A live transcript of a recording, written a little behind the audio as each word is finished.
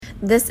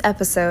This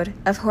episode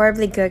of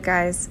Horribly Good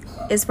Guys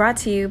is brought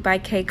to you by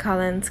K.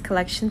 Collins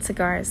Collection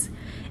Cigars,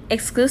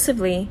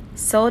 exclusively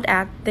sold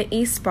at the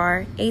East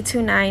Bar,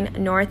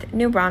 829 North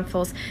New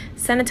Braunfels,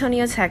 San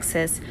Antonio,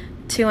 Texas,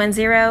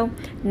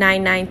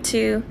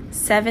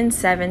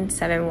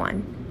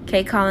 210-992-7771.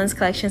 K. Collins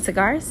Collection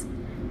Cigars,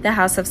 the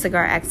house of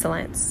cigar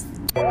excellence.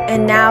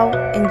 And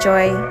now,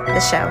 enjoy the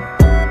show.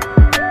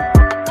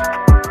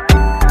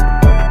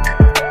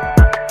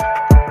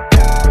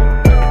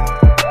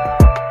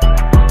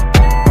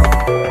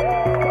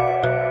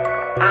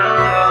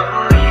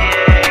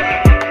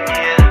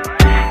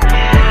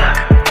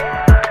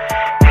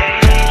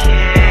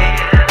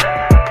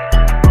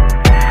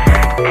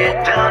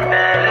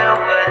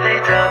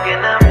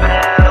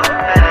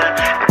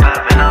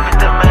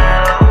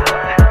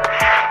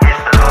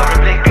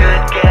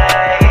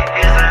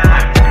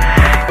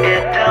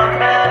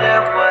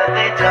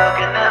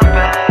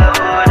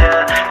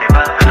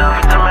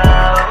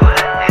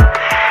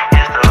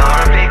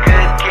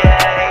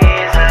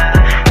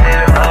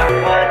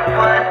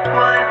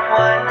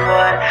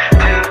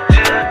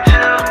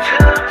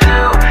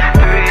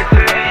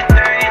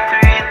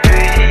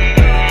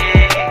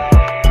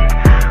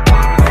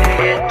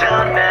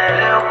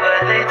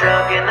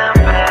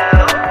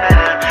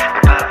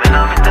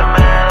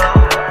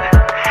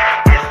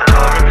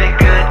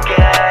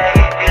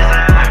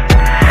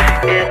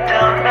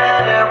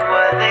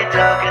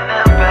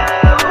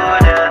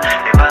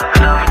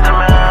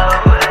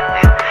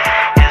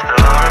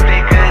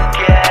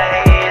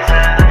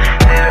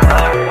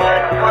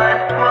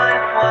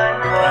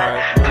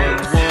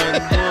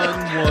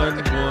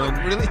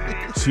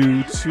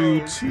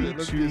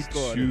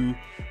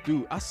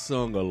 Dude, I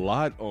sung a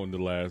lot on the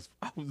last.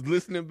 I was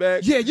listening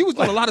back. Yeah, you was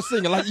doing a lot of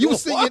singing. Like you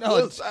was singing,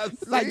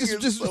 like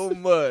just so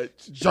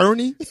much.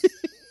 Journey.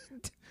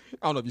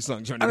 I don't know if you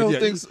sung Journey. I don't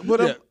think so.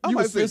 But I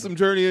might fit some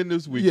Journey in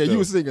this week. Yeah, though. You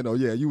was singing though.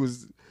 Yeah, you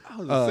was. I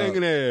was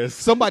singing ass.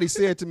 Somebody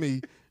said to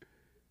me,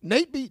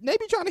 Nate be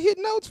trying to hit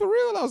notes for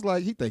real. I was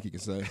like, he think he can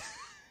sing.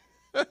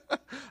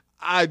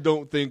 I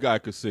don't think I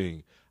could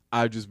sing.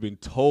 I've just been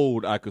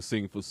told I could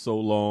sing for so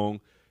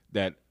long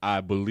that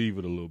I believe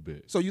it a little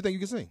bit. So you think you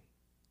can sing?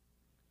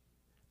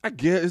 I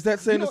guess. Is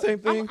that saying the same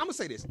thing? I'm going to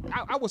say this.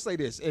 I will say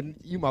this, and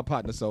you my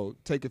partner, so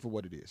take it for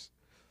what it is.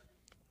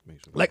 Sure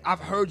like,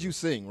 I've heard you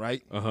sing,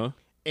 right? Uh-huh.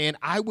 And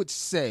I would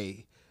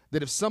say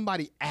that if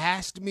somebody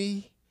asked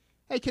me,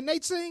 hey, can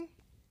Nate sing?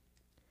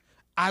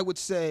 I would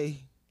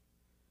say,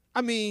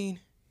 I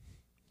mean,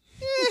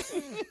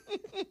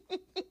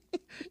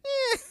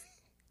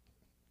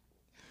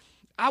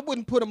 I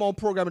wouldn't put him on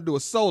program to do a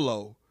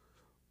solo.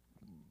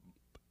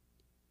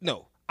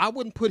 No, I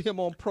wouldn't put him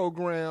on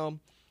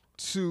program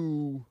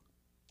to,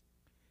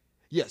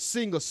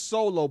 sing a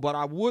solo, but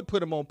I would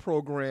put him on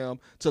program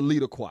to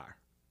lead a choir.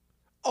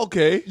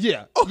 Okay.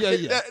 Yeah. Okay.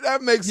 Yeah.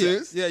 That makes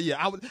sense.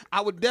 Yeah.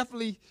 I would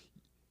definitely,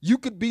 you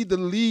could be the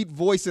lead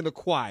voice in the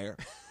choir,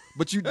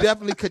 but you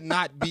definitely could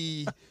not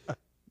be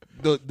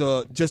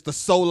just the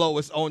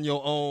soloist on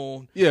your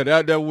own. Yeah,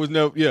 that was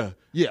never. Yeah.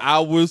 I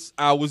was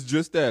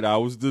just that. I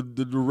was the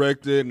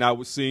director, and I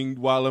would sing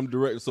while I'm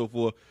directing, so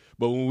forth.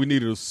 But when we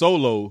needed a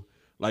solo,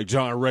 like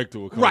John Rector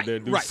would come there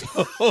and do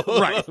solo.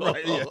 right,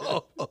 yeah.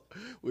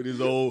 With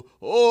his old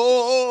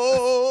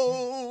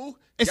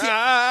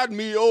guide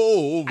me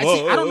over.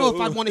 I don't know if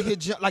I want to hear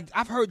John. Like,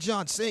 I've heard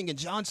John sing, and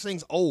John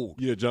sings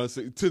old. Yeah, John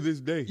sings to this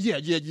day.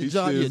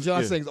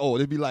 John sings old.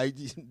 It'd be like,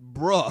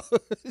 bruh.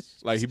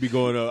 Like, he'd be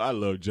going, I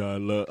love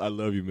John. I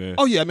love you, man.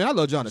 Oh, yeah, man, I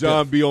love John.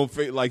 John be on,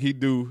 like he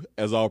do,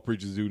 as all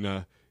preachers do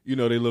now. You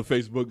know, they little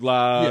Facebook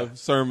Live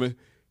sermon.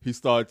 He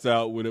starts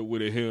out with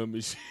a hymn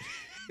and shit.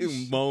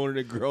 Moaning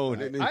and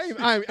groaning.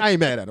 I ain't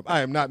mad at him.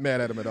 I am not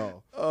mad at him at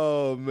all.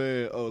 Oh,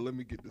 man. Oh, let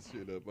me get this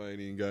shit up. I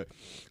ain't even got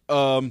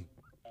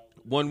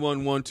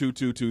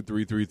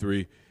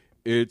 111222333.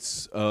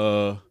 It's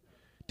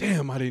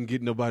damn, I didn't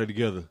get nobody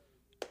together.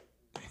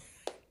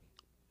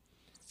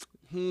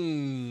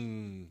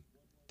 Damn,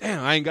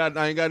 I ain't got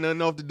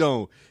nothing off the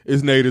dome.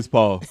 It's Nate's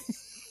Paul.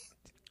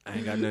 I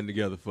ain't got nothing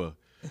together for.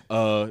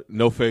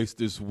 No Face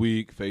this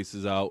week. Face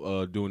is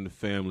out doing the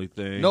family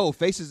thing. No,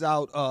 Face is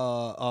out.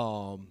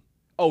 Oh,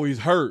 he's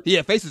hurt.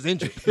 Yeah, Face is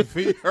injured.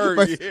 He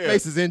hurt.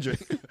 Face is injured.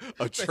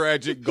 A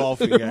tragic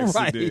golfing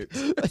accident.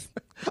 Right.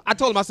 I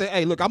told him, I said,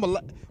 hey, look,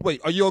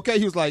 wait, are you okay?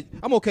 He was like,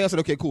 I'm okay. I said,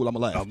 okay, cool, I'm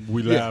going to laugh.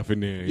 We laughing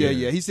there.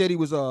 Yeah. He said he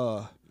was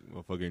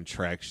motherfucking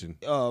traction.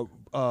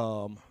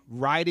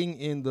 Riding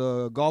in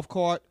the golf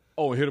cart.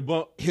 Oh, hit a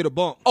bump? Hit a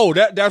bump. Oh,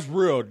 that's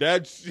real.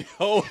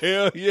 Oh,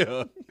 hell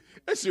yeah.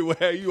 That shit will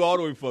have you all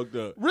the way fucked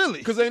up. Really?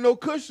 Because ain't no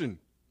cushion.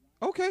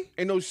 Okay.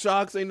 Ain't no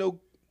shocks, ain't no.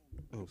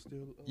 Oh,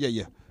 still.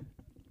 Yeah.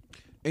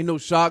 Ain't no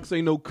shocks,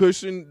 ain't no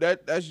cushion.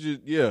 That's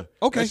just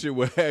Okay. That shit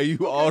will have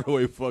you all the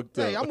way fucked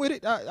up. Hey, I'm with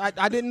it.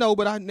 I didn't know,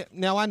 but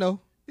now I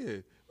know. Yeah,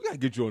 we gotta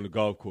get you on the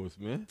golf course,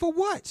 man. For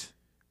what?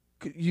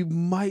 You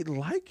might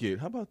like it.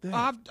 How about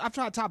that? I've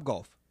tried Top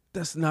Golf.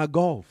 That's not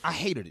golf. I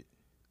hated it.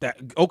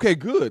 Okay,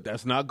 good.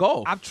 That's not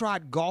golf. I've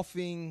tried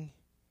golfing.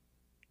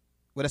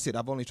 Well, that's it.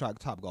 I've only tried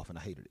Top Golf and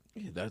I hated it.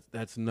 Yeah,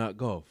 that's not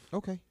golf.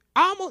 Okay.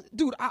 I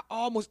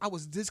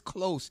was this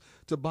close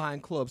to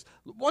buying clubs.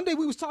 One day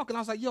we was talking, I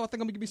was like, yo, I think I'm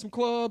gonna give me some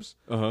clubs.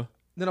 Then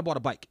I bought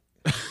a bike.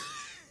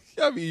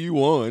 I mean, you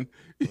won.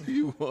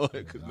 You won.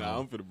 Cause now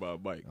I'm finna buy a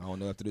bike. I don't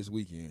know after this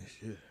weekend.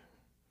 Shit.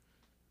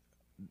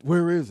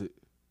 Where is it?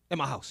 At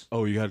my house.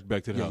 Oh, you got it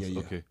back to the house. Yeah.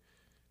 Okay.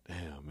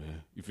 Damn,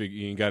 man. You figure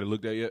you ain't got it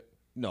looked at yet?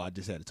 No, I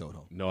just had it towed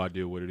home. No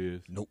idea what it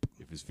is. Nope.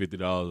 If it's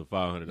 $50 or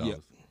 $500. Yep.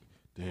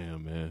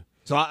 Damn, man.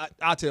 So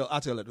I'll tell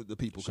the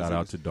people. Shout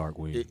out to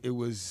Darkwing. It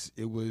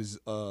was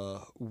a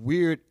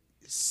weird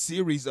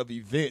series of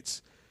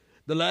events.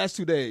 The last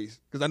 2 days,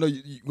 because I know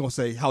you're gonna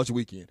say, "How's your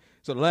weekend?"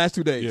 So the last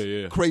 2 days,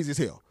 Yeah. crazy as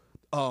hell.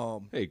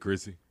 Hey,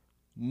 Chrissy.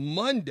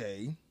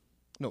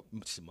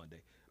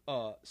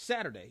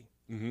 Saturday,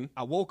 Mm-hmm.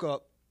 I woke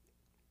up.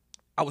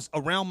 I was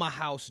around my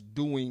house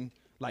doing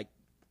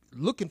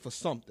looking for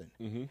something,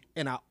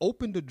 and I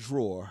opened a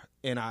drawer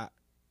and I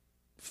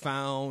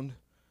found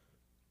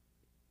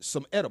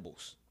some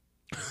edibles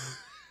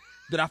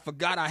that I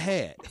forgot I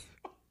had.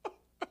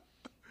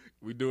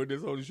 We doing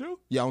this on the show?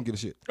 Yeah, I don't give a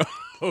shit.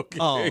 Okay.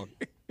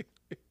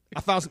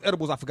 I found some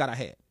edibles I forgot I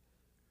had.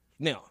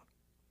 Now,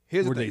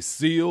 here's Were the thing. they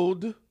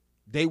sealed?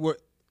 They were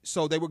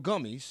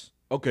gummies,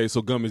 Okay,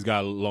 so gummies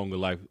got a longer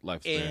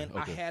lifespan. and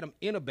I Okay. had them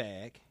in a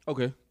bag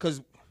Okay.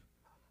 because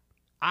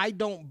I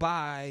don't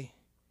buy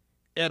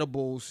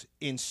edibles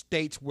in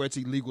states where it's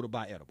illegal to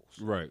buy edibles.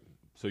 Right.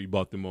 So you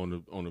bought them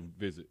on a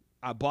visit.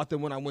 I bought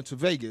them when I went to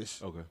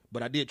Vegas, Okay.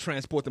 but I did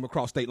transport them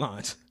across state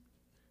lines.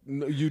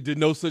 No, you did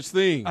no such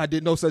thing. I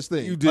did no such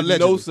thing. You did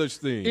allegedly. no such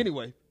thing.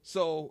 Anyway,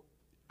 so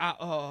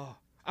I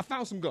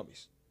found some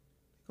gummies.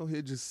 Go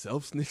ahead, just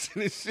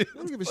self-snitching and shit. I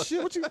don't give a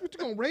shit. What you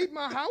gonna raid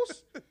my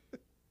house?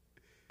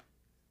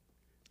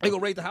 They gonna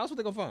raid the house? What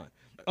they gonna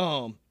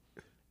find?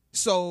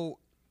 So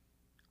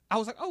I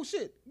was like, oh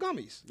shit,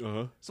 gummies.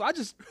 Uh-huh. So I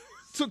just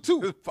took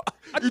two.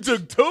 You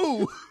took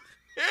two?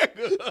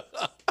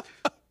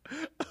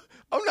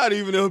 I'm not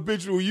even a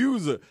habitual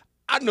user.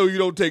 I know you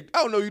don't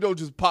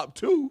just pop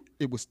two.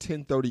 It was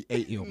 10:30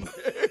 a.m.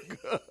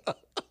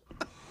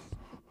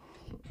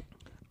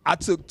 I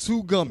took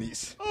two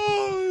gummies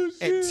Oh,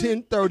 at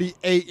shit. 10:30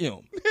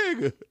 a.m.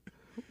 Nigga.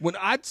 When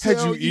I tell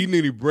Had you eaten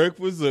any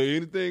breakfast or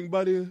anything,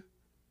 buddy?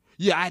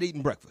 Yeah, I'd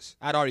eaten breakfast.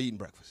 I'd already eaten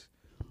breakfast.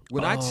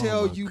 When I Oh,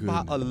 tell my you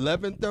goodness. by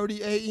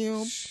 11:30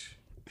 a.m.,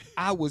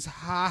 I was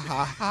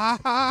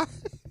high.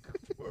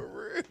 For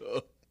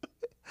real.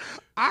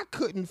 I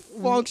couldn't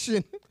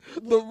function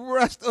the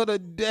rest of the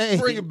day.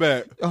 Bring it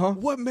back. Uh-huh.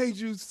 What made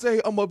you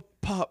say I'm a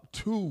pop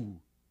two?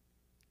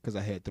 Because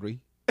I had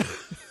three.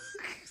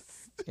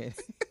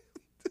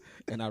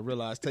 and I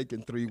realized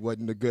taking three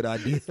wasn't a good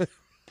idea.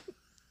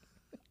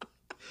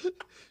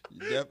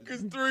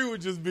 Because three would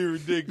just be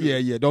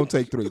ridiculous. Yeah, don't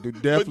take three. Dude,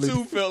 But definitely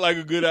two felt like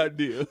a good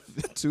idea.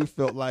 two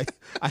felt like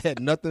I had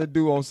nothing to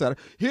do on Saturday.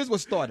 Here's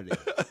what started it.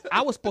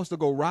 I was supposed to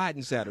go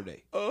riding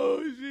Saturday.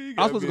 Oh, shit.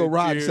 I was supposed to go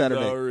riding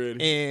Saturday.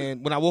 Already.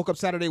 And when I woke up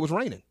Saturday, it was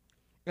raining.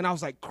 And I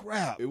was like,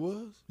 crap. It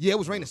was? Yeah, it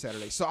was raining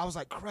Saturday. So I was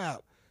like,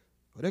 crap.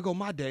 Well, there go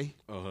my day.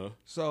 Uh-huh.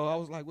 So I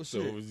was like, well, So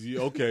shit. it was,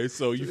 okay,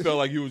 so you felt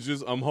like you was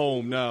just, I'm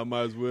home now,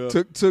 might as well.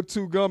 Took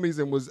two gummies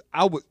and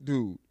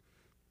dude.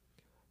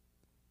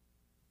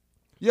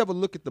 You ever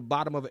look at the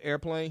bottom of an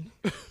airplane?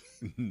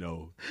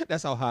 No.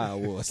 That's how high I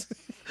was.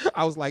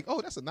 I was like, oh,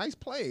 that's a nice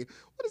plane.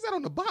 What is that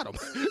on the bottom?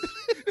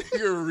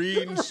 You're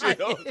reading shit.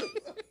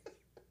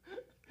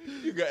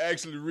 You can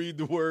actually read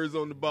the words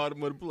on the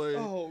bottom of the plane.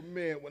 Oh,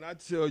 man. When I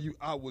tell you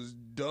I was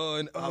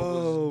done, I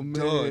Oh, was man.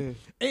 done.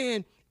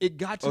 And it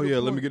got to Oh, the yeah,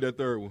 point. let me get that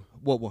third one.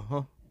 What one,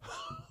 huh?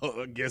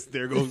 Oh, I guess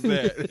there goes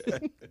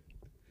that.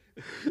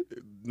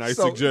 Nice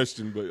So,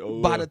 suggestion,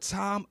 but By the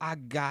time I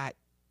got,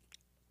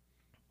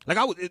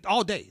 I was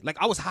all day.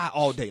 I was high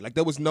all day.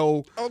 There was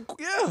no. oh,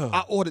 yeah.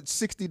 I ordered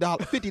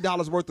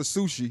 $50 worth of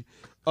sushi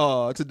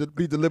to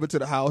be delivered to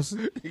the house.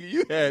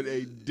 You had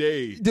a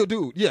day.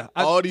 Dude, yeah.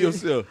 All to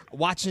yourself.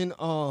 Watching,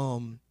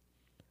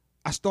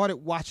 I started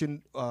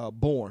watching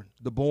Bourne,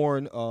 the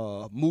Bourne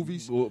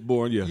movies.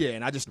 Born, yeah. Yeah,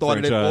 and I just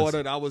started in Franchise.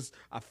 order.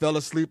 I fell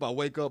asleep. I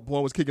wake up.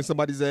 Bourne was kicking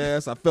somebody's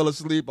ass. I fell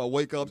asleep. I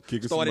wake up.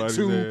 Kicking Started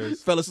somebody's two.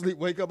 ass. Fell asleep.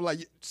 Wake up.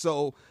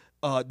 So.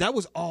 That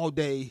was all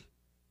day.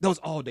 That was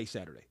all day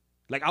Saturday.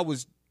 I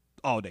was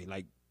all day.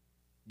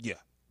 Yeah.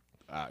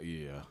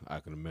 Yeah, I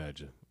can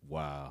imagine.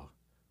 Wow.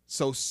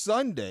 So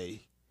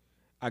Sunday,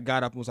 I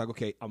got up and was like,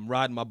 okay, I'm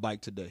riding my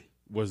bike today.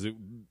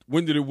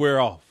 When did it wear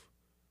off?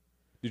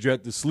 Did you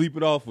have to sleep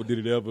it off, or did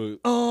it ever?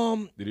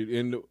 Did it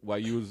end while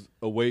you was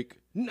awake?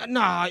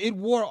 Nah, it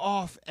wore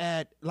off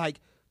at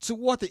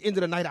toward the end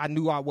of the night. I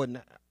knew I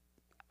wasn't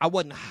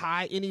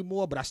high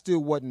anymore, but I still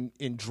wasn't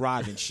in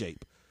driving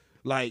shape.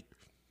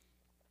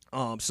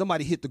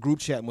 Somebody hit the group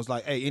chat and was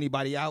like, "Hey,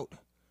 anybody out?"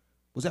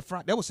 Was that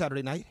Friday? That was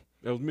Saturday night.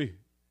 That was me.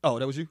 Oh,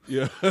 that was you?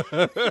 Yeah.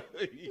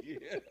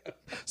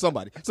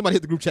 Somebody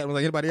hit the group chat and was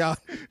like, "Anybody out?"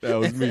 That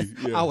was me.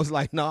 Yeah. I was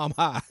like, "No, I'm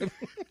high."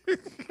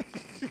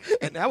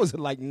 And that was at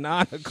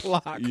 9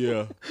 o'clock.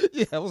 Yeah.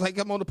 Yeah, I was like,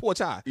 I'm on the porch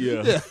high.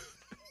 Yeah.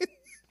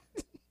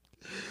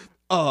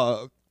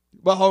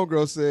 My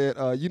homegirl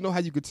said, you know how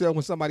you could tell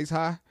when somebody's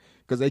high?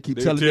 because they keep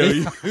They telling tell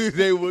me. you.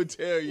 They will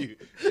tell you.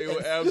 They will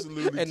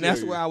absolutely And tell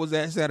that's you. where I was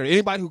at Saturday.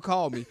 Anybody who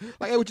called me,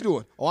 like, hey, what you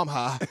doing? Oh, I'm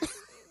high.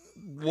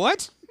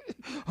 What?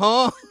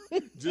 Huh?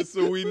 Just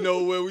so we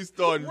know where we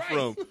starting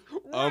from.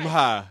 I'm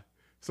high.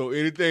 So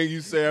anything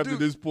you say after Dude,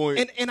 this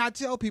point. And I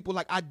tell people,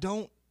 like, I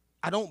don't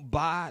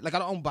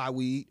buy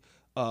weed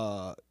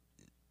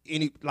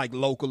any like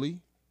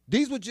locally.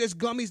 These were just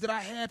gummies that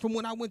I had from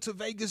when I went to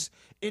Vegas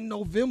in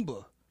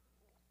November.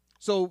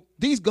 So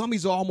these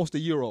gummies are almost a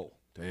year old.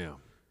 Damn.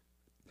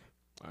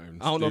 I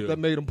don't know if that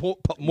made them more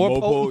Mopo,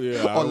 potent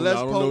yeah, or less I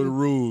don't potent. know the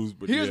rules,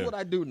 but Here's yeah, what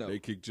I do know. They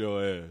kicked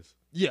your ass.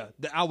 Yeah,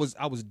 I was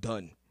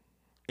done.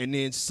 And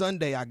then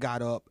Sunday I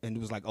got up and it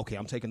was like, okay,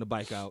 I'm taking the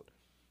bike out.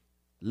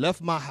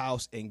 Left my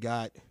house and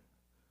got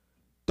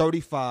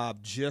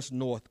 35 just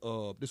north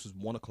of, this was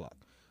 1 o'clock.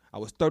 I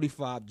was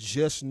 35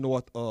 just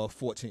north of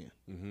 410.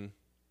 Mm-hmm.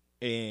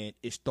 And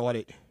it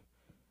started,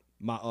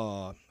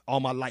 all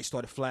my lights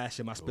started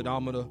flashing, my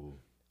speedometer,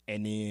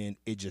 and then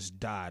it just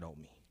died on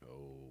me.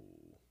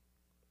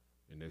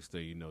 And next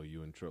thing you know,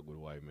 you in the truck with a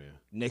white man.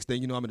 Next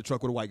thing you know, I'm in the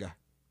truck with a white guy.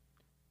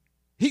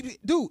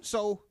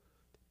 So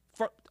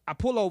I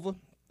pull over.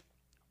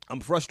 I'm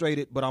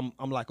frustrated, but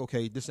I'm like,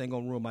 okay, this ain't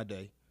gonna ruin my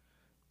day.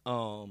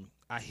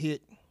 I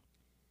hit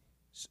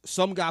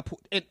some guy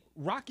and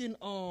rocking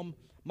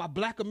my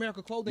Black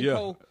America Clothing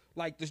Co.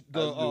 Like the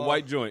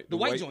white joint. The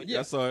white joint, yeah.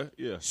 I saw it,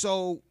 yeah.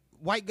 So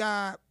white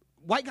guy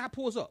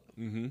pulls up.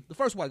 Mm-hmm. The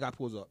first white guy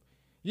pulls up.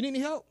 You need any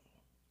help?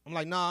 I'm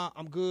like, nah,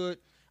 I'm good.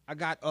 I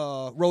got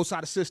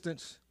roadside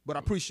assistance, but I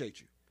appreciate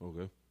you.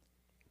 Okay.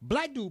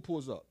 Black dude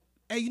pulls up.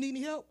 Hey, you need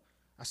any help?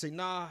 I say,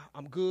 nah,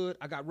 I'm good.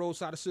 I got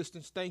roadside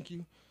assistance. Thank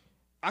you.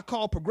 I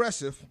call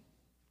Progressive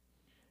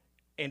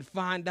and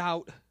find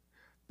out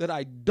that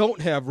I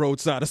don't have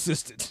roadside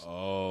assistance.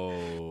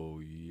 Oh,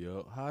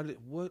 yeah.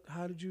 What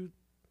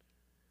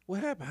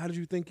happened? How did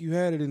you think you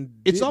had it and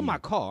It's didn't? on my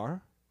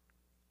car.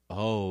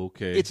 Oh,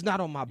 okay. It's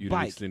not on my You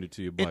bike. didn't extend it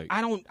to your And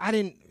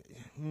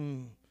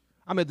bike.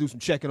 I'm gonna do some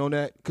checking on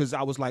that because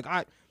I was like,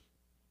 I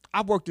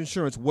worked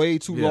insurance way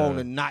too long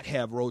to not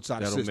have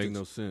roadside that assistance. don't make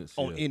no sense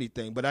On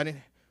anything, but I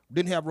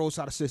didn't have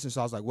roadside assistance.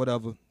 So I was like,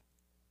 whatever.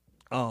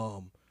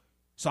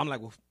 So I'm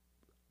like, well,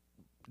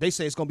 they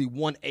say it's gonna be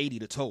 $180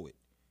 to tow it.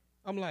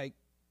 I'm like,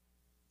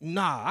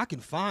 nah, I can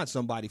find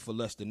somebody for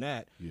less than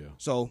that. Yeah.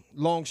 So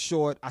long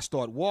short, I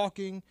start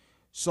walking.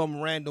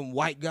 Some random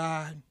white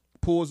guy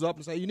pulls up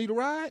and say, "You need a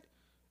ride?"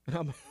 And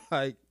I'm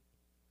like,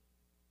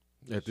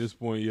 At this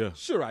point, yeah.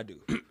 "Sure, I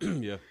do."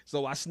 Yeah.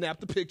 So I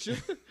snapped a picture.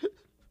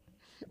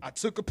 I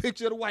took a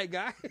picture of the white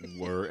guy.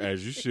 Word,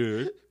 as you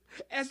should.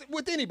 As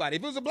with anybody,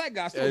 if it was a black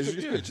guy, I still As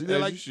took you, a picture. as They're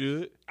you like,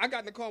 should. I got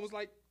in the car and was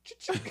like,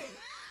 "Cha-cha."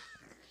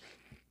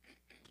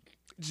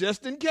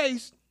 Just in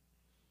case.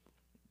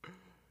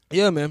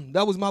 Yeah, man,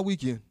 that was my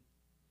weekend.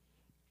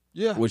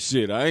 Yeah. Well,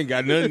 shit, I ain't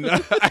got nothing.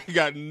 I ain't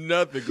got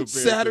nothing compared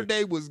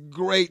Saturday was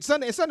great.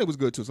 Sunday was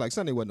good too. It's like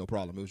Sunday wasn't no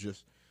problem. It was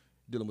just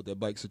dealing with that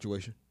bike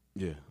situation.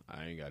 Yeah,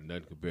 I ain't got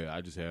nothing compared.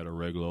 I just had a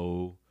regular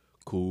old,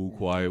 cool,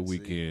 quiet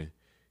weekend.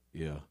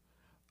 Yeah.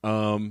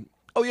 Oh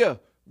yeah,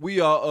 we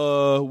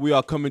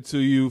are coming to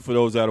you for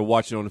those that are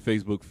watching on the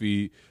Facebook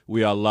feed.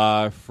 We are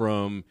live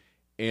from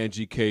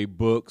Angie K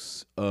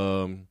Books.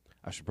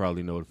 I should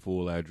probably know the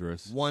full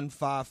address.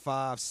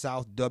 155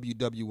 South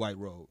WW White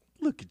Road.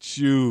 Look at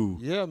you.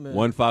 Yeah, man.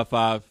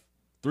 155,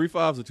 3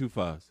 5s or 2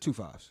 5s? 2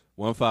 5s.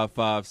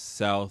 155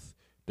 South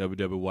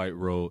WW White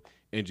Road,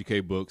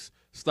 NGK Books.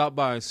 Stop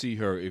by and see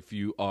her if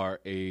you are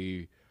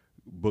a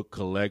book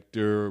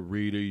collector,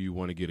 reader, you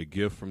want to get a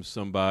gift from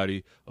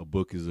somebody. A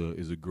book is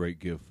a great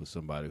gift for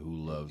somebody who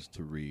loves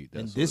to read.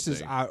 And this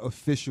is our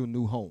official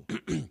new home.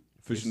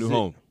 official new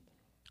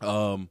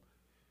home.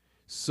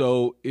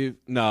 So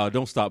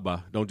don't stop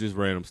by. Don't just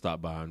random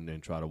stop by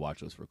and try to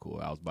watch us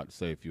record. I was about to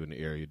say if you're in the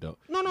area, don't.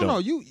 No.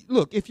 You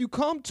look, if you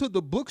come to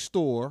the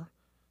bookstore,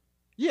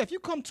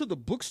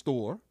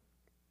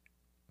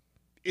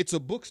 it's a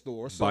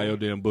bookstore. So buy your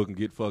damn book and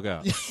get the fuck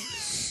out.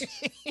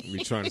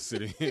 We trying to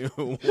sit in here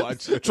and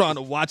watch it. trying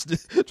to watch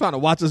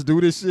us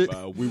do this shit.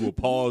 We will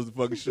pause the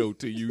fucking show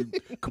till you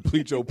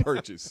complete your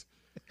purchase.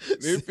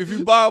 If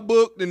you buy a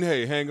book, then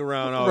hey, hang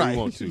around all you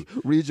want to.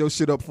 Read your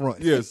shit up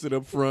front. Yeah, sit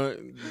up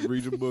front,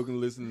 read your book, and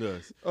listen to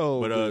us.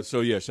 Oh,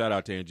 Shout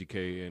out to Angie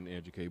K and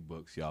Angie K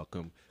Books. Y'all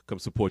come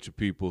support your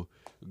people.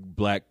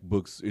 Black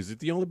Books. Is it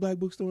the only black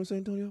bookstore in San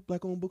Antonio?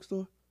 Black-owned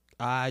bookstore?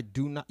 I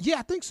do not. Yeah,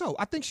 I think so.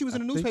 I think she was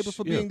in the newspaper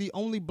for being the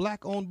only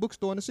black-owned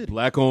bookstore in the city.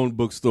 Black-owned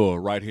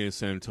bookstore right here in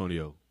San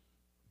Antonio.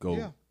 Go.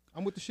 Yeah,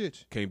 I'm with the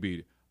shit. Can't beat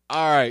it.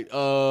 All right,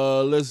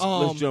 let's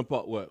jump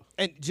up. What?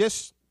 And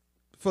just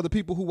for the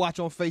people who watch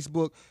on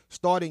Facebook,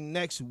 starting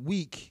next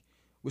week,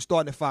 we're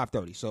starting at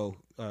 5:30. So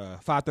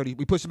 5:30,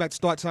 we push it back to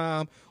start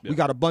time. Yep. We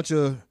got a bunch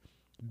of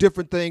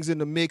different things in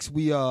the mix.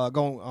 We are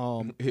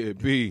going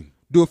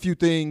do a few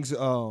things.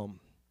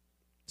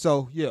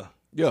 So yeah.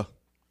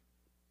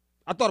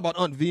 I thought about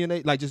Aunt V and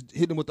A, like just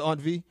hitting them with the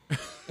Aunt V.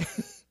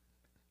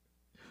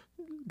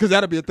 Because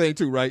that'll be a thing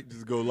too, right?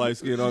 Just go light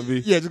skin Aunt V?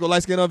 Yeah, just go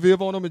light skin Aunt V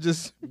on them and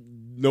just...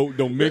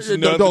 don't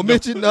mention nothing. Don't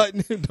mention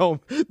nothing.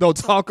 Don't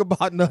talk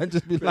about nothing.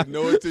 Just be Pay like,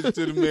 no attention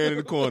to the man in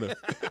the corner.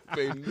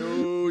 Pay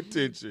no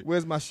attention.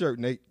 where's my shirt,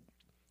 Nate?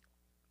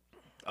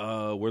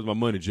 Where's my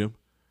money, Jim?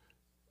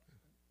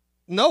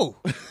 No,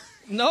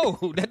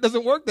 that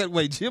doesn't work that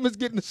way. Jim is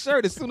getting the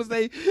shirt as soon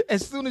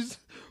as.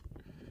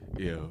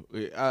 Yeah,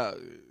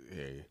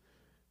 hey,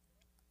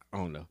 I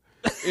don't know.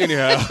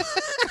 Anyhow,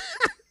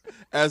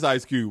 as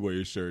Ice Cube wear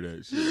his shirt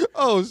at shit.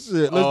 Oh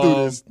shit, let's do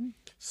this.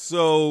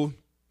 So,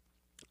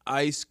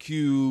 Ice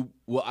Cube.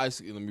 Well,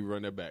 let me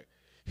run that back.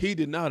 He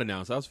did not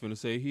announce. I was finna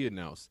say he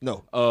announced.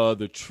 No.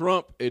 The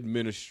Trump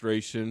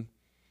administration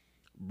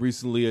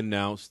recently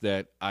announced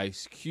that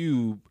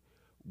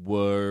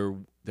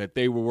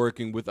they were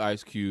working with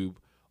Ice Cube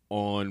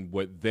on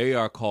what they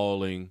are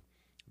calling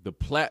the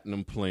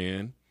Platinum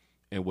Plan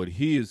and what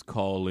he is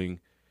calling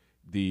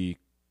the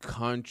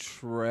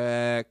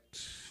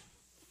contract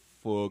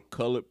for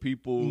colored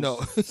people. No.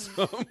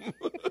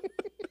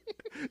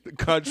 The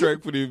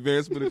contract for the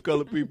advancement of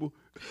colored people.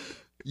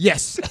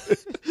 Yes,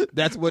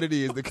 that's what it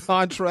is. The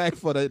contract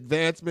for the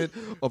advancement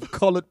of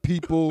colored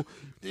people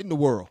in the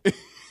world.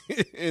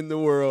 In the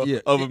world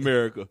of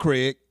America.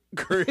 Craig.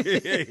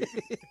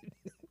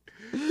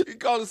 He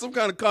called it some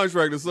kind of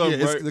contract or something,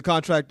 Yeah, it's right? the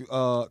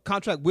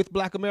contract with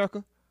Black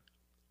America.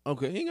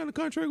 Okay, he ain't got a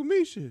contract with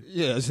me, shit.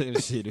 Yeah,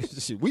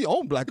 shit. We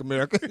own Black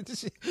America.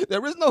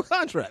 There is no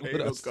contract with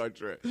Ain't no us.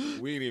 contract.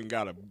 We ain't even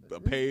got a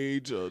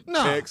page, a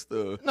Nah. text,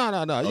 No.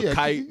 a Yeah,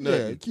 kite, yeah,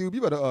 nothing. Cube,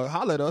 you better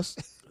holler at us.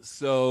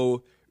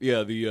 So,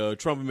 yeah, the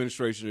Trump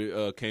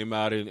administration came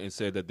out and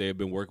said that they have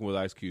been working with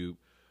Ice Cube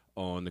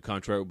on the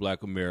contract with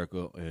Black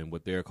America and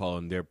what they're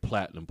calling their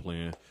Platinum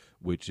Plan,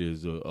 which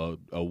is a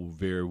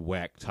very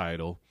whack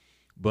title.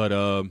 But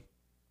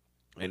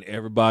and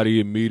everybody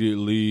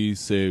immediately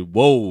said,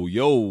 "Whoa,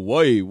 yo,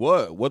 wait,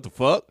 what? What the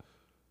fuck?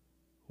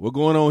 What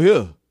going on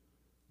here?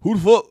 Who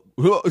the fuck?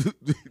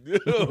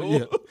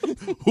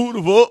 Who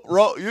the fuck?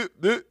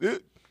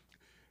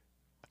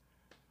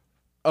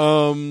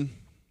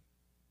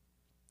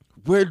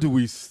 Where do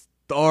we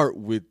start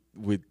with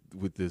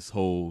this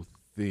whole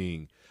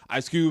thing?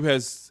 Ice Cube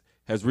has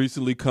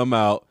recently come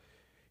out.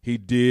 He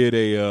did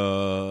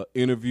a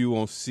interview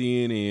on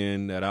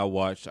CNN that I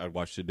watched. I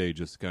watched today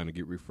just to kind of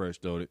get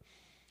refreshed on it.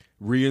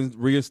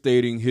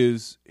 Reinstating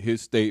his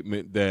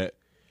statement that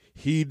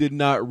he did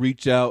not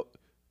reach out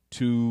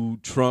to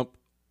Trump,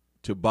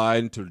 to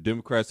Biden, to the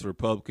Democrats, to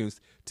Republicans,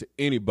 to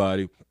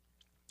anybody.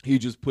 He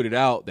just put it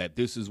out that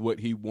this is what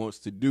he wants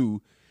to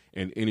do,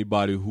 and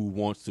anybody who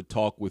wants to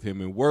talk with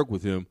him and work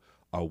with him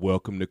are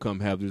welcome to come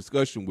have the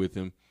discussion with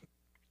him.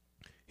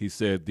 He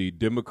said the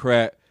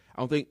Democrat,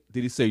 I don't think,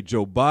 did he say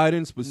Joe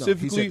Biden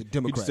specifically? No, he said the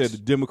Democrats. He said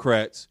the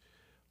Democrats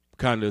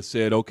kind of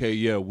said, okay,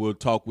 yeah, we'll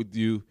talk with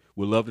you.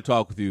 We'd love to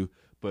talk with you,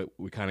 but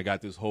we kind of got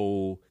this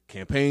whole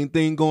campaign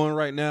thing going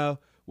right now.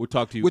 We'll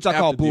talk to you Which I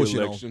after call the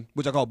bullshit election. on.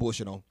 Which I call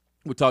bullshit on.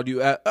 We'll talk to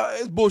you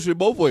it's bullshit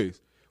both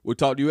ways. We'll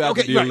talk to you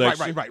after the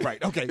election.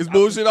 Right. Okay. It's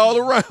bullshit all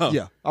around.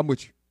 Yeah, I'm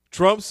with you.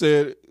 Trump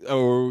said,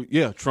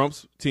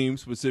 Trump's team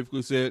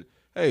specifically said,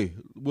 hey,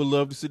 we'd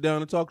love to sit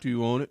down and talk to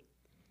you on it.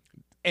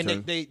 And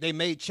they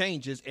made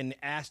changes and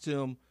asked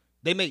him.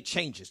 They made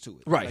changes to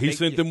it. Right. Like He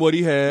sent them what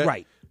he had.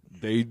 Right.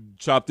 They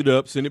chopped it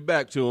up, sent it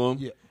back to him.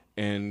 Yeah.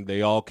 And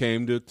they all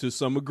came to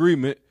some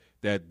agreement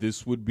that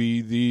this would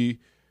be the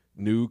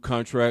new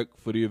contract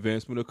for the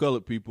advancement of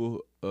colored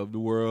people of the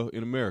world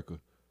in America.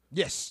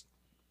 Yes.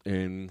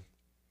 And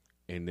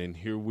then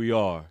here we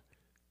are.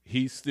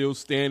 He's still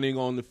standing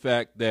on the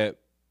fact that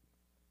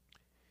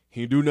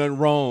he didn't do nothing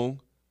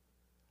wrong.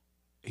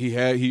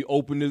 He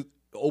opened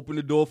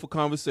the door for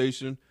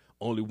conversation.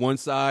 Only one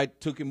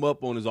side took him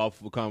up on his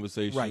offer for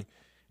conversation. Right.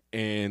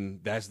 And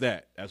that's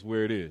that. That's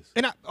where it is.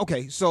 And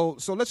so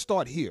let's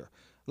start here.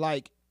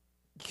 Like,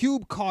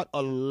 Cube caught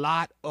a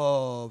lot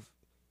of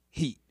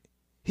heat.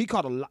 He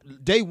caught a lot.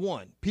 Day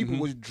one, people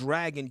was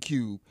dragging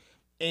Cube,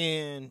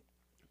 and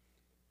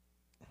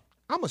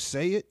I'm gonna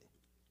say it.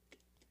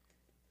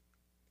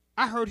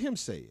 I heard him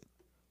say it.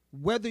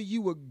 Whether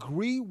you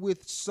agree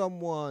with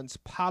someone's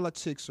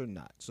politics or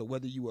not, so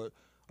whether you are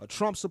a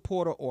Trump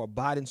supporter or a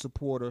Biden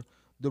supporter,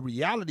 the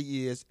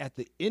reality is, at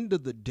the end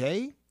of the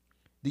day,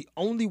 the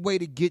only way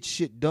to get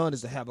shit done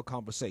is to have a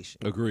conversation.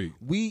 Agreed.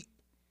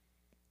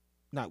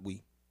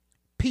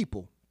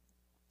 People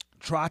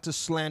try to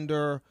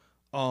slander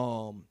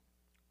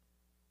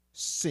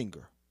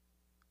singer,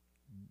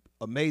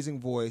 amazing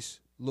voice,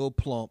 Lil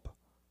Plump.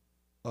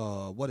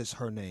 What is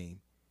her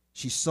name?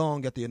 She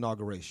sung at the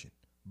inauguration.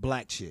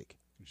 Black chick.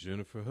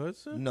 Jennifer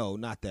Hudson? No,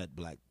 not that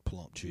black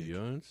plump chick.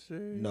 Beyonce?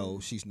 No,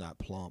 she's not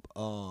plump.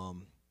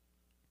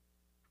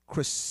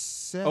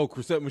 Chrisette. Oh,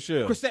 Chrisette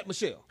Michele. Chrisette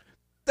Michele.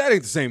 That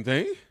ain't the same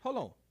thing. Hold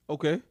on.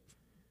 Okay.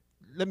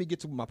 Let me get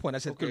to my point. I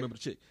said I Okay. couldn't remember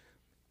the chick.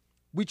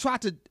 We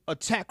tried to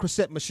attack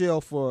Chrisette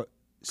Michele for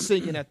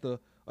singing at the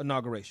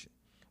inauguration.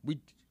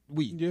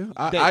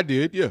 I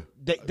did, yeah.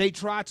 They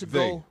tried to They.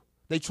 go.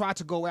 They tried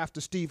to go after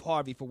Steve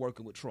Harvey for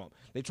working with Trump.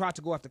 They tried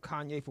to go after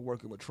Kanye for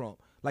working with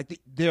Trump. Like,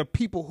 there are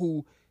people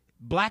who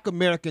black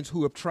Americans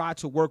who have tried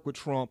to work with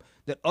Trump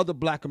that other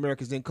black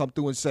Americans then come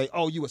through and say,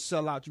 oh, you a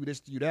sellout, you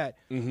this, you that.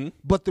 Mm-hmm.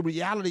 But the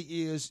reality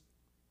is,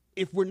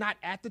 if we're not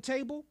at the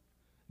table,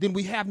 then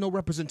we have no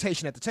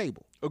representation at the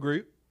table.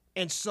 Agreed.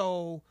 And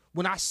so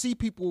when I see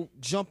people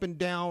jumping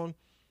down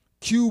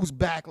Cube's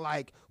back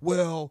like,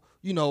 well,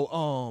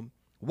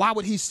 why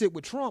would he sit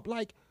with Trump?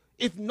 Like,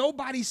 if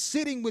nobody's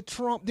sitting with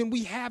Trump, then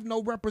we have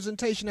no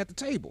representation at the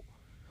table.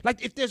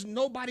 Like, if there's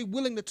nobody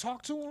willing to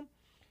talk to him,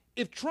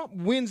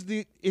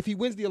 if he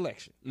wins the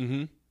election,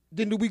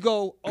 then do we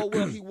go, oh,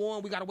 well, he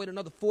won, we got to wait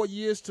another 4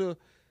 years to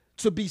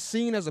be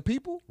seen as a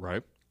people?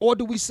 Right. Or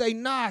do we say,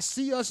 nah,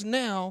 see us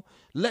now,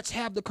 let's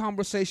have the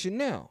conversation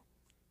now?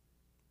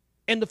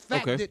 And the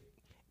fact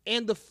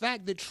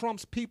that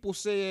Trump's people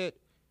said,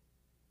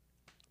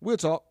 we'll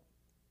talk,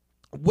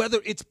 whether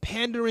it's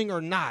pandering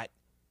or not,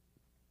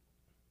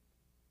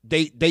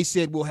 they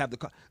said we'll have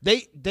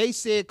they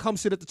said come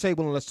sit at the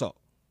table and let's talk.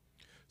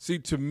 See,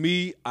 to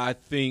me, I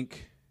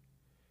think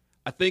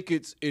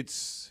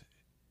it's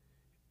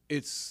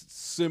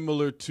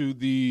similar to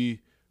the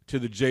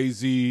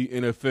Jay-Z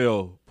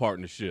NFL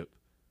partnership.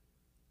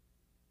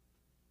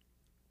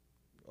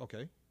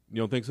 Okay. You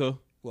don't think so?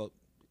 Well,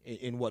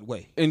 in what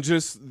way? And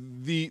just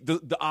the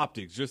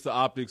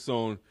optics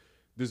on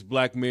this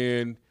black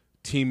man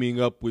teaming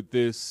up with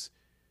this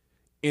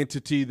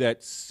entity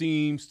that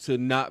seems to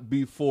not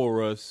be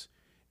for us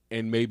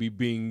and maybe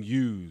being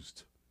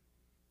used.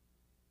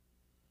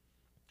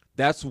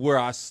 That's where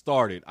I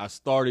started. I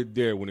started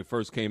there when it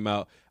first came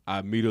out. I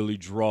immediately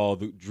drew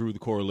the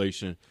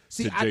correlation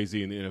to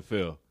Jay-Z and the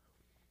NFL.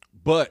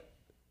 But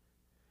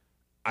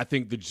I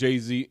think the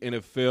Jay-Z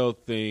NFL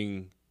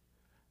thing,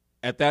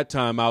 at that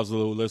time, I was a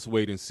little, let's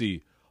wait and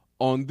see.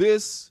 On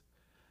this,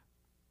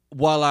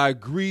 while I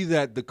agree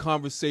that the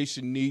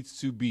conversation needs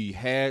to be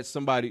had,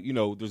 somebody,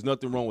 there's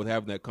nothing wrong with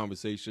having that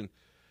conversation.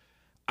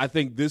 I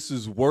think this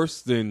is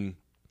worse than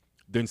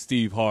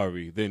Steve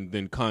Harvey, than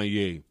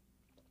Kanye.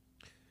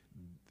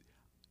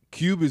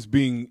 Cube is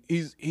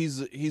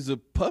he's a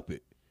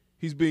puppet.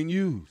 He's being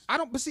used. I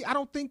don't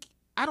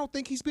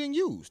think he's being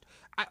used.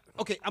 I'm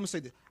gonna say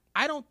this.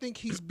 I don't think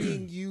he's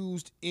being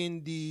used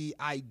in the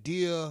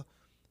idea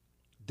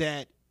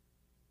that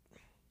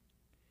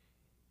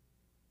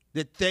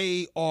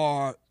they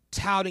are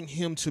touting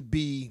him to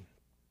be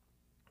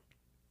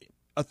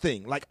a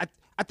thing. Like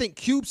I think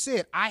Cube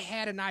said, I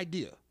had an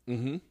idea.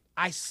 Mm-hmm.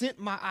 I sent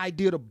my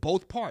idea to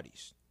both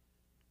parties.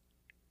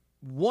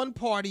 One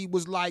party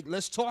was like,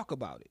 let's talk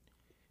about it.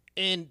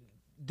 And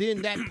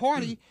then that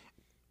party,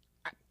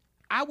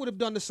 I would have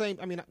done the same.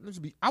 I mean,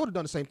 I would have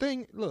done the same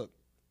thing. Look,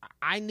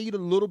 I need a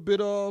little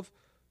bit of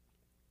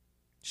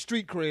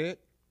street cred.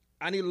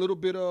 I need a little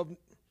bit of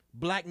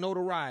black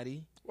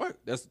notoriety. What?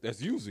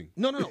 That's using.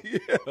 No.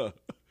 Yeah.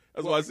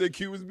 That's why I said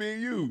Cube was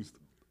being used.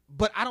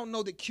 But I don't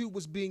know that Cube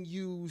was being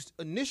used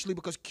initially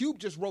because Cube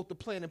just wrote the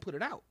plan and put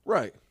it out.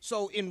 Right.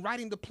 So in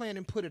writing the plan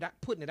and putting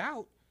it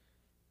out,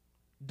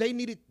 they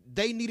needed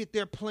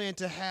their plan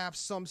to have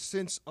some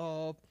sense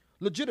of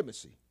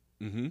legitimacy.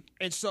 Mm-hmm.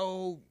 And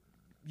so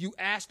you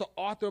ask the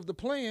author of the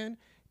plan,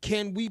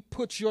 can we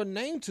put your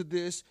name to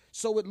this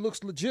so it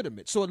looks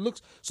legitimate? So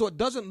it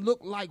doesn't look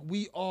like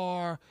we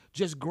are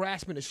just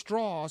grasping at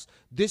straws.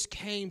 This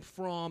came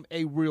from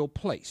a real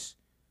place.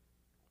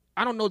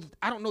 I don't know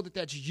that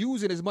that's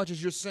using as much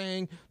as you're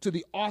saying to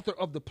the author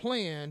of the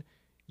plan,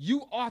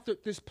 you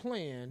authored this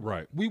plan.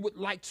 Right. We would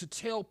like to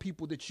tell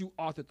people that you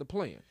authored the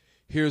plan.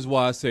 Here's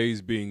why I say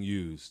he's being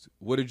used.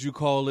 What did you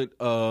call it?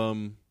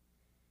 What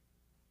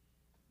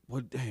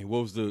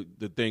was the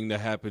thing that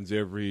happens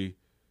right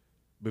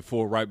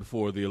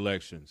before the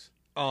elections?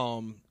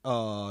 The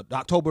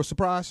October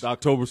surprise? The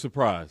October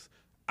surprise.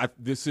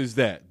 This is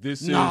that.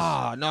 This no.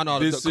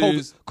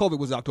 COVID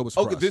was the October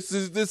surprise. Okay, this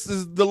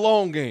is the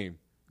long game.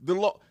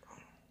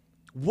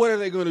 What are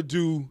they going to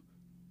do?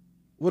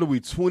 What are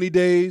we, 20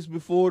 days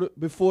before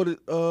the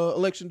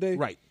election day?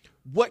 Right.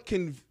 What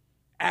can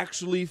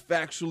actually,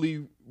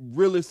 factually,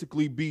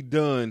 realistically be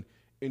done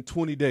in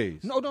 20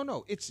 days?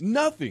 No. It's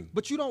nothing.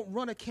 But you don't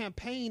run a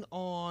campaign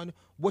on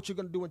what you're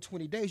going to do in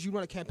 20 days. You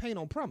run a campaign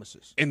on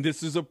promises. And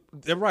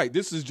they're right.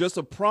 This is just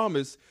a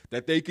promise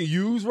that they can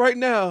use right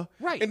now.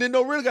 Right. And then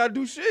don't really got to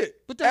do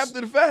shit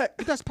after the fact.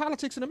 But that's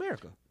politics in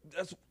America.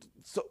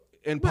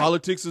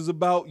 Politics is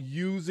about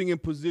using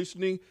and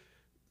positioning.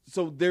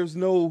 So there's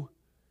no.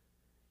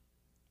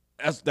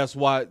 That's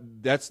why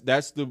that's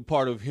the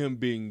part of him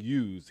being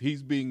used.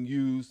 He's being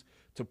used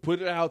to put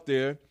it out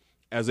there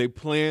as a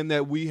plan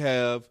that we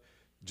have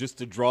just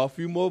to draw a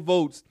few more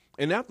votes.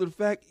 And after the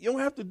fact, you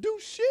don't have to do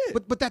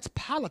shit. But that's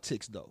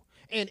politics though.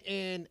 And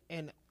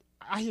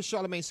I hear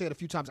Charlamagne say it a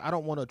few times. I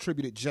don't want to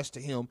attribute it just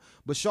to him,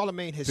 but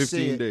Charlamagne has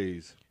 15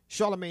 days.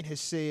 Charlamagne has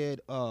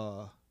said,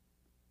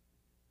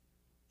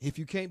 if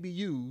you can't be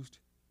used,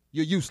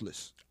 you're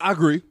useless. I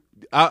agree.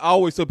 I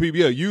always tell people,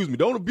 use me.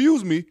 Don't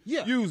abuse me.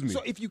 Yeah. Use me.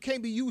 So if you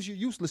can't be used, you're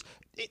useless.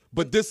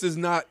 But this is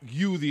not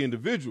you, the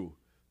individual.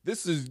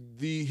 This is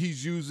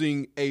he's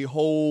using a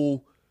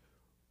whole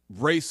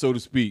race, so to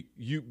speak,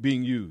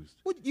 being used.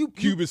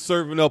 Cube is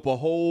serving up a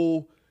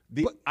whole,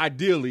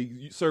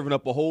 ideally serving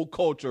up a whole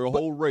culture, a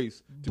whole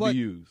race to be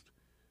used.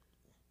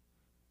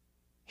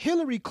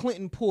 Hillary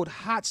Clinton pulled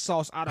hot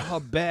sauce out of her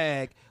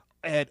bag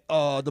at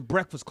the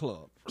Breakfast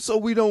Club. So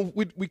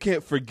we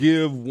can't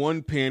forgive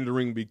one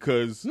pandering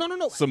because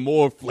No. some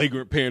more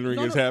flagrant pandering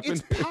has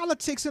happened. It's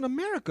politics in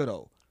America,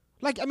 though.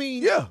 Like, I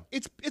mean, Yeah.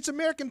 it's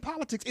American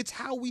politics. It's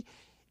how we,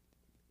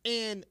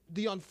 and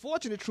the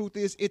unfortunate truth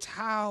is, it's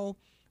how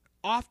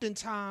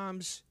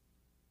oftentimes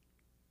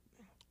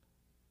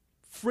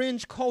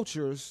fringe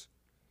cultures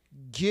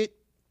get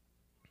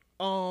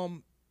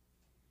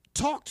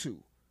talked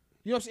to.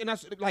 You know what I'm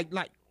saying? That's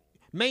like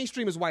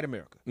mainstream is white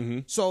America.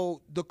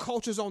 So the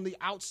cultures on the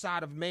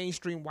outside of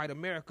mainstream white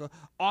America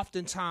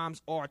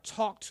oftentimes are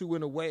talked to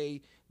in a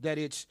way that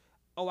it's,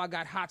 oh, I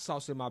got hot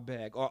sauce in my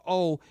bag, or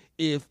oh,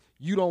 if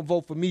you don't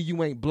vote for me,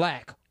 you ain't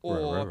black,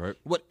 or Right.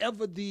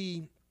 whatever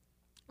the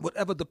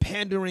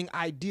pandering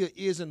idea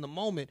is in the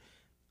moment.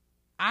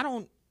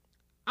 I'm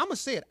gonna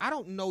say it. I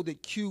don't know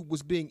that Cube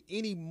was being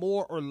any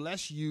more or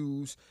less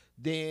used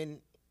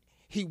than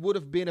he would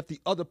have been if the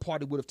other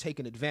party would have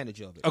taken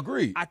advantage of it.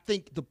 Agreed. I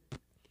think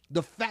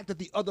the fact that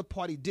the other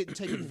party didn't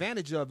take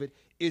advantage of it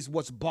is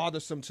what's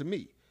bothersome to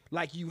me.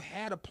 Like, you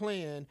had a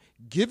plan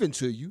given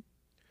to you.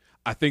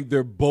 I think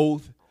they're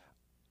both.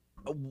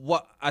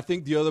 What I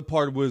think the other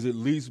part was at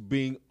least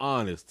being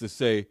honest to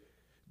say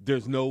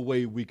there's no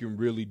way we can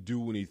really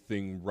do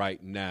anything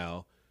right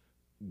now.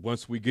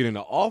 Once we get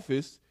into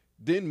office,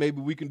 then maybe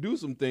we can do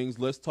some things.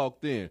 Let's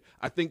talk then.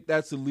 I think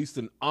that's at least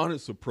an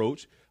honest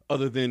approach,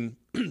 other than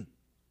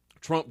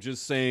Trump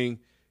just saying,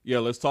 yeah,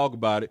 let's talk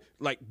about it.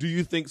 Like, do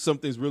you think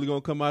something's really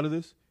going to come out of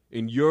this?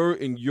 In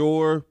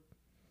your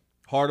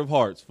heart of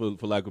hearts, for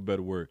lack of a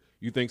better word,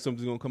 you think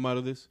something's going to come out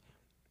of this?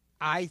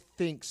 I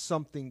think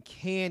something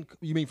can.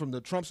 You mean from the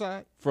Trump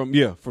side?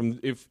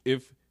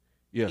 If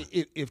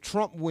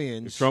Trump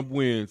wins,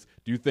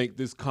 do you think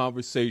this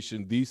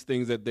conversation, these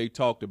things that they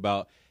talked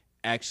about,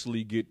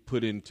 actually get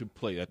put into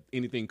play? That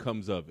anything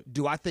comes of it?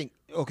 do I think?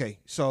 Okay,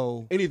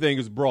 so Anything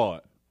is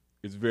broad.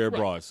 It's very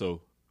broad.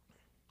 So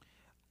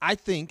I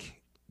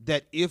think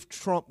that if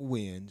Trump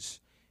wins,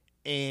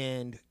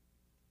 and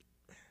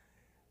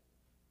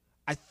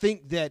I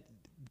think that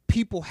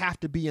people have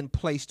to be in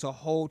place to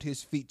hold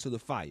his feet to the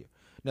fire.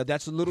 Now,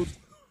 that's a little.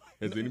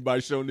 has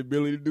anybody shown the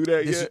ability to do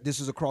that yet? This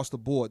is across the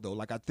board, though.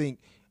 Like, I think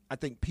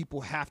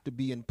people have to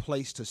be in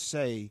place to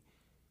say,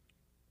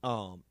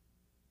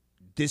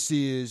 this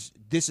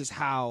is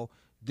how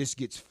this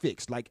gets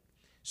fixed. Like,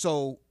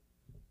 so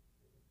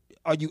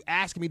are you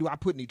asking me, do I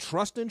put any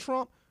trust in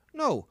Trump?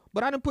 No,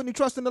 but I didn't put any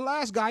trust in the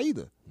last guy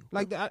either.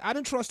 Like, I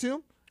didn't trust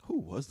him. Who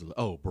was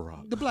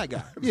Barack? The black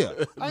guy. Yeah,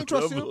 I ain't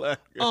trust The him. black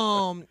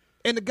guy.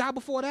 And the guy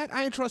before that,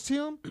 I ain't trust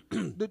him.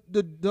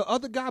 the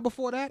other guy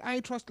before that, I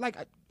ain't trust. Like,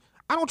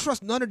 I don't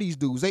trust none of these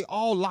dudes. They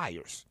all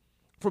liars,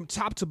 from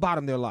top to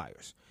bottom. They're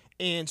liars,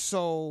 and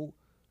so.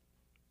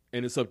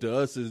 And it's up to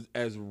us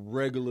as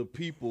regular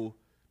people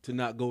to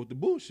not go with the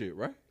bullshit,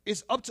 right?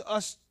 It's up to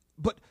us,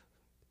 but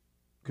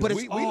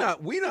we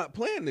not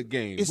playing the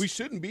game. We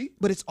shouldn't be.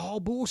 But it's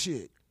all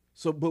bullshit.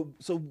 So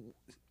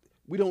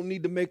we don't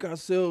need to make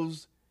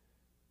ourselves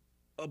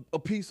a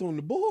piece on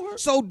the board.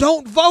 So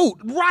don't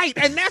vote, right?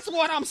 And that's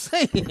what I'm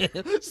saying.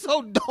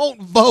 So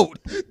don't vote.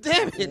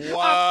 Damn it! Wow.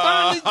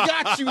 I finally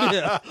got you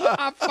there.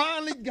 I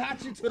finally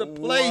got you to the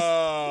place.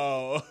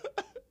 Wow.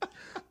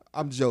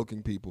 I'm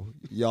joking, people.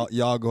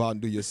 Y'all go out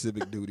and do your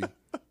civic duty.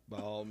 By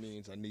all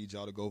means, I need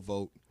y'all to go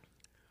vote.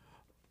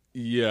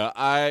 Yeah,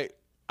 I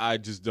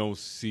just don't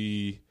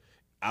see.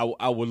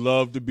 I would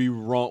love to be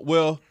wrong.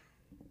 Well,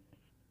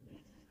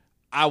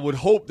 I would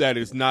hope that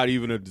it's not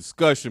even a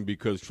discussion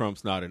because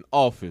Trump's not in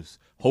office.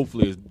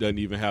 Hopefully, it doesn't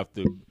even have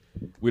to.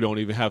 We don't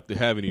even have to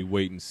have any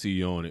wait and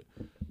see on it.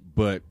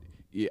 But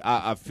yeah,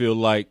 I feel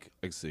like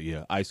I said,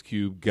 yeah, Ice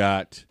Cube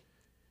got.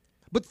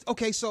 But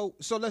okay, so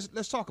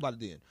let's talk about it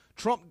then.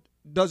 Trump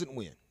doesn't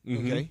win.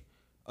 Okay,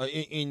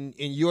 in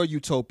your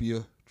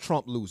utopia,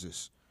 Trump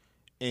loses,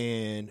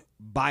 and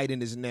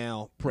Biden is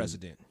now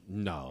president.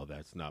 No,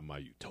 that's not my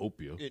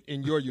utopia.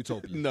 In your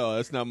utopia, No,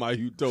 that's not my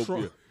utopia.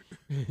 Trump,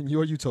 in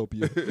your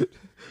utopia,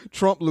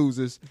 Trump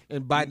loses,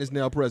 and Biden is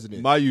now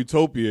president. My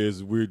utopia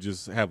is we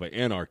just have an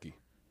anarchy.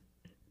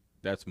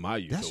 That's my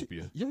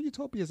utopia. Your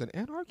utopia is an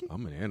anarchy?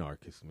 I'm an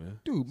anarchist, man.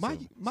 Dude, my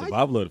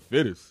survival of the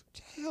fittest.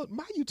 hell,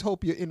 my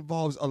utopia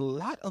involves a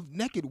lot of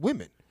naked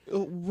women.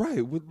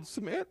 Right, with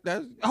some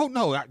that's Oh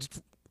no,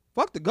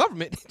 fuck the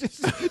government.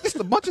 just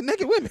a bunch of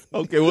naked women.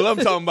 okay. Well, I'm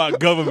talking about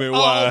government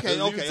wise.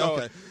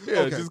 Okay. Yeah,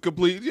 Okay. just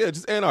complete. Yeah,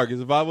 just anarchy,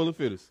 survival of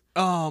the fittest.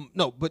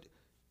 No, but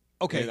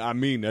okay. And I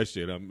mean that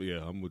shit. I'm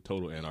a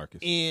total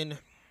anarchist.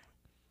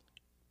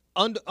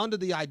 Under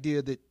the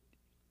idea that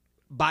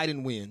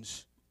Biden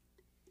wins,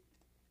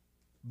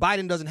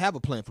 Biden doesn't have a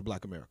plan for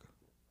Black America.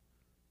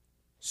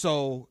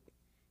 So,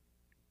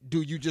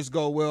 do you just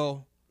go,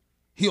 well,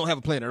 he don't have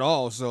a plan at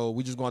all, so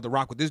we just going to have to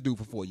rock with this dude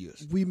for 4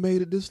 years? We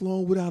made it this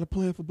long without a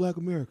plan for Black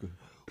America.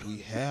 We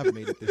have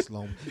made it this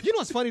long. You know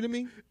what's funny to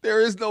me?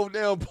 There is no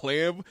damn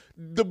plan.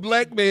 The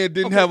black man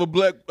didn't have a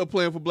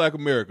plan for Black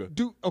America.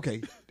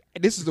 Okay,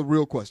 this is a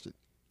real question.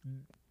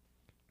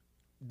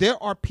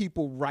 There are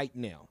people right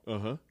now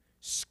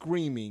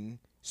screaming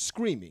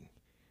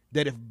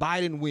that if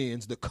Biden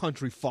wins, the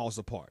country falls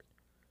apart.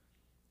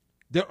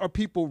 There are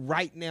people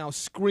right now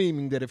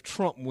screaming that if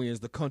Trump wins,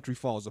 the country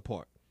falls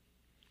apart.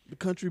 The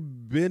country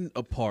been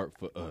apart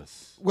for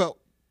us. Well,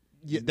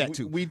 yeah, that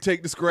too. We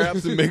take the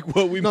scraps and make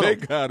what we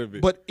make out of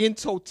it. But in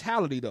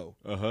totality, though,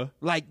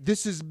 like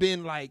this has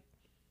been like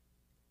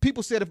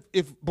people said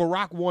if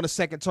Barack won a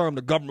second term,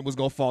 the government was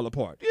gonna fall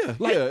apart. Yeah,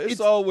 like,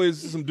 it's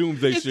always some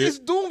doomsday shit. It's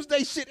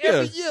doomsday shit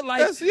every year.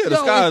 Like the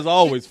sky is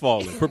always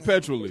falling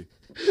perpetually.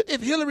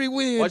 If Hillary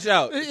wins, watch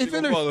out. If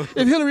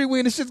Hillary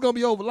wins, the shit's gonna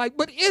be over. Like,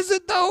 but is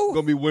it though?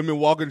 Gonna be women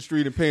walking the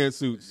street in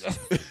pantsuits,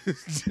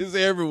 just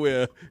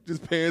everywhere,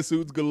 just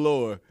pantsuits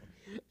galore.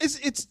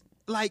 It's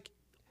like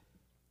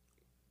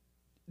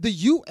the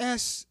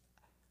U.S.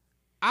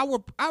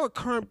 Our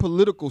current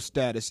political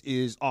status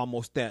is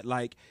almost that.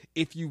 Like,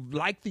 if you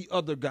like the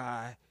other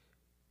guy,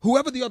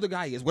 whoever the other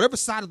guy is, whatever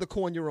side of the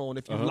coin you're on,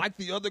 if you like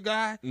the other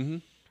guy,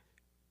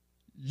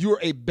 you're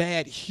a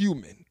bad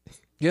human.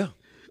 Yeah.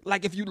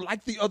 Like, if you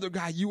like the other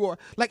guy, you are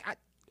like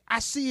I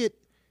see it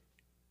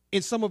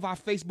in some of our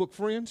Facebook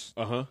friends.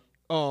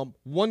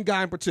 One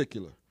guy in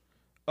particular,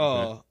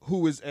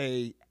 who is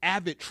a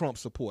avid Trump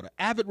supporter,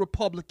 avid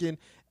Republican,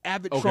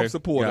 avid Trump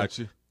supporter,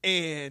 gotcha.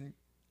 And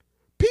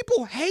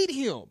people hate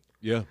him.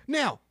 Yeah.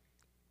 Now,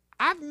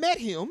 I've met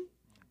him.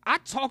 I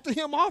talk to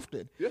him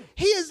often. Yeah.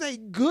 He is a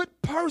good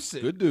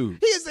person. Good dude.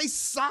 He is a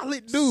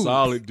solid dude.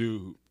 Solid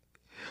dude.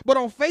 But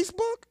on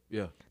Facebook,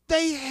 yeah,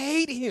 they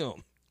hate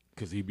him.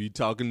 Because he be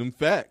talking them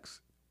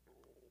facts.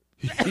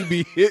 He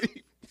be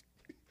hitting.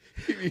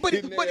 But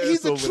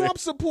he's a Trump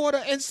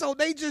supporter, and so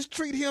they just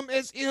treat him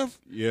as if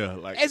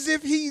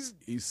he's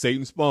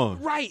Satan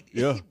spawn. Right.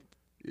 Yeah.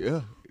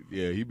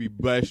 He be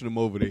bashing them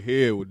over the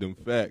head with them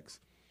facts.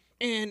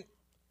 And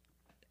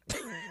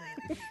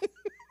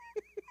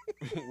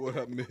what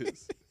I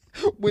miss?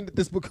 When did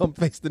this become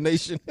Face the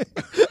Nation?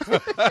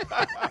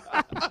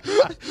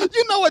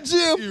 You know what,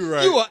 Jim? You're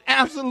right. You are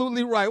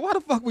absolutely right. Why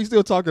the fuck we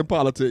still talking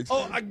politics?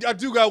 Oh, I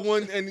do got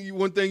one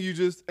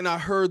thing and I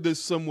heard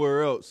this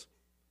somewhere else.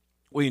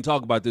 We didn't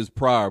talk about this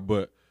prior,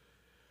 but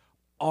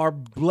are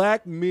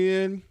black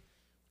men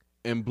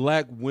and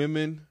black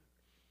women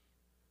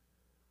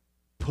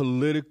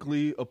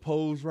politically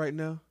opposed right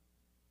now?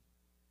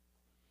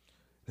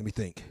 Let me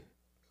think.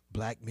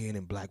 Black men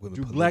and black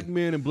women. Do black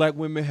men and black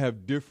women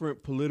have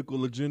different political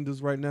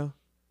agendas right now?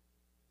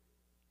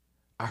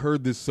 I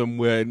heard this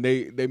somewhere, and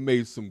they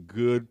made some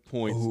good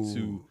points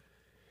too.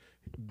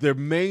 Their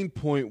main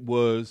point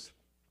was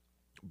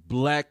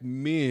black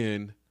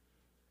men,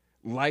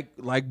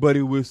 like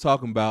Buddy was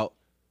talking about,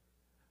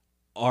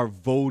 are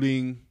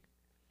voting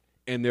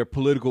and their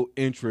political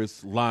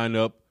interests line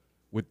up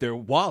with their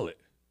wallet.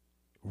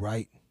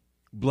 Right.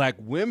 Black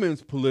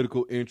women's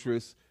political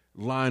interests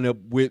line up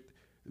with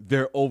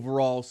their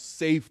overall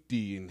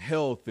safety and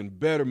health and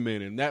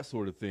betterment and that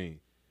sort of thing,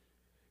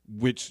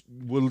 which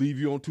will leave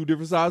you on two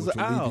different sides of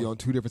the aisle. Leave you on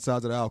two different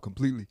sides of the aisle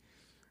completely.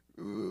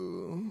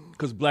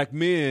 Because black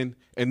men,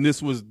 and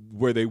this was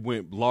where they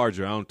went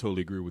larger, I don't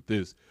totally agree with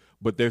this,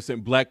 but they're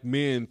saying black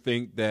men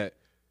think that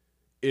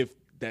if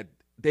that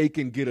they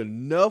can get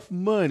enough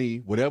money,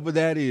 whatever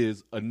that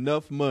is,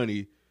 enough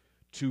money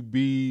to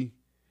be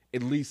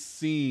at least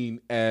seen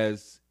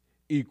as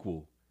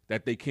equal,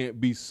 that they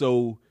can't be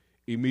so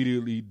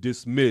immediately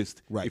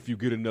dismissed if you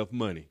get enough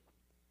money.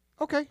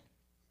 Okay.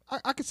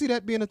 I can see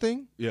that being a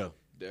thing. Yeah.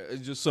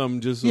 It's just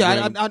something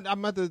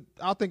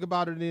I'll think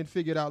about it and then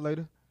figure it out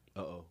later.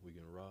 Uh-oh, we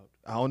getting robbed?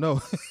 I don't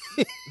know.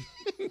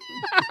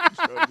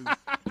 Just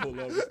pull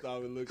up and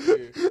stop and look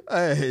here.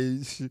 Hey,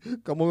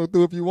 come on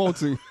through if you want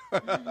to.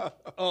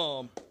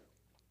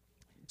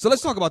 So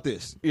let's talk about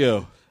this.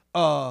 Yeah.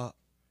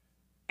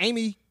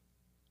 Amy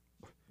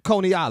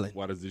Coney Island.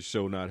 Why does this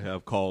show not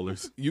have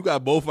callers? You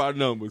got both our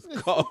numbers.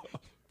 Call.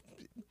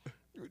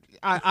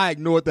 I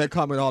ignored that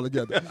comment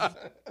altogether.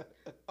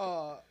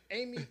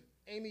 Amy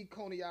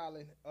Coney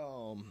Island.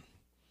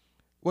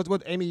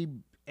 What Amy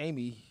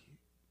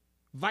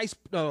Vice?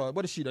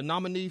 What is she? The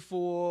nominee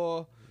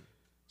for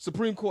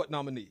Supreme Court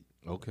nominee.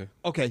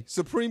 Okay.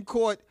 Supreme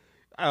Court.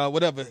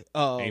 Whatever.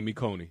 Amy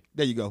Coney.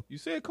 There you go. You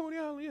said Coney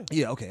Island, yeah.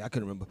 Yeah. Okay. I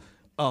couldn't remember.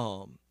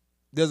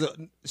 There's a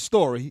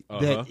story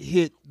that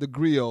hit the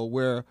grill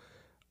where,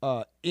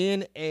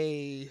 in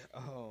a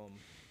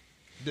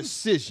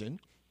decision,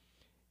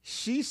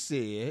 she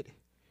said,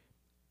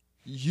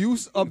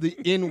 use of the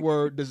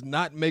N-word does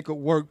not make a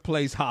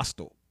workplace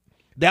hostile.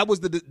 That was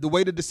the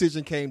way the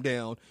decision came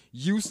down.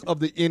 Use of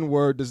the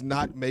N-word does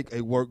not make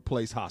a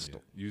workplace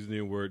hostile. Yeah. Using the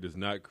N-word does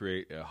not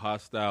create a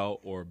hostile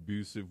or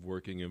abusive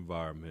working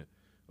environment,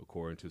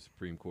 according to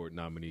Supreme Court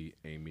nominee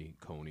Amy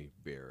Coney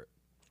Barrett.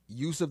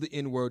 Use of the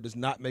N-word does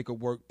not make a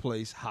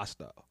workplace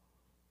hostile.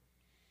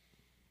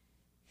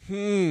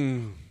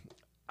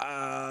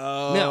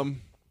 Now,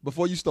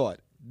 before you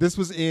start, This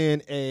was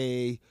in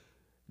a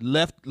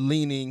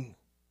left-leaning,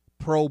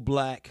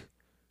 pro-black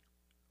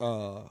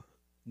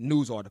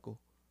news article.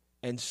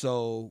 And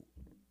so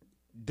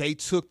they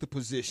took the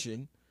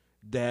position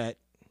that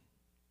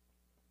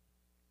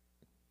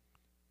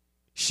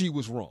she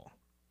was wrong.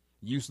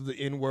 Use of the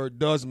N-word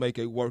does make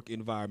a work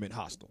environment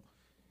hostile.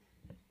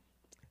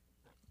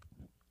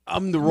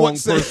 I'm the wrong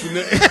person.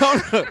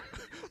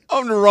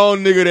 I'm the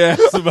wrong nigga to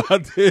ask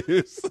about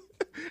this.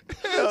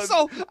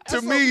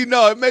 To me,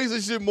 no, it makes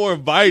this shit more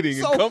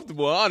inviting and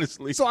comfortable,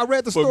 honestly. So I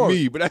read the story. For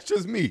me, but that's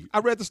just me. I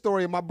read the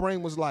story and my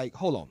brain was like,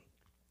 hold on.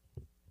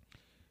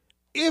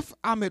 If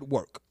I'm at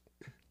work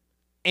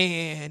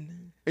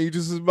and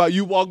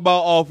you walk by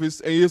office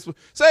and you just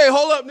say,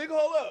 hold up, nigga,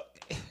 hold up.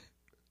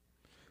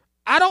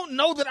 I don't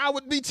know that I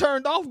would be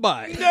turned off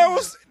by it.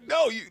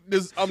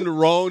 I'm the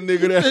wrong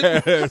nigga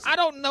to ask. I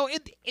don't know.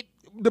 It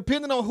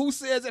depending on who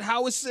says it,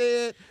 how it's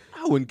said.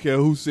 I wouldn't care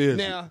who says it.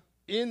 Now,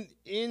 in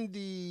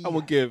the I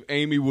wouldn't care if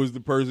Amy was the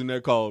person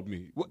that called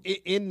me.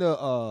 In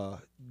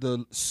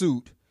the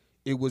suit,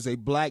 it was a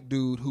black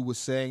dude who was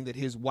saying that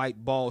his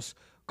white boss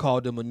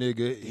called him a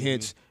nigga,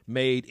 hence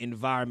made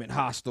environment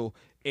hostile.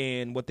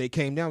 And what they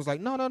came down was like,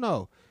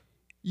 no.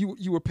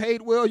 You were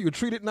paid well, you were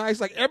treated nice,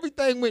 like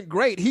everything went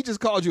great. He just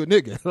called you a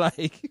nigga.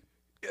 Like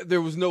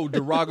there was no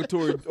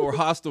derogatory or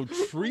hostile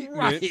treatment.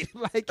 Right,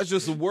 like that's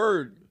just a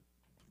word.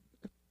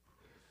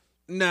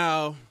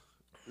 Now,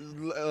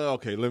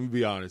 okay, let me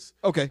be honest.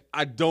 Okay.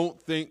 I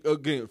don't think,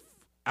 again,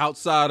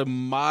 outside of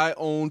my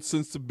own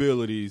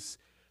sensibilities,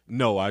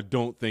 no, I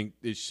don't think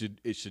it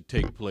should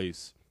take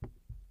place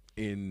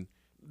in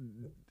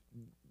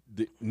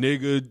the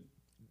nigga,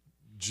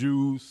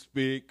 Jew,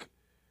 spick,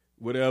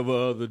 whatever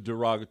other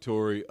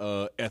derogatory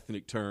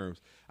ethnic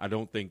terms. I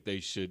don't think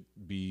they should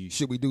be.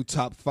 Should we do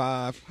top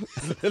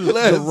 5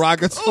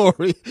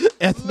 derogatory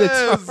ethnic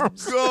terms?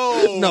 Let's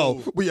go.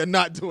 No, we are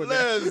not doing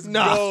Let's that.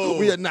 go.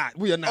 We are not.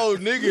 Oh,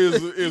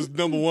 nigga is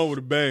number 1 with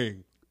a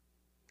bang.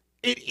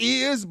 It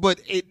is, but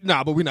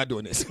but we're not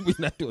doing this. We're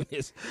not doing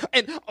this.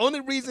 And the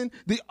only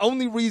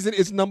reason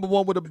it's number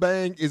 1 with a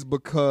bang is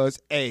because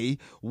A,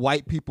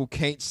 white people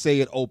can't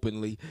say it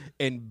openly,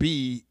 and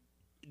B,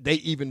 they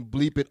even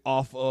bleep it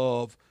off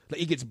of,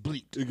 like, it gets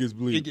bleeped. It gets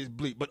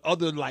bleeped. But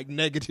other, like,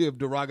 negative,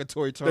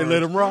 derogatory terms, they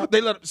let them rock.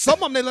 Some of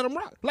them, they let them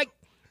rock. Like,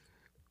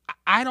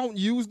 I don't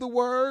use the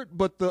word,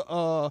 but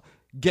the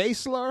gay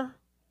slur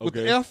with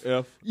the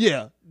F.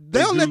 Yeah.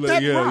 They'll let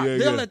that rock.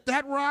 They'll let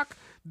that rock.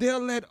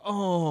 They'll let,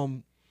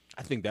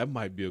 I think that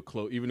might be a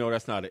close, even though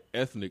that's not an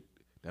ethnic,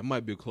 that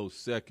might be a close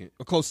second.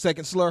 A close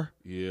second slur?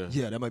 Yeah.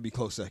 Yeah, that might be a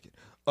close second.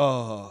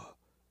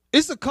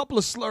 It's a couple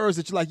of slurs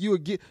that you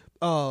would get,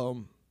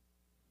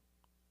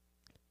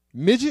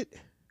 midget.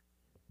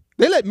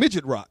 They let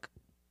midget rock.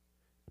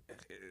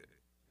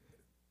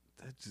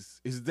 That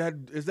just is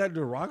that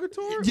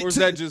derogatory, or is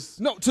that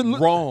just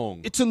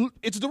wrong? It's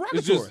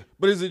derogatory.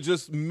 But is it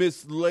just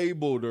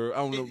mislabeled, or I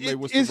don't know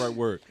what's the right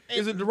word?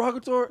 Is it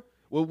derogatory?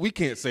 Well, we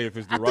can't say if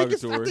it's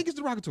derogatory. I think it's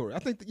derogatory. I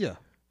think yeah.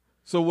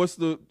 So what's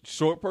the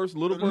short person,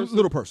 little person?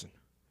 Little person.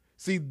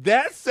 See,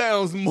 that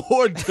sounds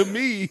more to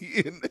me.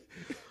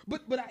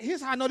 But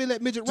here's how I know they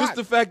let midget rock. Just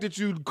the fact that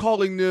you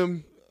calling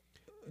them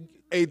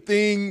a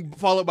thing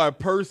followed by a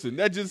person,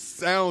 that just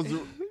sounds.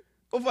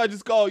 What if I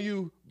just call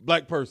you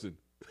black person?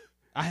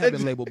 I have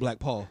been labeled Black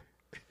Paul.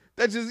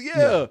 That just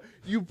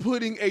you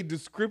putting a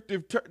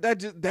descriptive term.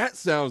 That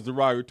sounds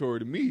derogatory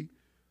to me.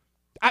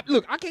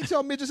 Look, I can't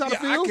tell midgets how to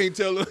feel. I can't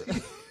tell them.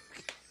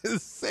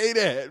 Say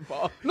that,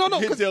 Paul. No.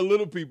 You can't tell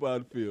little people how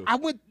to feel. I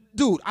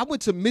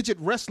went to midget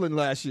wrestling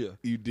last year.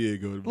 You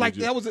did go to midget. Like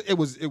that was it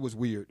was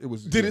weird. It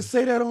was. Did it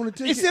say that on the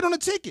ticket? It said on the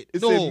ticket. It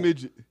said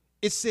midget.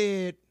 It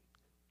said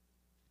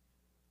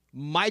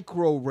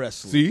micro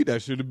wrestling. See,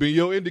 that should have been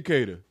your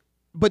indicator.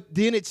 But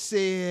then it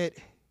said.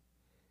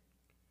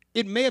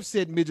 It may have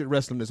said midget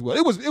wrestling as well.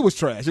 It was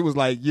trash. It was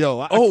like,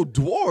 yo.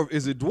 Dwarf.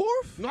 Is it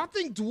dwarf? No, I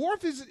think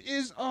dwarf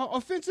is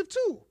offensive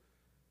too.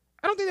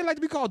 I don't think they like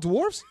to be called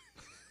dwarfs.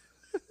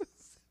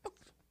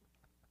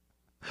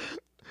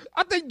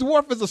 I think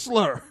dwarf is a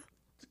slur.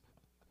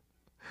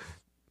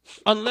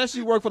 Unless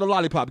you work for the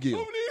Lollipop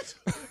Guild.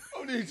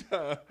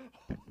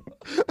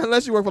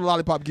 Unless you work for the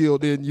Lollipop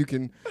Guild, then you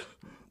can.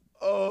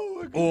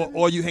 Oh my God.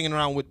 Or you hanging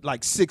around with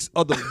like 6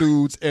 other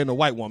dudes and a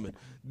white woman.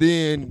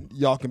 Then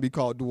y'all can be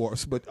called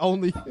dwarfs, but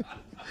only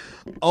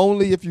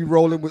if you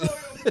rolling with.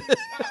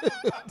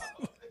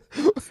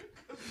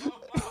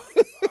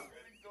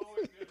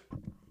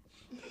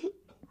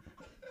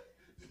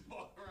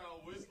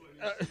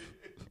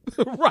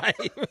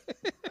 Right.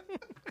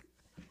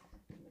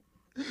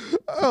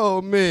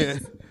 Oh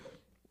man.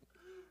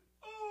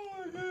 Oh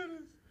my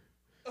goodness.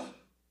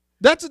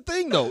 That's the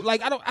thing though.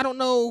 Like I don't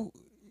know.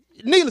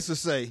 Needless to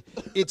say,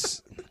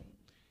 it's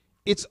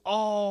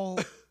all.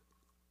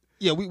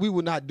 Yeah, we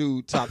would not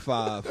do top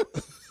 5.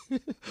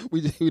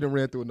 we done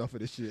ran through enough of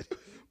this shit.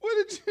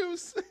 What did you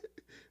say?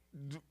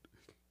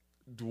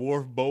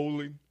 Dwarf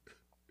bowling.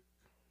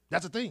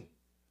 That's a thing.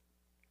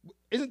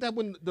 Isn't that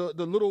when the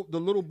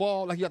little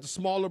ball, like you got the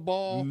smaller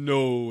ball?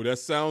 No, that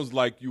sounds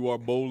like you are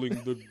bowling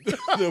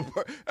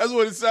that's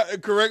what it sounds.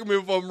 Correct me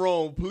if I'm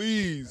wrong,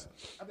 please.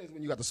 I think it's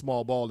when you got the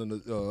small ball in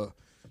the.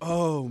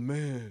 Oh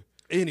man.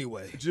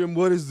 Anyway, Jim,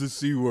 what is the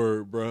C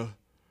word, bruh?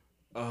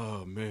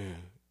 Oh man.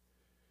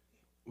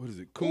 What is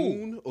it?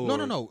 Coon? Ooh.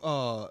 Or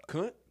No.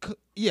 Cunt?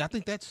 Yeah, I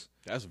think that's.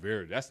 That's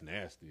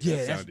nasty. Yeah, that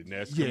that's- sounded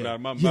nasty yeah, coming out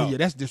of my yeah, mouth. Yeah,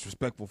 that's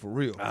disrespectful for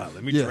real.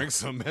 Let me Yeah. drink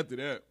something after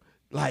that.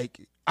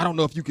 Like, I don't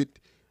know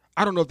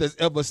if there's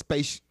ever a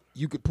space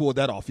you could pull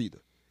that off either.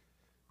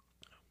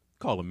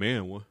 Call a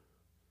man one.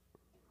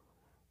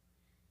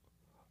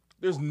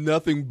 There's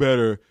nothing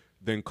better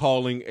than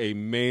calling a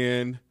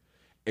man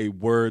a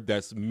word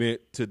that's meant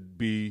to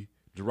be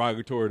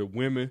derogatory to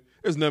women.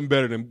 There's nothing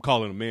better than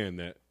calling a man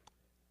that.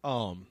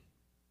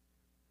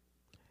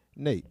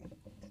 Nate,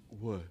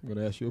 What? I'm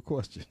gonna ask you a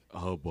question.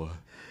 Oh boy.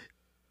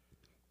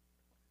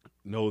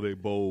 No, they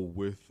bowl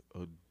with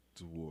a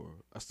door.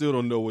 I still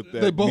don't know what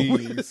that They bowl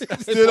means. with- I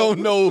still don't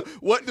know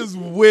what does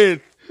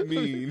with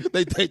mean.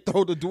 they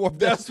throw the dwarf.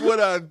 That's what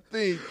I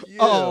think.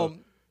 Yeah.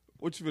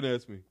 What you finna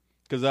ask me?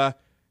 Because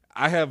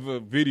I have a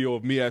video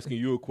of me asking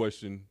you a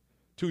question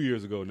 2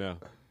 years ago now.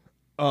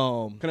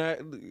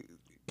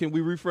 Can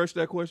we refresh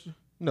that question?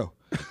 No.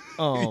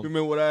 You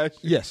remember what I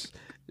asked you? Yes,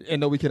 and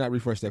no, we cannot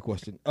refresh that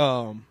question.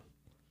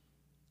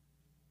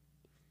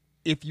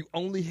 If you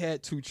only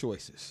had two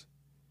choices,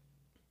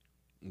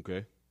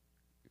 Okay.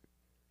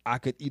 I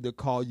could either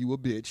call you a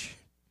bitch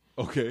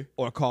Okay.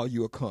 or call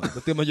you a cunt.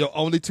 But them are your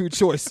only two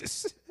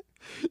choices.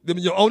 Them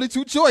are your only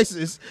two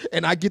choices,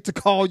 and I get to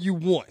call you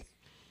one.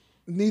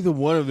 Neither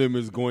one of them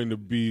is going to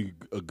be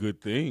a good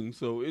thing.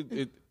 So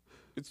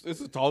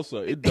it's a toss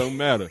up. It don't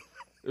matter.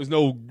 There's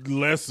no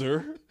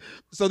lesser.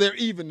 So they're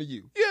even to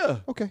you. Yeah.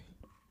 Okay.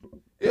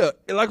 Yeah.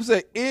 And like I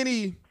said,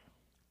 any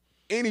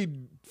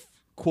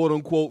quote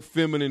unquote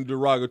feminine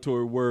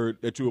derogatory word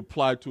that you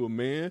apply to a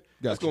man,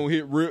 that's Gotcha. gonna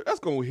hit real. That's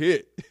gonna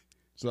hit.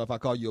 So if I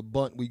call you a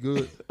bunt, we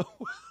good?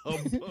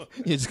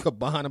 You just go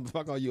behind him. If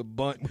I call you a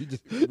bunt, we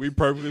just. We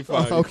perfectly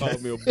fine. You Okay. call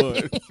me a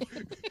butt.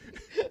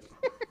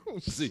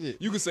 See,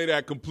 you can say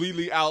that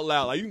completely out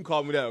loud. Like you can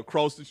call me that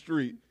across the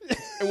street,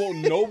 and won't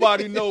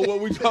nobody know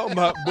what we talking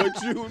about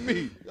but you and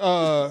me.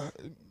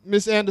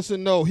 Miss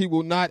Anderson, no, he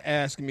will not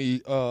ask me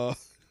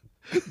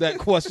that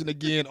question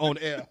again on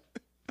air.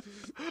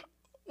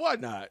 Why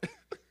not?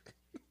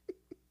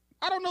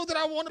 I don't know that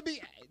I want to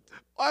be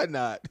Why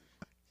not?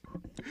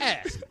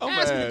 asked. I'm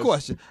Ask me the asked.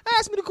 question.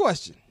 Ask me the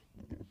question.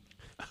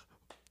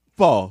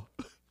 Fall.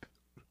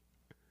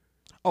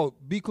 Oh,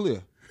 be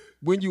clear.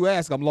 When you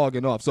ask, I'm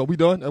logging off. So we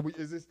done?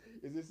 Is this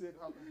it?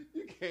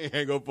 You can't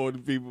hang up on the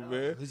people,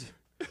 man.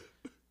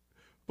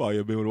 Fall,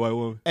 you been with a white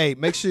woman? Hey,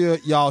 make sure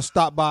y'all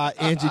stop by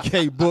Angie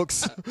K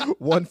Books,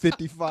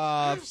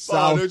 155 Fall,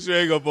 South. don't you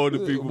hang up on the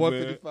people,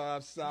 man.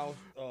 155 South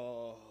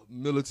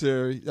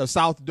Military,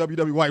 South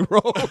WW White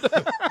Road.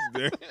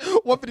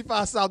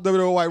 155 South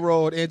WW White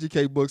Road, Angie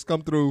K Books.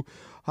 Come through,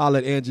 holler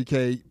at Angie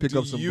K, pick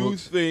up some Do you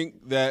books.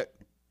 think that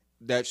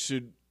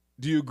should?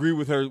 Do you agree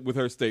with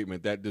her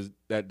statement that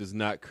does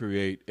not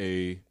create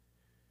a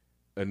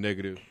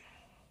negative?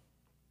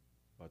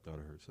 I thought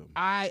I heard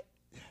something.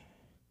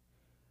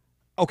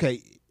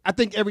 Okay, I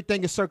think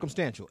everything is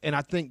circumstantial, and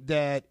I think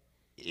that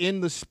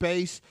in the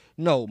space,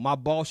 no, my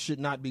boss should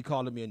not be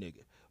calling me a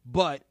nigga.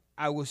 But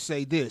I will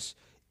say this: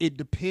 it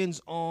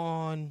depends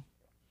on.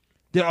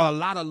 There are a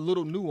lot of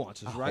little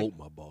nuances, I right? hope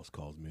my boss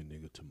calls me a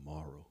nigga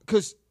tomorrow.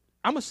 Because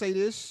I'm gonna say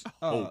this: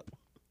 hope.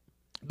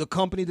 the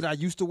company that I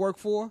used to work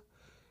for,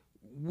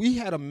 we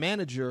had a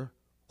manager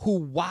who,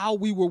 while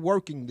we were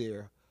working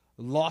there,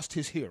 lost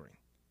his hearing.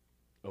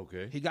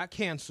 Okay. He got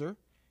cancer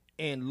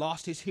and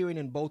lost his hearing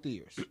in both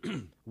ears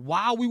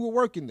while we were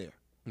working there.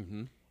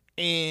 Mm-hmm.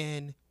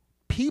 And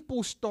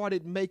people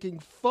started making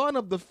fun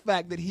of the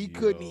fact that he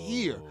couldn't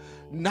hear.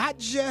 Not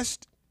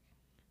just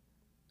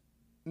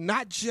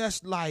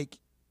like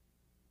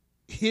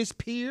his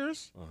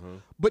peers,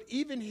 but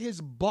even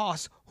his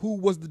boss, who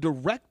was the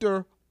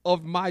director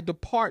of my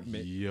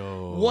department.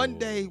 One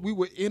day we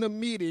were in a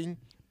meeting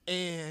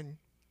and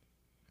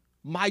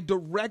my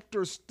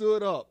director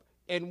stood up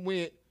and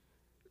went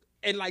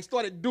and like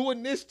started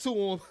doing this to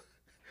him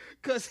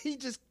because he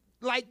just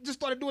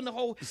started doing the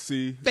whole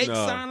fake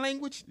sign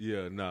language.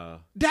 Yeah, nah.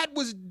 That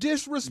was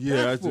disrespectful.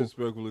 Yeah, that's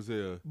disrespectful as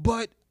hell.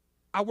 But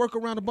I work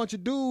around a bunch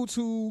of dudes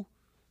who,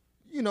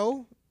 you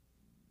know,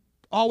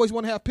 always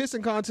want to have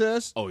pissing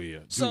contests. Oh yeah.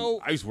 Dude, So-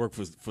 I used to work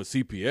for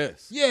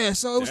CPS. Yeah,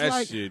 so it was that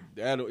like shit.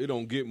 It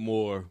don't get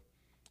more.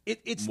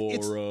 it's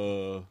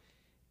More.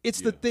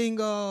 the thing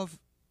of,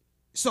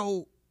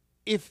 so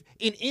if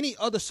in any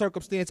other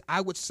circumstance,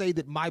 I would say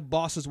that my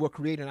bosses were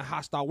creating a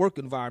hostile work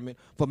environment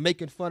for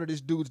making fun of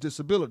this dude's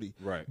disability.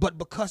 Right. But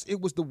because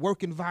it was the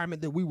work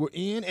environment that we were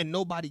in and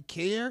nobody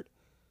cared,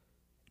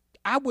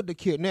 I wouldn't have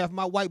cared. Now, if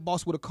my white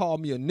boss would have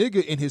called me a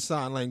nigga in his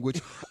sign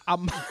language, I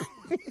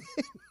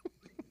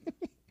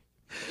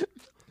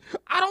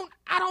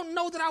don't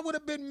know that I would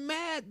have been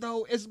mad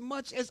though, as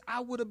much as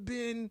I would have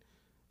been.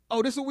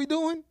 Oh, this is what we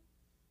doing?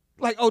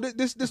 Like, oh,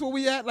 this where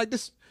we at? Like,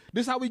 this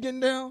how we getting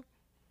down?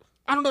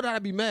 I don't know that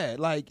I'd be mad.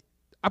 Like,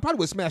 I probably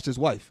would smash his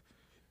wife.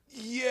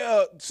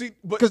 Yeah, see,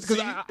 but 'Cause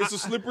it's a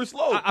slippery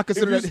slope. I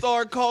consider if you that-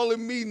 start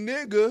calling me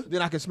nigga,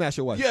 Then I can smash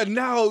your wife. yeah,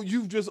 now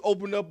you've just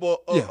opened up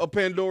a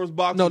Pandora's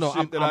box No, of no,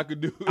 shit that I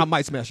could do. I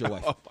might smash your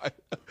wife.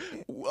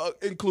 Well,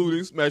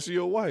 including smashing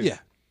your wife. Yeah.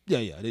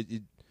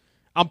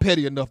 I'm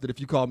petty enough that if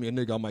you call me a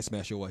nigga, I might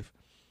smash your wife.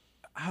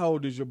 How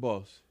old is your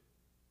boss?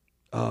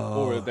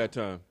 Or at that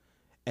time?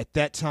 At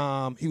that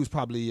time, he was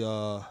probably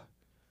a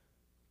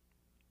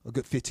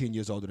good 15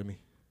 years older than me.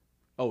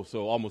 Oh,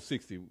 so almost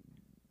 60.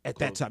 At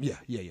that time, yeah.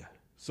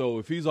 So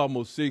if he's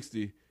almost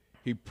 60,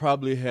 he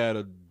probably had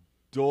a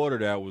daughter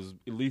that was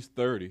at least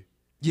 30.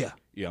 Yeah.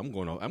 Yeah, I'm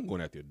going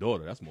after your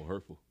daughter. That's more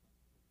hurtful.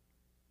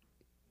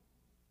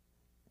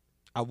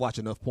 I watch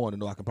enough porn to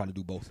know I can probably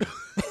do both.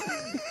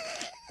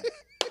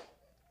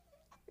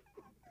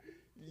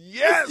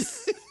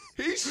 Yes,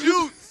 he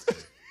shoots.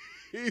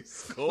 He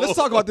scores. Let's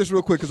talk about this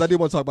real quick because I did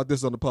want to talk about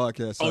this on the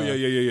podcast. Oh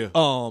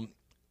yeah.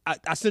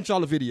 I sent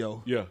y'all a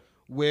video. Yeah.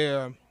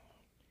 Where,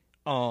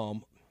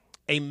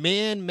 a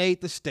man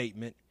made the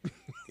statement.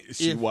 Is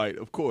she white?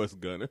 Of course,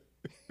 Gunner.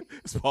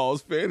 It's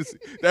Paul's fantasy.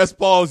 That's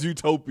Paul's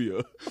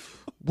utopia.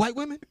 White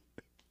women?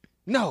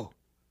 No,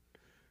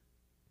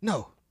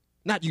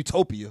 not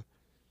utopia.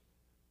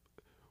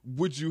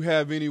 Would you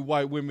have any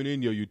white women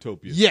in your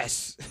utopia?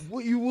 Yes.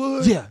 What, you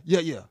would? Yeah.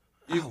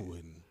 I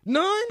wouldn't.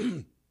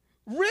 None?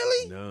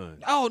 Really? None.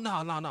 Oh,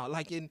 no.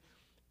 Like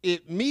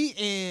me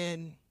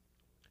and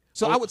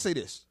so I would say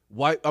this.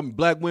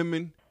 Black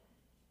women,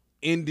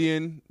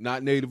 Indian,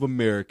 not Native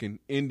American,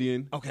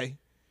 Indian, Okay.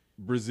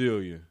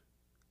 Brazilian.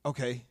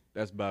 Okay.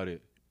 That's about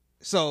it.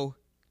 So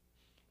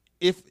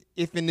if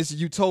in this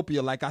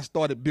utopia, like I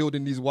started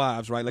building these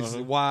wives, right?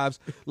 Like wives,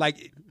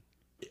 like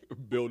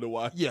Build a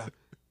wife. yeah.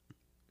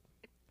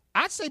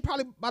 I'd say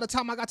probably by the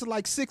time I got to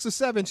like 6 or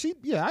 7,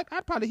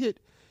 I'd probably hit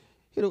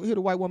a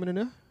white woman in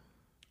there.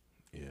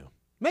 Yeah.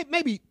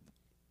 Maybe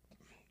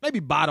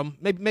bottom,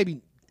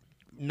 maybe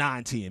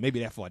 9, 10,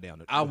 maybe that far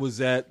down. I was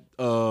at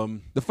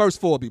The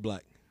first 4 would be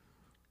black.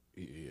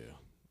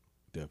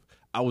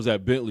 I was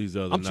at Bentley's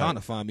the other I'm night. trying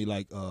to find me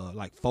like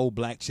 4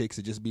 black chicks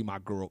to just be my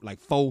girl, like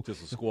 4,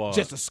 Just a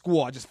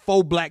squad. just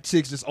 4 black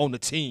chicks just on the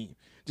team,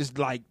 just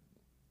like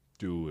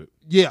Do it.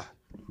 yeah,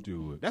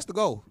 Do it. that's the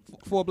goal.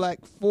 4 black,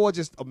 4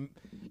 just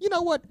you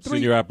know what?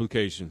 Send your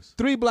applications.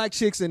 3 black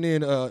chicks and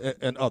then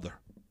an other.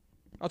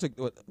 I'll take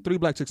 3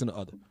 black chicks and the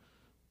other.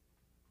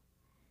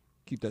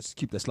 Keep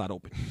that slot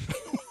open.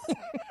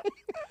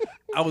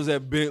 I was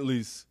at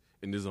Bentley's,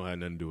 and this don't have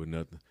nothing to do with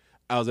nothing.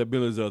 I was at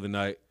Bentley's the other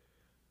night.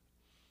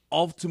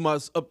 Up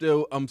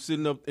there, I'm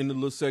sitting up in the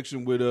little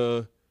section with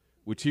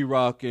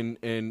T-Rock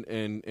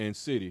and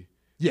City.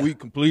 Yeah. We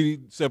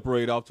completely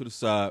separate off to the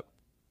side.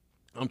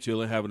 I'm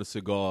chilling, having a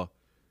cigar.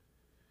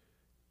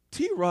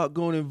 T-Rock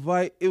going to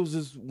invite, it was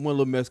just one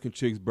little Mexican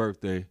chick's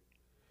birthday.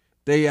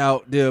 They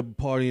out there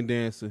partying,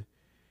 dancing.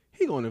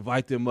 He going to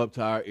invite them up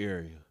to our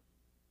area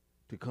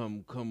to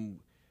come.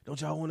 Don't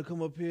y'all want to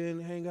come up here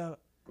and hang out?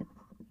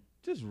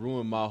 Just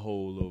ruin my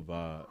whole little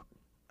vibe.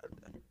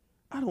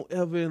 I don't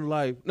ever in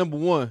life, number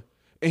one,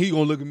 and he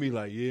gonna look at me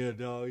like, yeah,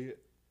 dog. Yeah.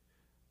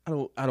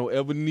 I don't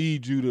ever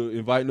need you to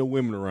invite no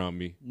women around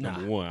me.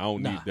 Number one, I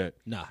don't need that.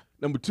 Nah.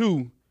 Number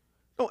two,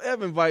 don't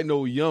ever invite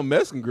no young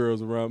Mexican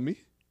girls around me.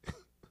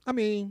 I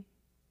mean,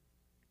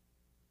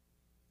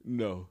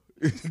 No,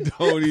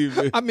 don't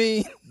even.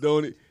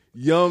 don't.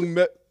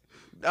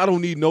 I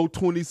don't need no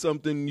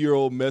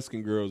 20-something-year-old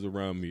Mexican girls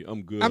around me.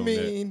 I'm good.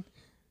 That.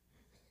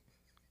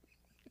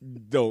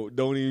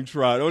 Don't even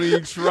try. Don't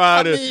even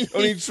try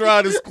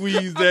to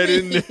squeeze that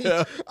in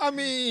there.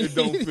 It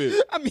don't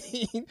fit.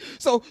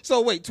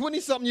 So wait,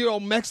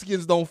 20-something-year-old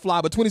Mexicans don't fly,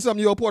 but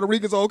 20-something-year-old Puerto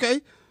Ricans are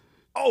okay?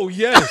 Oh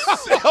yes.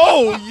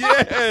 Oh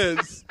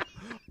yes.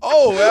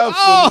 Oh,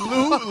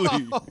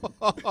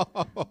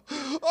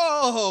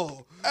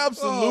 absolutely.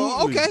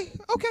 Absolutely.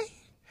 Okay.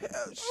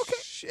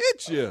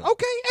 Shit, yeah.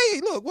 Okay.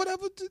 Hey, look,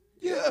 whatever.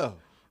 Yeah.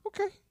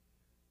 Okay.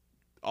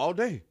 All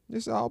day.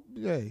 It's all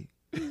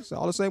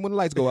the same when the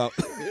lights go out.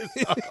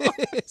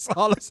 It's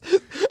all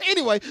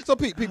anyway, so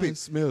Pete. It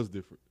smells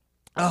different.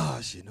 Oh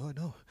shit,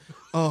 no.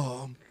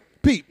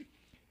 Pete,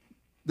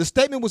 the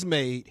statement was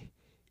made,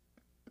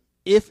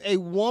 if a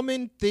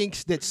woman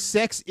thinks that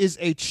sex is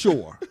a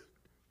chore,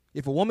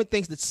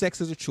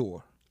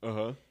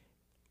 Uh-huh.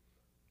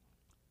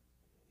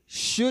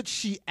 should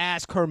she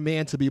ask her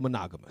man to be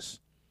monogamous?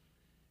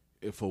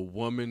 If a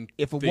woman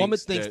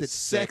thinks that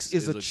sex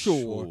is a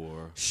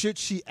chore, should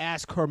she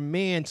ask her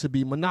man to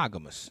be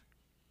monogamous?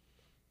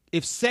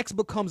 If sex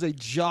becomes a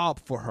job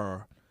for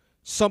her,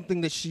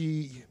 something that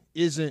she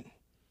isn't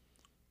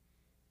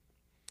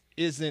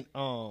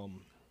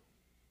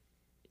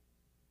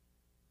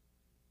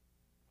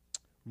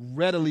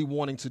readily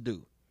wanting to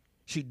do,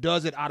 she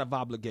does it out of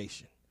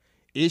obligation.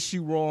 Is she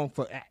wrong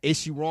for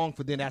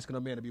then asking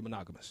her man to be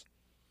monogamous?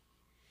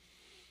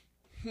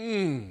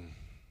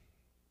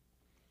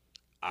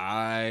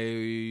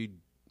 I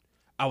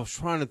was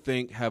trying to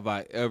think, have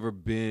I ever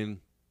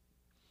been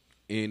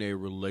in a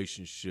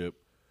relationship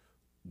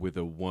with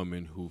a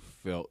woman who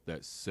felt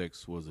that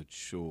sex was a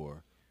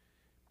chore.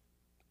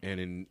 And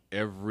in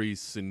every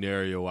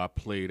scenario I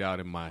played out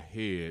in my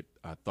head,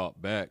 I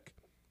thought back,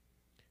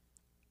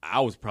 I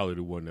was probably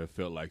the one that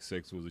felt like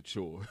sex was a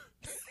chore.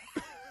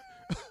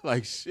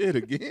 Like, shit,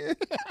 again?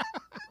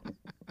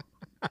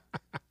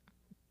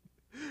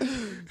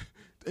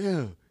 Damn,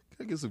 can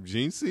I get some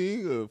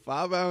ginseng or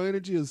 5-hour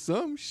energy or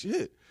some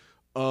shit?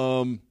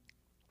 I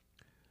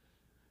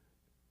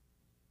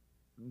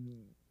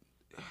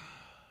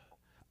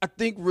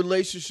think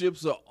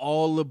relationships are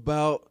all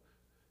about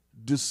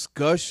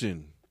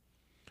discussion.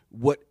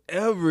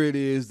 Whatever it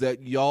is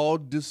that y'all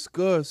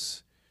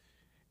discuss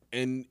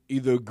and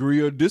either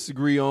agree or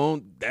disagree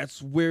on, that's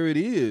where it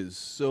is.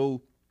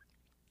 So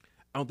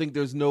I don't think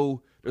there's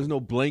no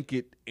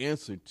blanket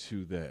answer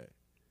to that.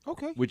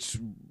 Okay. Which,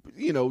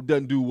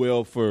 doesn't do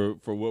well for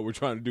what we're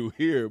trying to do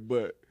here,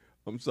 but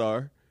I'm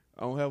sorry.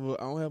 I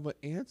don't have an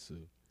answer.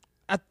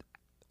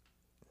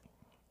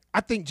 I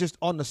think just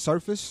on the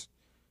surface,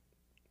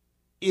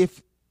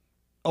 if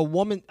a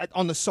woman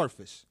on the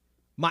surface,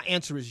 my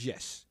answer is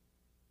yes.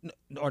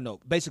 Or no.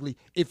 Basically,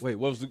 if a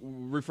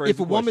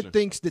woman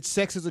thinks that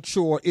sex is a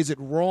chore, is it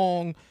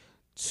wrong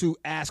to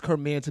ask her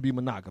man to be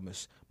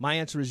monogamous? My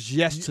answer is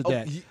yes to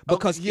that.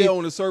 Because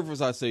on the surface,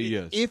 I say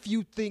yes. If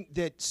you think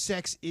that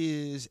sex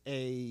is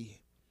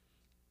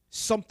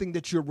something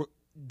that you're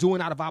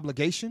doing out of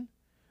obligation,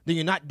 then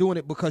you're not doing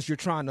it because you're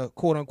trying to,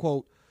 quote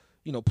unquote,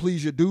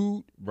 please your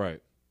dude. Right.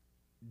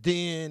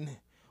 Then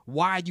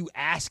why are you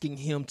asking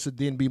him to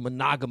then be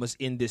monogamous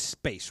in this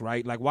space,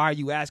 right? Like, why are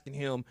you asking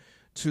him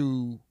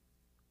to?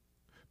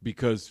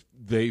 Because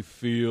they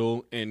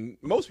feel, and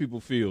most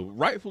people feel,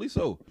 rightfully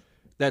so,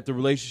 that the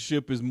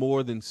relationship is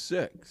more than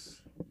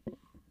sex.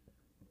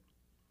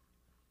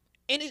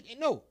 And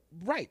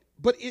right.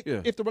 But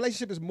if the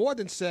relationship is more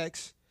than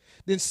sex,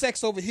 then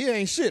sex over here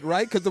ain't shit,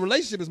 right? Because the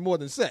relationship is more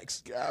than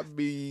sex. I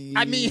mean,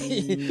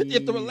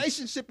 if the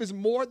relationship is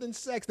more than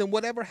sex, then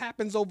whatever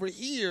happens over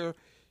here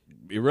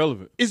is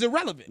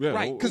irrelevant, yeah,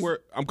 right? Because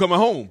I'm coming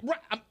home. Right,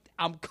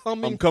 I'm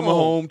coming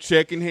home,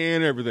 checking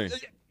hand, everything.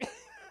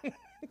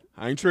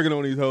 I ain't tricking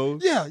on these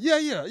hoes. Yeah.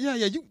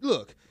 You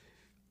look,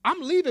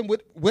 I'm leaving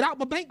without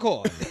my bank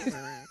card.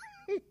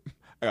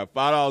 I got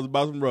 $5 to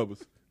buy some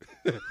rubbers.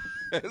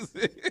 That's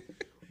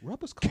it.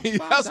 Rubbers cost $5?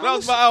 That's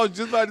what I was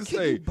just about to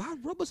say. You buy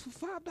rubbers for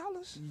 $5?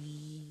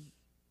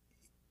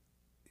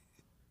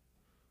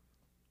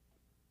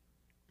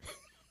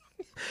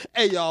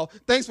 Hey, y'all,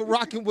 thanks for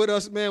rocking with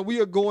us, man.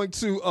 We are going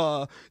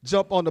to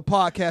jump on the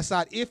podcast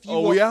side.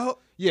 We out?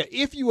 Yeah,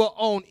 if you are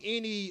on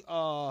any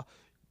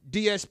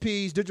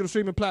DSPs, digital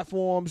streaming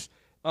platforms,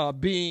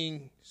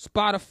 being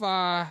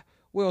Spotify,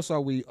 where else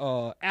are we?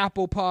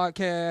 Apple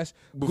Podcasts,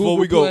 Before Google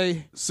we go,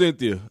 Play.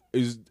 Cynthia,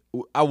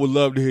 I would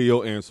love to hear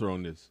your answer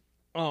on this.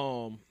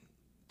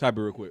 Type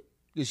it real quick.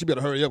 Yeah, she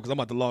better hurry up because I'm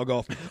about to log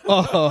off.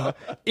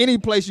 Any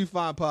place you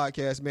find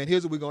podcasts, man,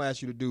 here's what we're going to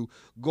ask you to do.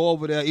 Go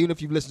over there, even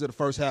if you've listened to the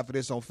first half of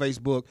this on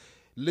Facebook,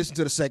 listen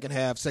to the second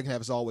half. Second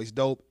half is always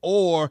dope.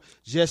 Or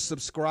just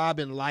subscribe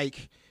and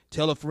like.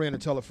 Tell a friend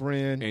and tell a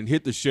friend. And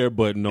hit the share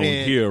button on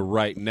here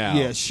right now.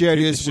 Yeah, share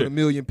this with 1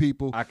 million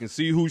people. I can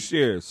see who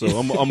shares. So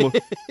I'm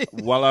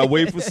while I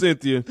wait for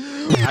Cynthia,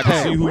 I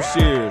can see who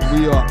shares.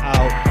 We are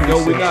out.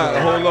 No, we're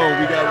not. Hold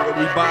on.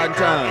 We buying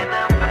time.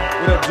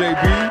 What up,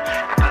 JB?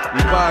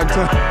 We buying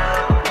time.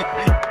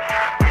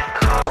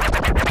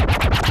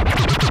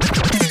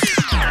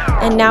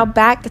 And now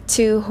back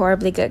to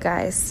Horribly Good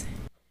Guys.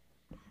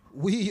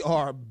 We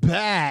are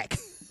back.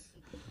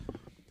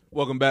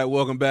 Welcome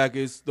back.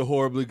 It's the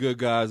Horribly Good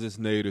Guys. It's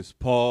Nate, it's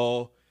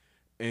Paul,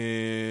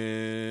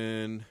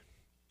 and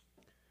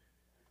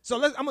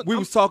so we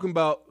was talking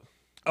about.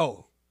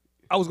 Oh,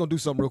 I was gonna do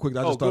something real quick.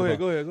 That I just go thought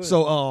ahead. about.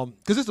 So,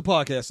 because it's the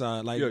podcast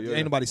side, like Yeah.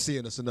 ain't nobody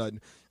seeing us or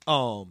nothing.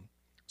 So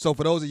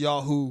for those of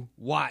y'all who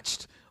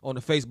watched on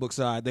the Facebook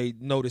side, they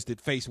noticed that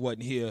Face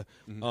wasn't here,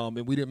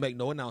 and we didn't make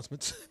no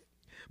announcements.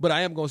 But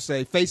I am going to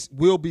say Face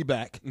will be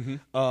back,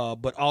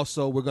 but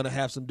also we're going to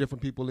have some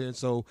different people in.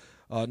 So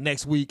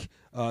next week,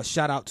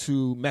 shout out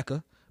to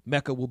Mecca.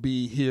 Mecca will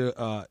be here.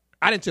 I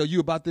didn't tell you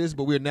about this,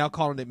 but we're now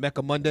calling it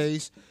Mecca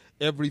Mondays.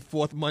 Every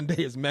fourth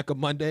Monday is Mecca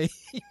Monday.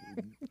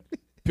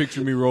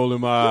 Picture me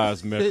rolling my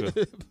eyes,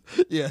 Mecca.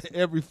 Yeah,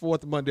 every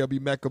fourth Monday will be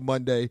Mecca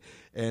Monday.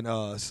 And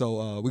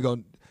so we're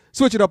going to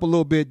switch it up a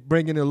little bit,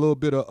 bring in a little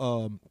bit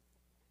of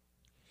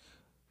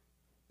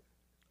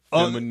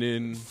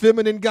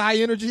feminine guy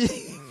energy.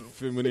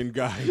 Feminine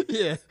guy.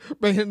 Yeah,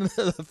 bringing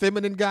the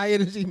feminine guy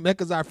energy.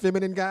 Mecca's our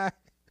feminine guy.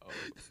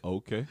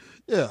 Okay.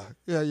 Yeah.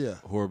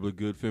 Horribly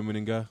good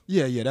feminine guy.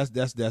 Yeah.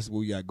 That's what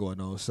we got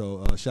going on.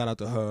 So shout out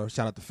to her.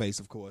 Shout out to Face,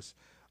 of course.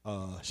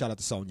 Shout out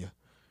to Sonya.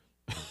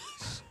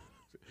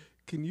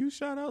 Can you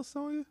shout out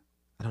Sonya?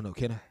 I don't know.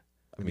 Can I?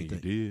 I mean, you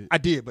did. I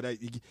did, but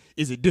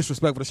is it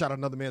disrespectful to shout out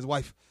another man's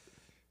wife?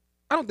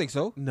 I don't think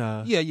so.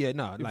 Nah. Yeah.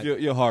 Nah. Like,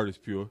 your heart is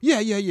pure. Yeah.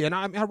 And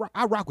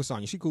I rock with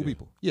Sonya. She cool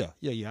people. Yeah.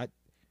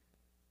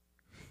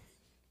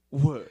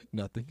 What?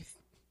 Nothing.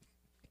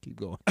 Keep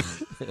going.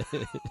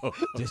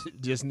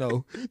 just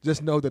know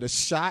that a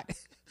shot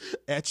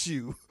at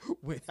you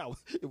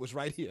it was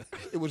right here.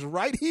 It was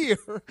right here,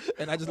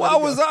 and I just Why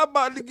was I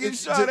about to get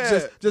shot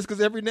at? Just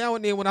because every now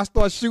and then when I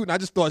start shooting, I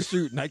just start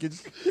shooting. Like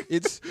it's.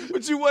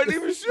 But you wasn't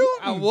even shooting.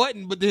 I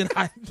wasn't, but then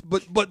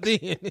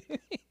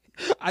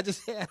I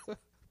just had.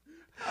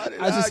 How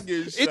did I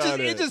get shot at?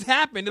 It just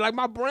happened. Like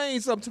my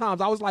brain sometimes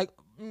I was like,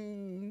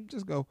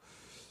 just go.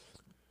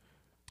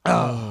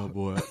 Oh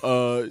boy!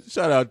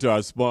 Shout out to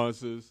our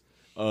sponsors.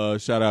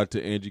 Shout out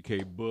to Angie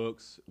K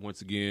Books.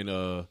 Once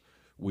again,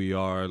 we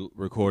are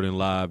recording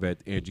live at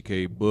Angie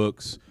K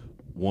Books,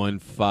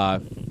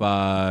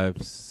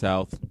 155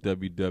 South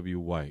WW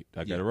White.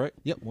 I got it right?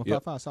 Yep,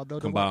 155 South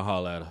WW Come White. by and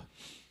holler at her.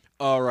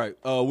 All right.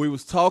 We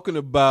was talking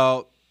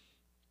about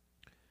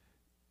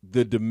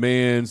the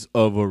demands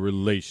of a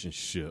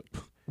relationship.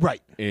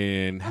 Right.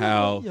 And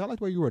how I like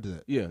the way you worded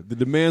that. Yeah, the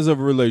demands of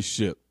a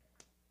relationship.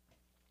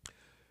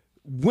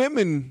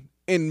 Women,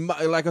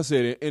 like I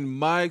said, in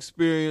my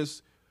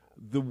experience,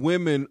 the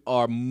women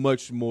are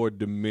much more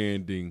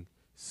demanding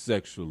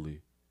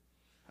sexually.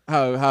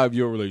 How have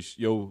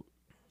how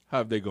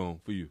have they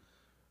gone for you?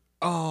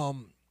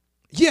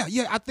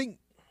 Yeah, I think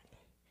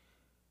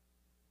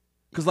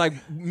because like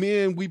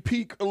men, we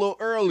peak a little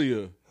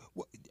earlier.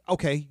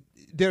 Okay,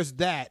 there's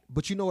that,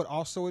 but you know what?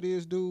 Also, it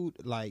is, dude.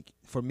 Like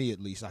for me, at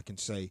least, I can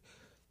say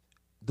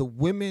the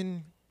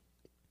women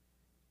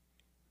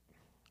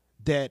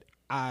that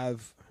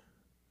I've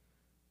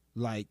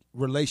like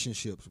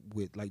relationships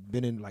with, like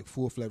been in like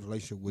full-fledged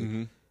relationship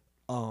with,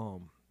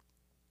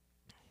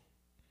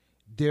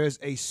 there's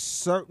a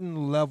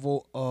certain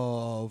level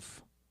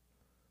of,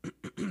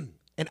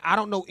 and I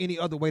don't know any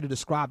other way to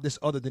describe this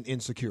other than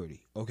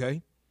insecurity,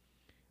 okay?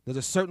 There's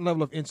a certain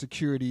level of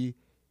insecurity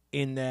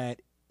in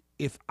that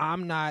if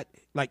I'm not,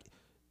 like,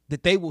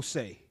 that they will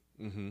say,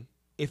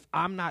 if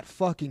I'm not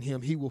fucking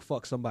him, he will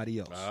fuck somebody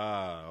else.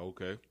 Ah,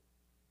 okay.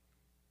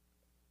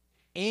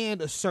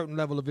 And a certain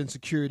level of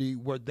insecurity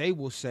where they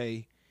will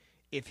say,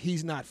 if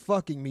he's not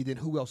fucking me, then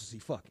who else is he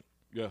fucking?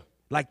 Yeah.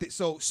 Like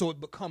so it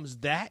becomes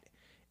that,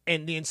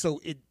 and then so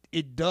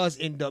it does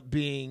end up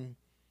being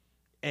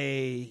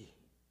a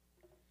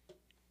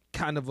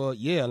kind of a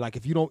like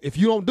if you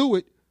don't do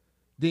it,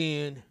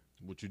 then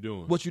what you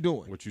doing? What you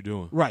doing? What you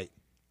doing? Right.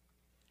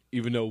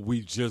 Even though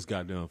we just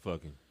got done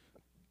fucking.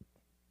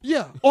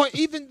 Yeah. Or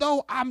even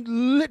though I'm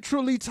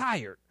literally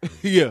tired.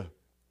 Yeah.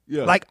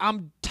 Yeah. Like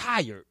I'm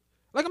tired.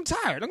 Like I'm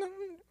tired.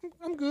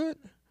 I'm good.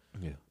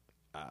 Yeah.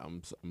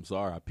 I'm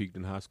sorry. I peaked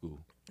in high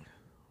school.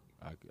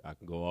 I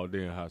can go all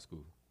day in high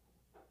school.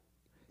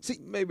 See,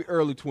 maybe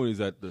early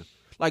 20s at the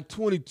like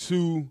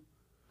 22.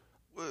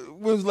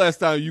 When's the last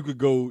time you could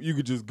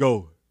just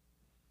go?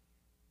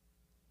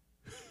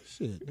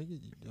 Shit.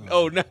 Nigga,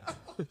 oh, now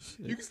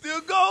you can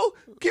still go?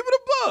 Keep it a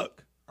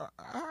buck.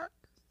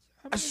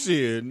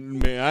 Shit,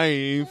 man, I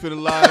ain't even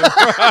finna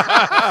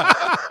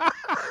lie.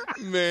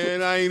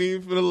 Man, I ain't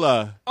even finna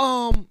lie.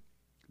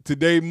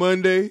 Today,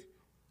 Monday,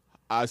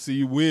 I see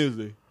you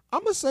Wednesday.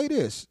 I'm gonna say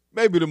this.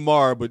 Maybe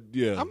tomorrow, but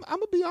yeah. I'm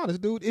gonna be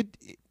honest, dude.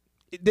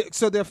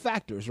 So there are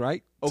factors,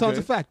 right? Okay. Tons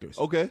of factors.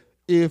 Okay.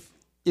 If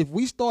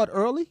we start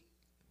early,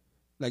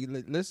 like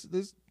let's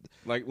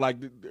like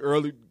the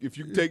early. If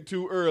you take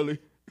too early,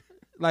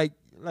 like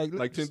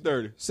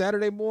 10:30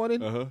 Saturday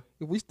morning.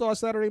 If we start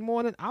Saturday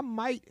morning, I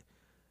might.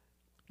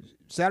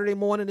 Saturday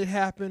morning it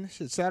happened.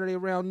 Shit, Saturday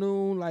around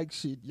noon, like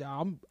shit.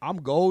 Yeah, I'm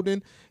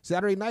golden.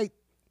 Saturday night,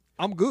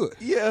 I'm good.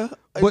 Yeah.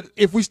 But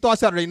if we start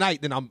Saturday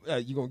night, then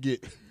you're gonna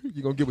get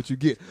what you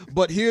get.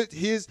 But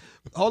here's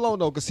hold on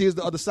though, because here's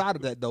the other side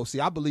of that though.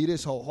 See, I believe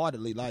this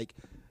wholeheartedly. Like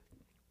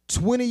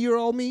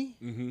 20-year-old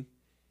me,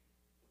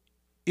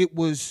 it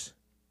was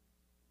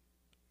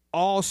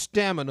all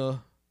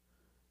stamina,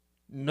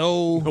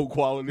 no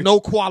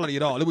quality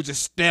at all. It was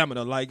just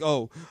stamina. Like,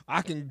 oh,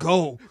 I can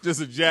go.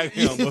 Just a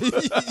jackhammer.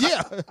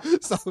 Yeah.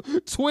 So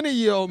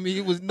 20-year-old me,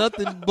 it was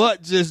nothing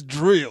but just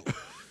drill.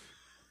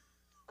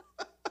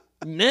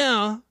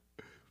 Now,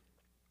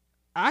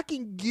 I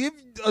can give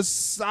a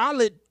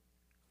solid.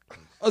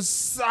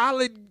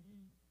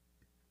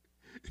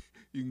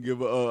 You can give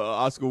a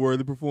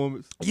Oscar-worthy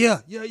performance. Yeah.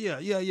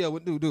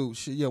 Dude,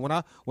 shit. Yeah,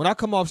 when I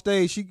come off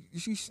stage,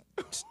 she's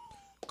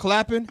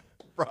clapping.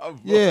 Bravo.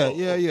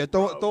 Yeah.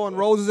 Throwing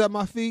roses at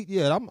my feet.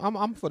 Yeah,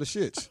 I'm for the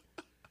shits.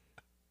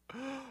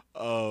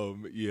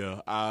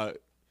 Yeah.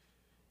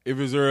 If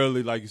it's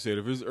early, like you said,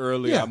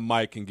 I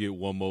might can get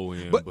one more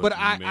in. But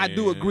I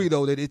do agree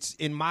though that it's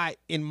in my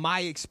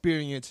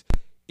experience,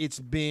 it's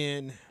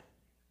been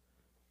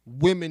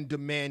women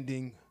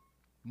demanding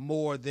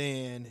more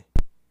than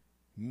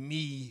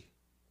me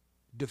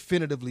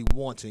definitively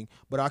wanting.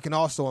 But I can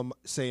also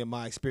say in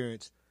my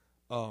experience,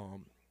 I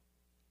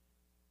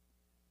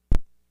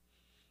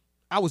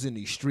was in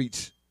these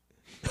streets.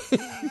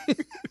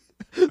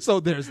 So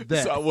there's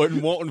that. So I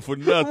wasn't wanting for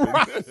nothing.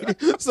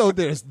 Right. So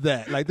there's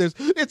that. Like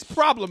it's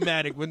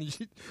problematic when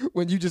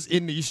you just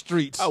in these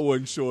streets. I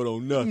wasn't short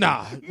on nothing.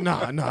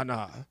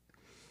 Nah.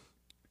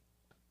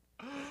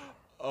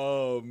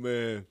 Oh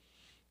man.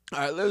 All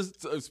right,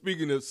 let's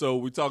speaking of, so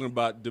we're talking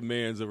about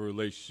demands of a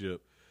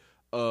relationship.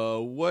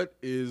 What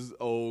is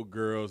old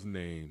girl's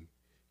name?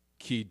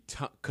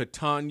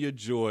 Katanya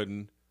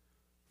Jordan,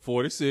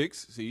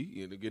 46. See,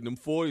 you know, getting them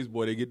 40s,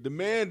 boy, they get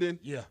demanding.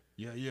 Yeah.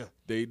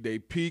 They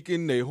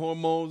peaking, they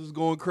hormones is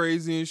going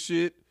crazy and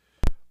shit.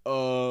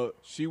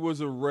 She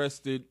was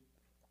arrested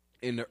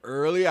in the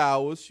early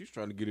hours. She was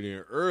trying to get it in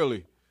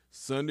early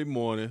Sunday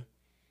morning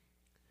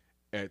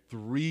at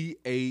 3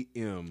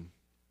 a.m.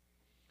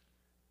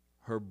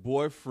 Her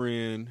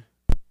boyfriend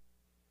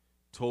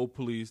told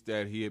police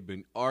that he had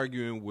been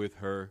arguing with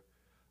her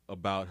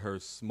about her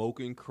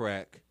smoking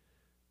crack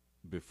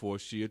before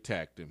she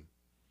attacked him.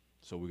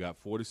 So we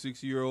got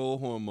 46-year-old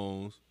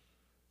hormones.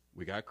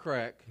 We got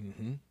crack.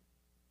 Mm-hmm.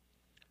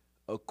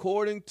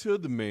 According to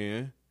the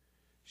man,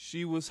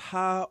 she was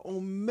high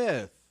on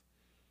meth.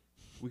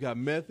 We got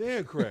meth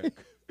and crack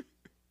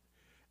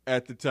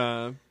at the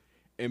time,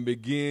 and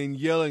began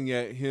yelling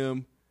at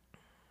him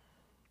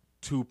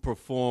to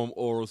perform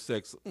oral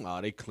sex.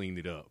 Nah, they cleaned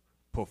it up.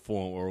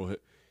 Perform oral.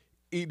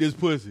 Eat this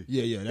pussy.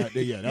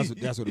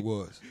 That's what it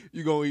was.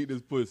 You gonna eat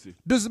this pussy?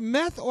 Does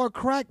meth or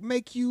crack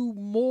make you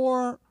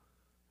more?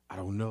 I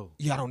don't know.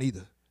 Yeah, I don't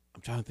either.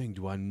 I'm trying to think.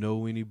 Do I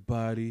know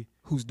anybody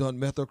Who's done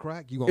meth or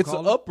crack? You gonna It's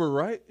call an it? upper,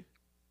 right?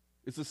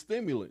 It's a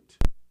stimulant.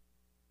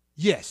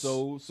 Yes.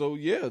 So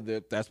yeah,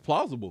 that's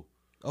plausible.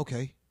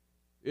 Okay.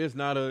 It's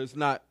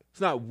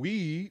not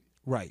weed.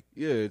 Right.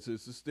 Yeah, it's a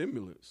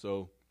stimulant.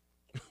 So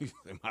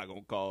am I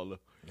gonna call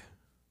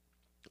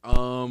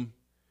her?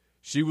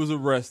 She was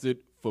arrested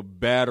for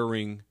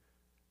battering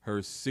her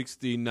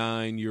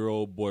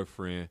 69-year-old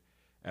boyfriend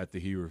after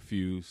he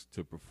refused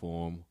to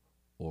perform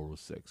oral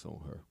sex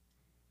on her.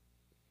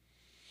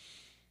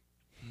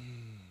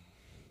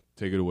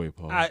 Take it away,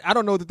 Paul. I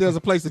don't know that there's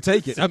a place to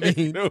take it. I mean,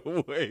 Take it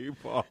away,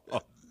 Paul.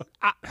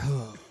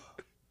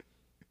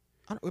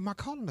 am I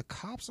calling the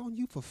cops on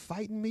you for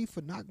fighting me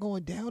for not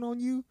going down on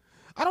you?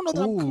 I don't know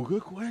that Ooh,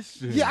 good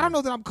question. Yeah, I don't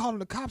know that I'm calling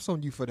the cops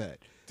on you for that.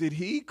 Did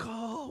he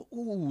call?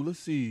 Ooh, let's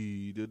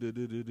see.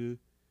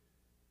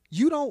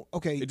 You don't.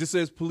 Okay, It just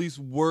says police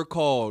were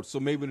called, so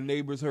maybe the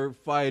neighbors heard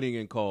fighting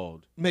and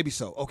called. maybe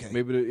so. Okay.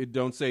 Maybe it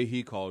don't say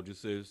he called,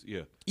 just says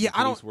Yeah, the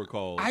I police don't. were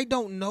called. I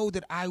don't know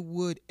that I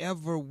would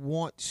ever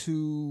want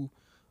to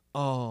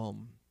call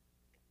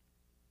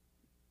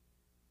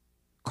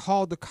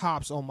the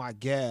cops on my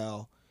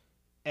gal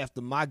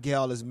after my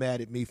gal is mad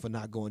at me for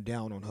not going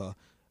down on her.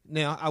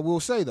 Now, I will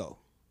say though,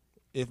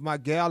 if my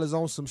gal is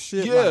on some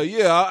shit,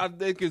 I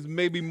think it's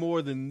maybe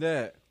more than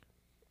that.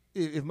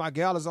 if my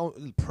gal is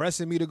on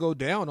pressing me to go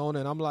down on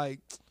it, I'm like,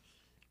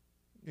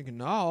 nigga,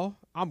 no,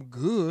 I'm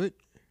good.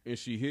 And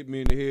she hit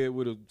me in the head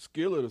with a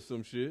skillet or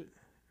some shit.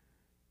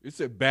 It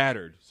said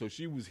battered, so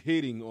she was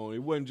hitting on it.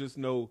 It wasn't just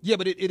no. Yeah,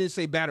 but it didn't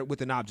say battered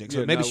with an object, so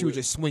Yeah, maybe not she was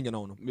with- just swinging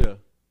on him. Yeah.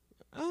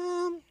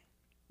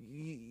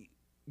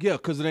 Yeah,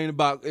 because it ain't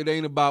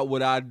about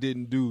what I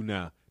didn't do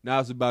now. Now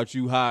it's about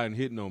you high and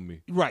hitting on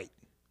me. Right.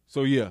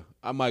 So yeah,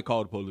 I might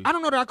call the police. I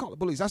don't know that I call the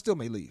police. I still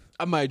may leave.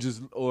 I might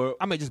just or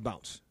I may just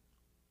bounce.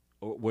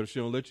 what if she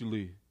don't let you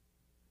leave?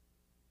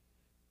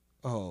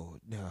 Oh,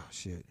 nah,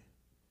 shit.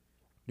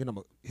 Then I'm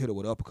going to hit her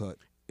with an uppercut.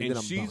 And then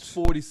I'm she's bounce.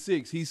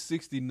 46. He's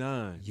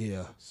 69.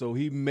 Yeah. So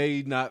he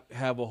may not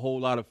have a whole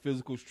lot of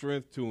physical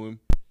strength to him.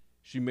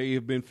 She may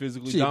have been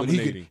physically Shit, but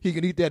dominating. he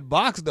can eat that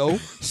box, though.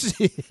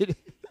 Shit.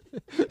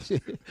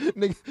 Shit.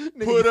 Nigga,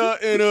 Put her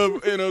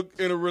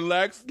in a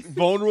relaxed,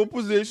 vulnerable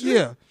position.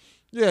 Yeah.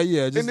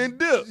 Yeah. Just, And then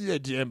dip. Yeah,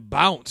 just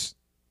bounce.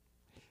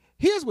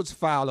 Here's what's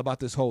foul about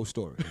this whole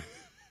story.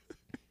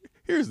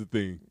 Here's the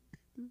thing.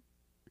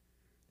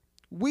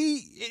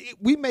 We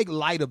make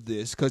light of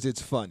this because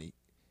it's funny.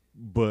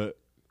 But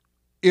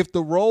If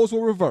the roles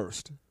were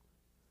reversed,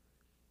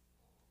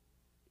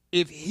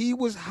 if he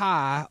was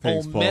high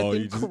thanks, on Paul.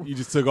 meth You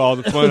just took all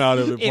the fun out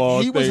of it, Paul.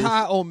 if he was Thanks.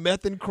 high on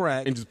meth and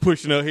crack and just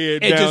pushing her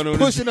head and down just on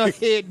pushing his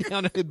her head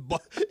down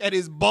at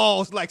his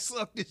balls like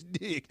suck this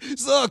dick,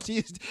 suck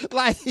this,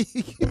 like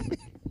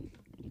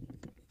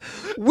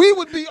we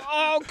would be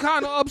all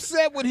kind of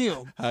upset with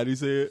him. How'd he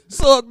say it?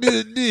 Suck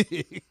this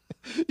dick.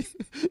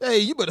 Hey,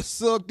 you better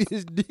suck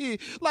this dick.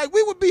 Like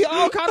we would be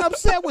all kind of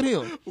upset with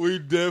him. We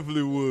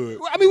definitely would.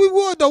 I mean, we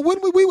would though,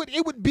 wouldn't we? We would.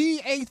 It would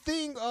be a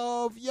thing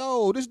of,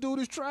 yo, this dude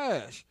is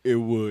trash. It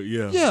would,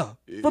 yeah. Yeah,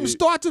 from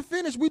start to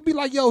finish, we'd be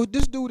like, yo,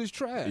 this dude is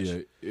trash.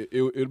 Yeah,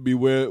 it'd be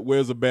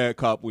where's a bad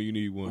cop when you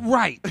need one?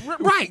 Right,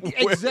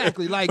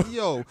 exactly. Like,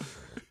 yo,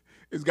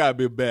 It's got to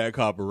be a bad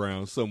cop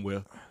around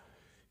somewhere.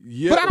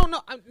 Yeah, but I don't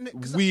know.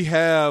 We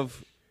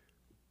have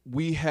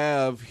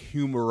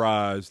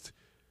humorized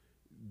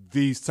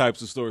these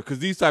types of stories because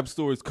these types of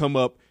stories come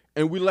up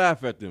and we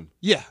laugh at them.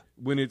 Yeah,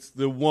 When it's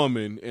the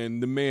woman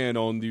and the man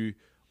on the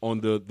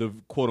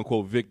quote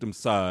unquote victim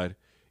side.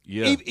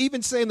 Yeah.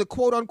 even saying the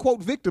quote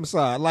unquote victim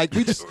side, like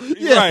we just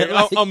Right,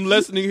 like, I'm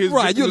lessening his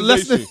right. You're victimization.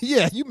 lessening.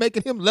 Yeah, you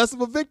making him less of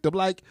a victim.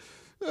 Like,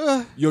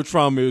 Your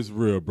trauma is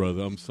real,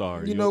 brother. I'm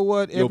sorry. You know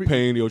what? Your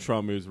pain, your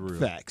trauma is real.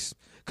 facts.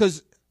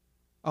 Because,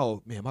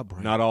 oh man, my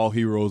brain. Not all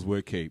heroes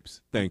wear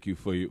capes. Thank you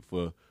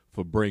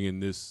for bringing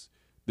this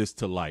this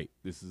to light.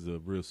 This is a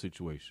real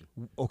situation.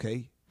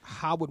 Okay,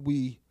 how would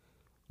we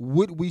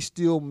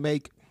still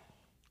make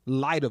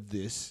light of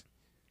this?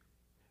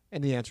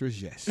 And the answer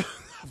is yes.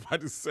 I'm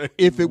about to say,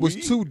 If it was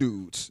two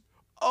dudes.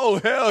 Oh,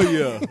 hell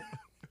yeah.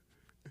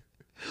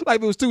 Like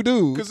if it was two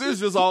dudes. Because it's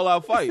just all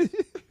out fight.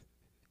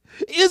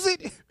 Is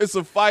it? It's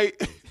a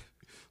fight.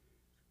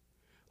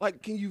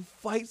 Like, can you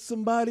fight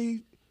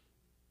somebody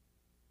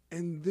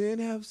and then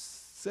have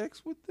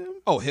sex with them?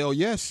 Oh, hell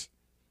yes.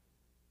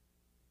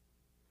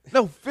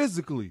 No,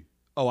 physically.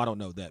 Oh, I don't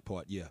know that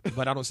part, yeah.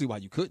 But I don't see why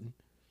you couldn't.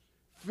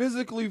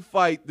 Physically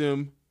fight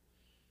them,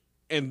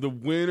 and the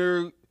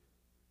winner,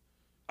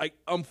 like,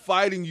 I'm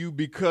fighting you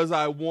because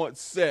I want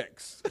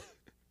sex.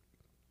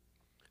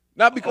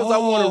 Not because I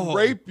want to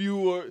rape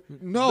you or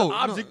No, the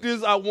object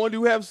is I want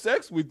to have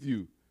sex with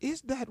you.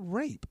 Is that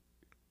rape?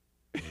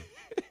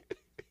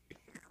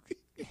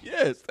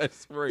 Yes,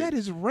 that's rape. That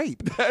is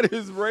rape. That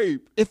is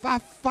rape. If I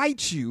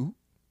fight you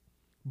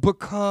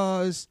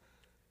because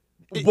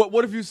But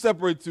what if you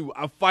separate two?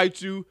 I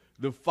fight you,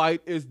 the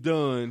fight is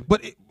done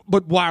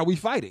but why are we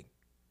fighting?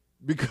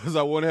 because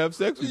I want to have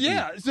sex with you.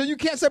 Yeah, so you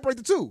can't separate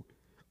the two.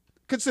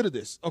 Consider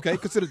this, okay?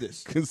 Consider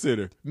this.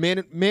 Consider. Man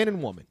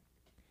and woman.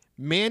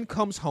 Man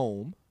comes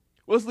home.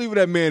 Let's leave it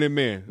at man and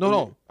man.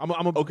 No.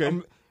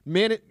 Okay.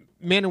 Man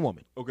and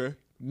woman. Okay.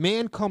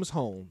 Man comes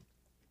home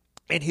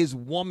and his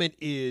woman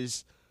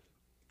is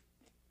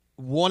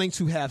wanting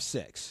to have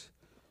sex.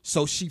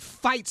 So she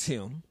fights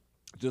him.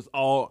 Just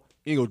all,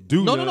 you ain't gonna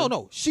do nothing.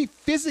 No. She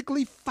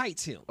physically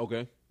fights him.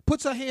 Okay.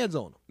 Puts her hands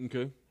on him.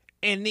 Okay.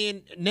 And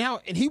then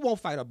and he won't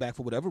fight her back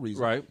for whatever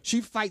reason. Right.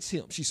 She fights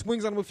him. She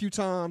swings on him a few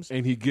times.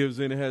 And he gives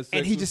in and has sex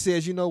And he with- just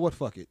says, you know what,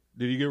 fuck it.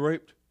 Did he get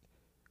raped?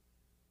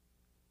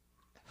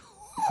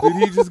 Did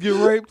he just get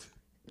raped?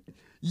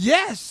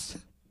 Yes.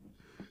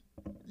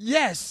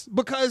 Yes.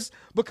 Because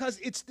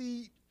it's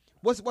the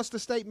what's the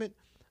statement?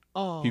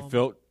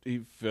 He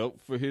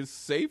felt for his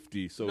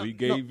safety, so he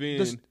gave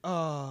in.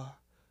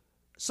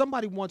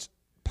 Somebody once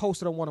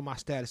posted on one of my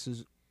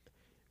statuses,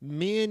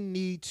 men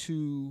need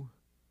to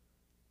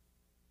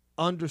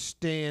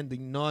understand the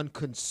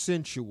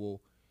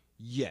non-consensual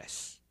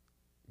yes.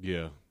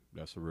 Yeah,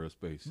 that's a real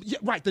space. Yeah,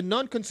 right. The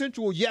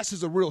non-consensual yes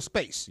is a real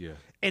space. Yeah.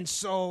 And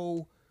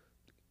so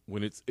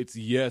When it's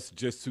yes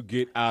just to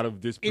get out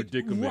of this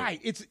predicament. right.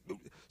 It's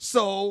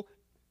so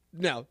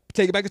now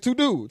take it back to two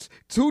dudes.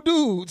 Two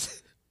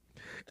dudes.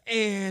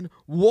 And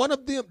one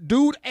of them,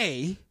 dude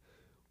A,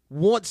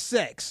 wants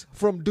sex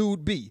from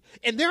dude B.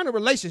 And they're in a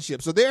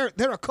relationship. So they're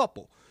a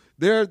couple.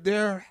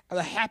 They're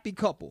a happy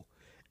couple.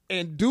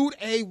 And dude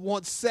A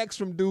wants sex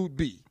from dude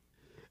B.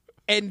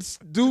 And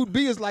dude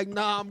B is like,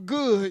 nah, I'm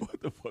good.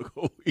 What the fuck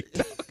are we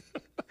talking?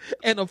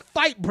 And a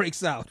fight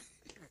breaks out.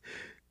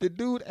 Did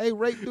dude A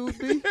rape dude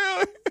B?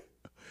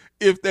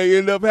 If they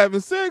end up having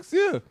sex,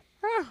 yeah.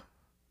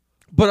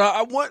 But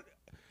I want,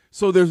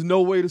 so there's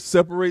no way to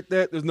separate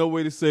that. There's no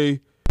way to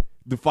say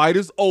the fight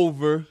is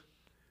over.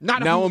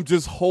 Now I'm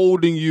just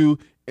holding you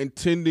and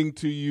tending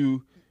to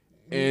you,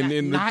 and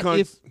in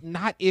the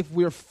not if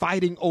we're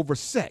fighting over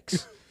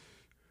sex.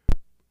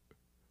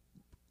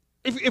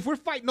 If we're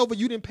fighting over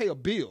you didn't pay a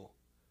bill,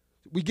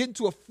 we get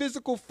into a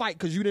physical fight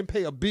because you didn't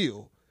pay a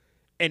bill,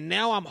 and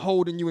now I'm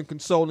holding you and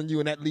consoling you,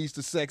 and that leads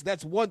to sex.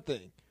 That's one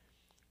thing.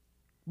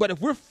 But if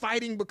we're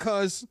fighting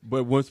because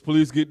But once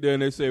police get there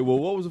and they say, well,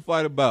 what was the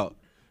fight about?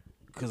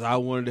 Because I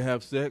wanted to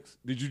have sex.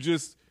 Did you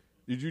just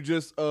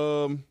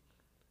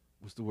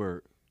what's the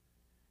word?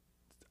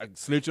 I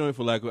snitch on it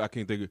for lack of, I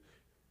can't think of.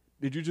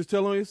 Did you just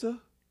tell on yourself?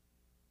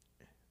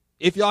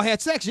 if y'all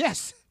had sex,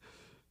 yes.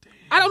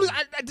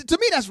 To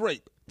me, that's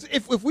rape.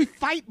 If we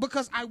fight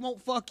because I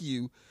won't fuck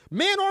you,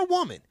 man or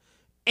woman,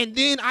 and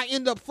then I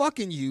end up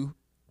fucking you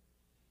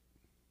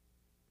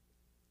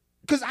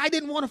because I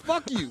didn't want to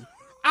fuck you.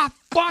 I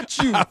fought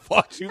you. I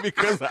fought you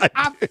because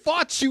I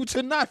fought you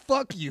to not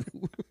fuck you.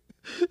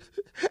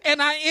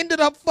 And I ended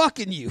up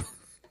fucking you.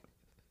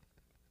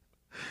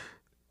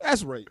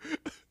 That's rape.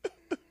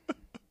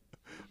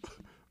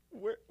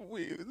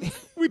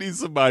 We need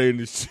somebody in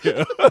this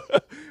chair.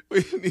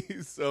 We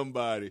need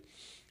somebody.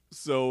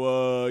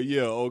 So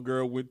yeah, old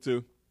girl went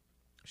to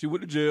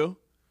jail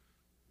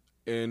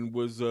and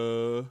was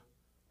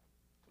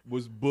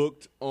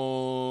booked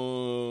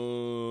on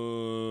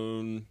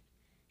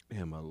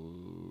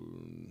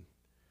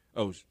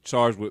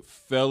charged with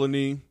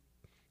felony.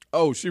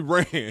 Oh, she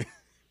ran.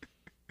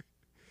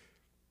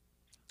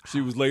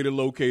 She was later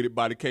located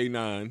by the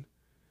K-9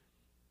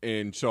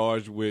 and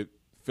charged with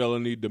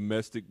felony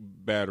domestic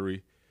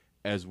battery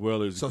as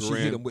well as So grand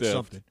she hit him with theft.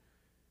 something.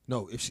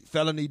 No, if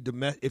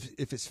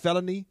it's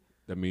felony,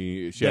 I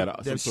mean, she had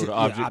some sort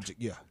of object,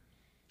 yeah.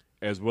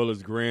 as well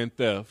as grand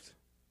theft.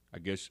 I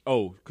guess.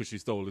 Oh, because she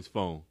stole his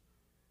phone.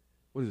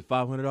 What is it?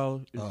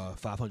 $500?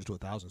 500 to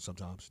 1,000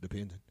 sometimes,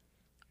 depending.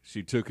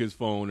 She took his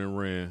phone and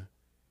ran.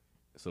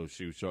 So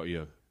she was charged.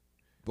 Yeah,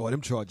 Boy,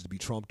 them charges be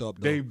trumped up.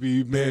 Though. they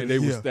be man. They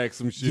would stack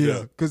some shit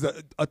up. because a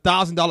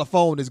 $1,000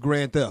 phone is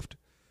grand theft.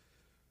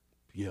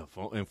 Yeah,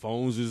 and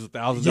phones is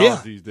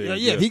 $1,000 these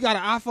days. Yeah. If he got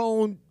an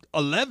iPhone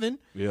 11,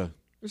 Yeah.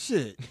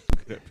 Shit. Look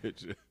at that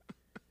picture.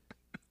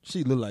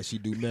 She look like she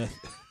do meth.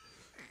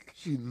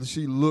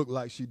 she look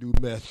like she do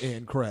meth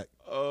and crack.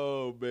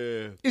 Oh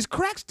man. Is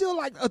crack still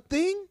like a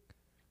thing?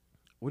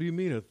 What do you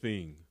mean a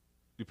thing?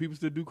 Do people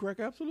still do crack?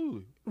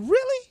 Absolutely.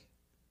 Really?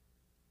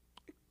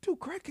 Dude,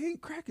 crack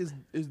is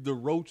the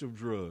roach of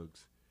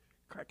drugs.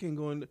 Crack ain't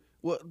going.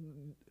 Well,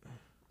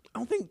 I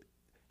don't think.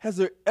 Has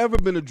there ever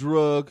been a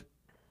drug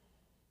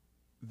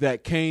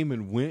that came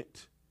and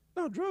went?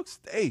 No, drugs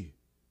stay.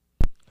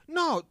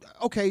 No.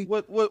 Okay.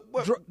 What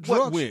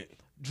drugs went?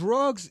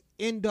 Drugs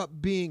end up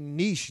being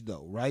niche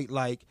though, right?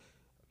 Like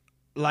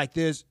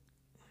there's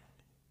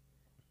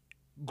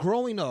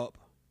growing up.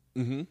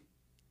 Mm-hmm.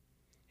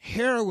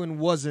 Heroin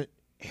wasn't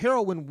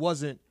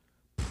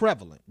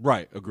prevalent.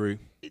 Right. Agree.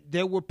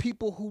 There were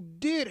people who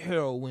did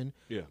heroin,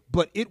 Yeah.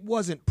 but it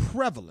wasn't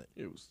prevalent.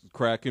 It was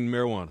crack and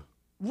marijuana.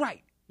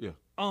 Right. Yeah.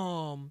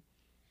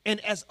 And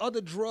as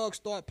other drugs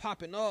start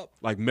popping up,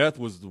 Like meth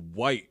was the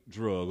white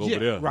drug over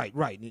there. Right.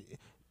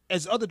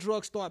 As other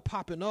drugs start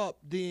popping up,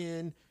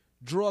 then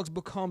drugs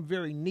become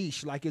very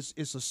niche. Like it's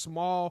a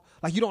small,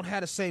 like you don't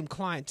have the same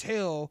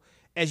clientele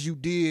as you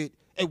did.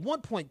 At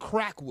one point,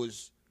 crack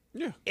was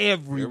Yeah.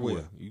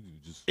 everywhere. You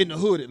just In the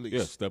hood, at least.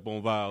 yeah, step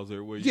on vials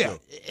everywhere you go.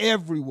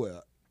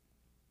 Everywhere.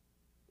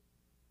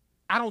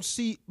 I don't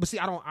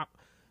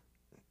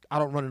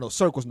run in those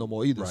circles no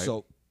more either. Right.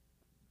 So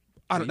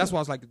that's why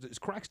I was like, is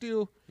crack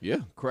still? Yeah,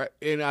 crack.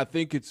 And I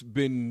think it's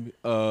been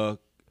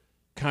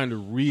kind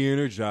of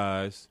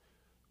re-energized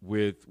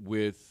with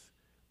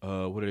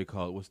what do they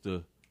call it? What's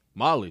the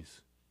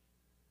Molly's?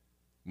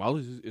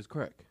 Molly's is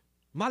crack.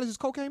 Molly's is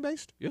cocaine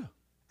based? Yeah,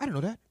 I didn't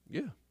know that.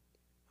 yeah.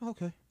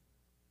 Okay.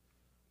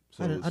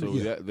 So, I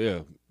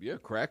didn't- yeah.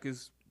 Crack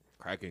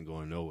ain't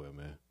going nowhere,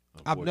 man.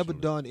 I've never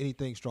unfortunately. done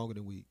anything stronger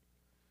than weed.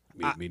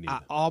 Me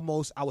neither. I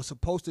was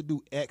supposed to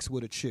do X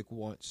with a chick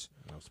once.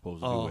 I was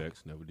supposed to do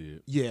X, never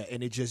did. Yeah,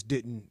 and it just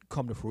didn't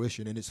come to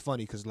fruition. And it's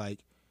funny because, like,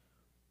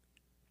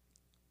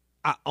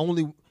 I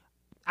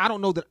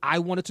don't know that I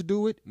wanted to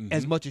do it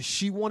as much as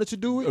she wanted to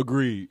do it.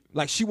 Agreed.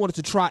 Like, she wanted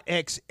to try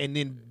X and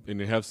then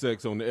have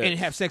sex on the X.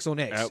 have sex on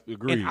X.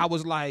 Agreed. And I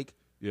was like,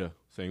 Yeah,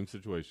 same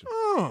situation.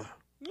 oh,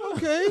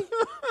 okay.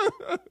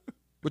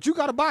 But you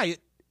got to buy it.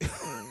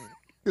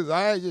 Because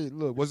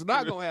what's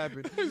not going to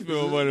happen. Spend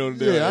my money on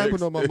the Yeah, damn I ain't X.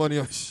 putting all my money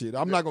on shit.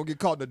 I'm not going to get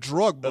caught in the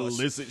drug bust.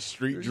 Illicit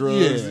street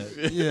drugs.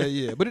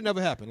 Yeah. But it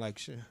never happened. Like,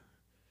 shit.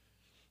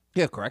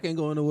 Yeah, crack ain't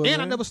going nowhere.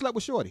 And I never slept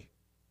with Shorty.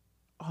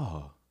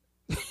 Oh.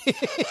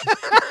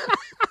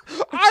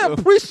 I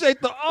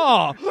appreciate the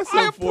awe. I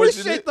appreciate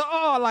unfortunate. the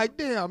awe. Like,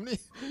 damn.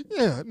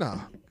 Yeah,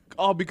 nah.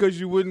 All because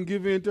you wouldn't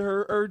give in to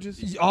her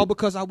urges? All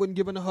because I wouldn't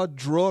give in to her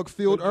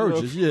drug-filled Her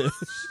drug- urges.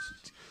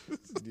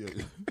 Yeah.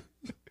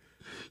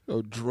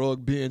 No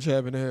drug binge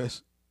having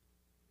ass.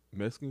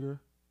 Mexican girl?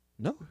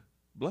 No.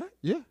 Black?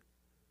 Yeah.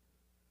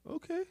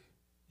 Okay.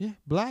 Yeah.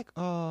 Black.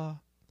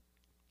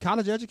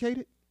 College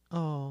educated.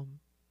 So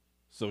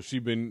she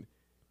been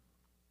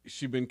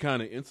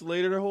kind of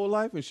insulated her whole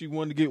life and she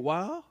wanted to get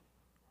wild?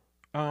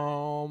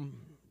 In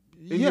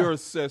your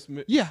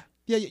assessment. Yeah.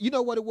 You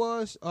know what it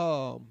was?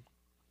 God,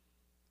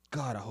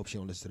 I hope she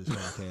don't listen to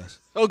this podcast.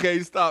 Okay,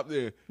 stop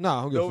there. No,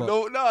 I don't give a fuck.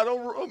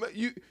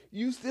 Don't.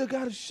 You still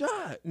got a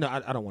shot. No,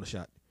 I don't want a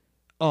shot.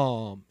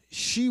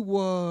 She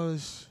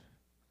was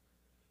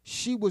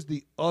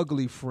the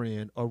ugly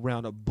friend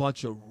around a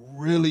bunch of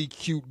really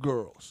cute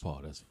girls.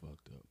 Paul, that's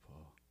fucked up,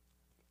 Paul.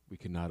 We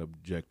cannot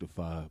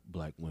objectify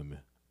black women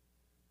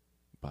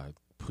by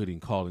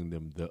calling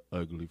them the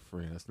ugly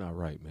friend. That's not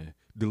right, man.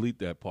 Delete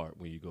that part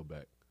when you go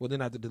back. Well,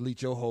 then I have to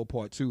delete your whole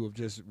part too of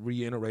just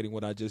reiterating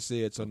what I just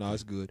said. So now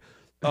it's good.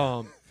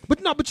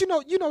 But you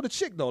know the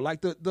chick though,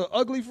 like the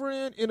ugly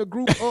friend in a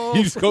group of.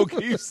 You just go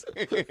keep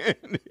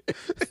saying.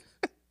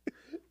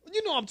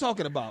 You know what I'm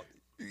talking about.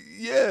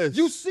 Yes.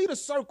 You see the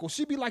circle.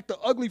 She be like the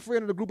ugly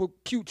friend in a group of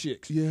cute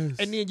chicks. Yes.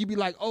 And then you be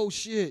like, oh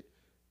shit.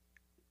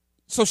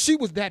 So she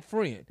was that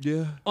friend.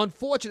 Yeah.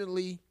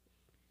 Unfortunately,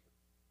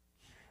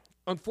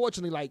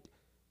 like,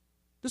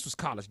 this was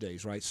college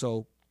days, right?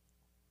 So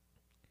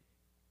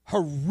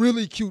her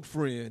really cute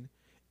friend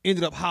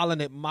ended up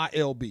hollering at my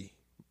LB.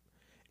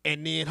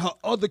 And then her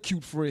other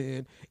cute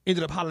friend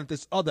ended up hollering at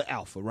this other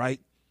alpha, right?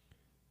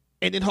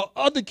 And then her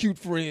other cute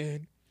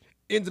friend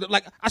ended up,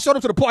 like, I showed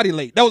up to the party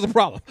late. That was a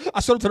problem. I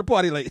showed up to the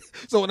party late.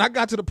 So when I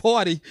got to the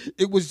party,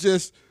 it was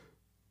just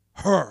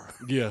her.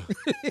 Yeah.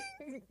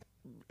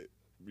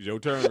 Your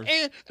turn.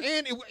 And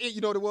you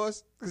know what it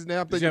was? Because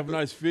now I'm Did thinking. you have a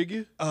nice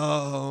figure?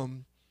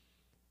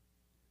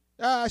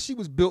 She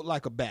was built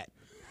like a bat.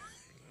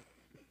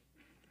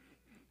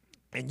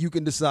 And you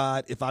can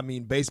decide if I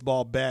mean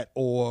baseball bat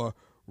or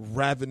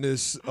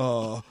ravenous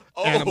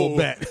animal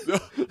bat.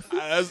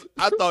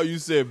 I thought you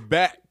said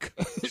back.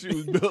 She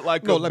was built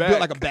like No, a like back.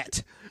 built like a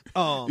bat.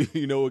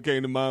 You know what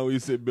came to mind when you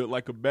said built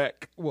like a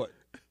back? What?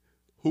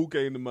 Who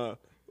came to mind?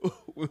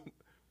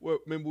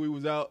 Remember we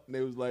was out and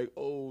they was like,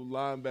 oh,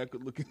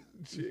 linebacker looking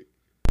chick.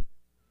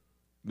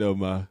 No,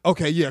 mind.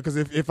 Okay, yeah, because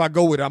if I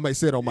go with it, I may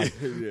say it on my.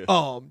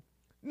 Yeah.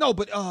 No,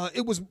 but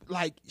it was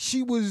like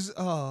she was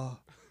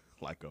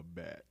like a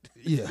bat.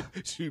 Yeah.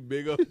 She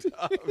big up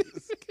top.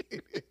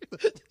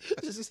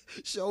 Just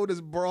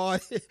shoulders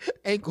broad,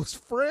 ankles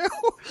frail.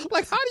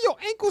 Like, how do your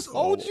ankles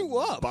hold you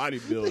up?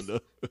 Bodybuilder.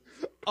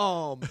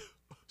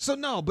 So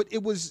no, but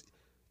it was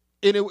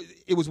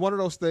one of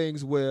those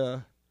things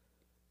where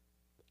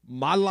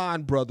my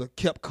line brother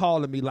kept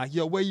calling me like,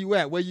 yo, where you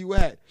at? Where you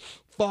at?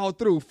 Fall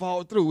through.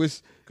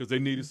 It's Because they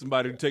needed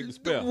somebody to take the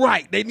spell.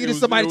 right. They needed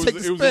somebody to take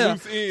the spell. It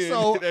was a loose end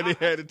So that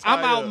they had to tie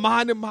I'm out up.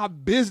 minding my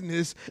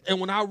business, and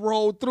when I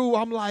rolled through,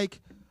 I'm like,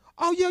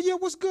 oh yeah,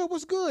 what's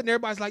good? And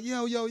everybody's like,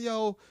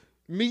 yo,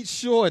 meet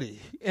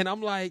Shorty, and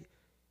I'm like,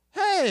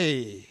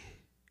 hey,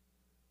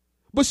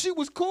 but she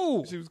was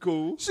cool. She was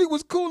cool. She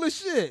was cool as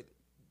shit.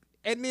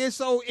 And then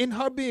so in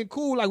her being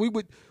cool, like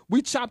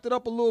we chopped it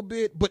up a little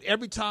bit, but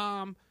every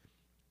time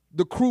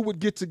the crew would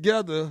get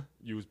together,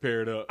 You was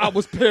paired up. I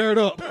was paired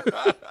up.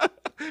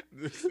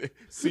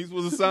 Seats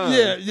was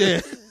assigned. yeah.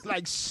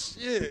 Like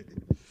shit.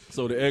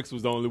 So the X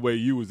was the only way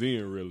you was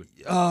in, really.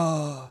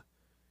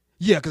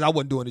 Yeah, because I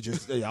wasn't doing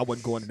it I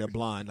wasn't going in there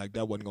blind. Like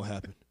that wasn't gonna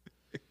happen.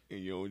 And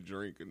you don't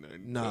drink or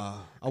nothing. Nah.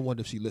 I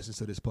wonder if she listens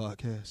to this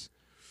podcast.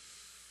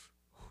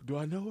 Do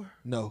I know her?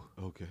 No.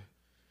 Okay.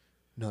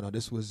 No,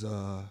 this was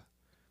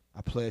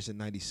I pledged in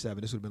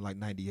 97. This would have been like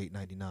 98,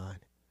 99.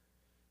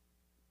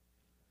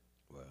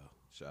 Well,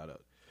 shout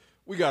out.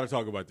 We got to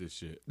talk about this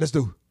shit. Let's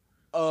do.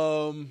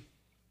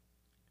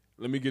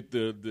 Let me get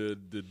the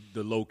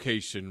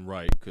location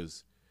right,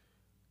 because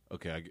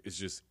it's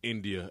just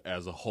India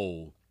as a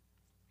whole.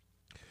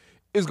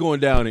 It's going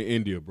down in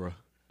India, bro.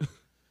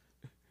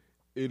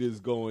 It is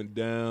going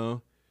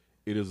down.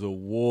 It is a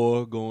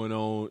war going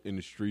on in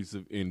the streets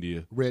of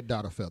India. Red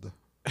dot or feather.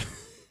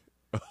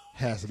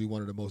 Has to be one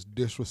of the most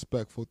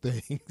disrespectful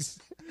things.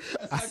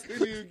 I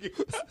couldn't even get.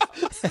 I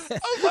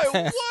was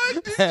like,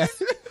 what?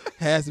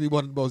 Has to be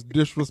one of the most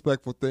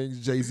disrespectful things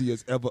Jay-Z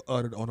has ever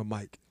uttered on a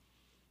mic.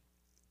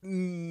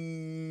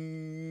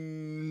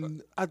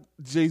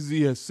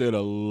 Jay-Z has said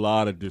a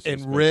lot of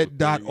disrespectful And red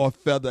dot things. or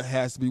feather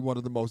has to be one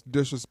of the most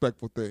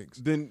disrespectful things.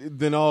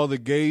 Then all the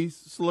gay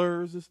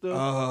slurs and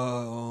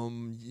stuff.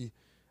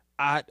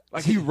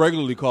 He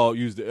regularly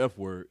used the F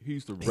word. He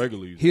used to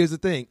regularly use Here's the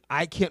thing.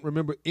 I can't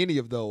remember any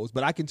of those,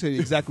 but I can tell you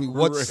exactly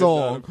what Red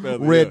song. Dot and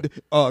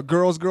Feather,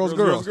 Girls.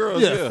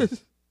 yeah.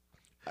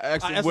 I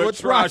asked him what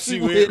tribe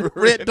she with.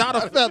 Red dot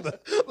or feather.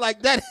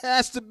 Like, that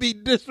has to be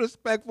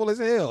disrespectful as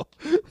hell.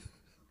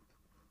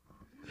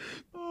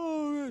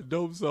 Oh, man.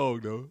 Dope song,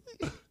 though.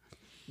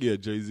 Yeah,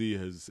 Jay-Z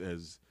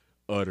has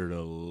uttered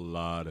a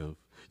lot of.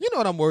 You know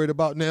what I'm worried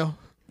about now?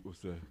 What's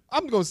that?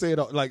 I'm going to say it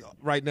like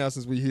right now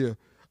since we're here.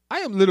 I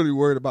am literally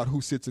worried about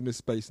who sits in this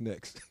space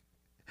next.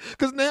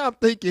 Because now I'm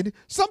thinking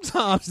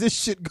sometimes this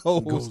shit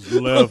goes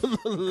left.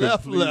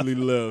 left. Completely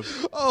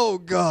left. Oh,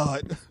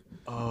 God.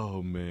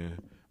 Oh, man.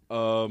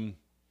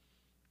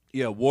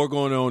 Yeah, war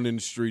going on in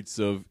the streets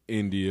of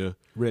India.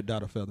 Red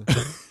dot or feather.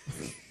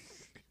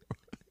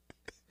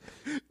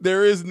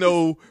 There is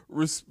no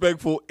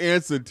respectful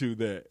answer to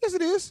that. Yes,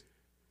 it is.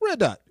 Red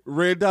dot.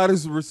 Red dot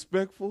is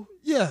respectful,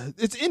 Yeah,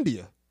 it's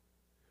India.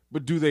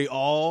 but do they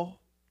all?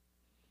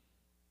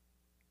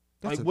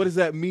 What does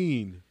that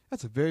mean?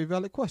 That's a very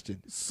valid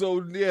question.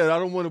 So yeah, I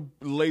don't want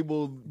to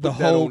label The put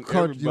that whole on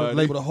country, everybody,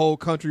 label the whole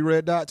country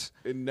red dots.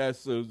 and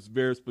that's a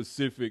very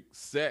specific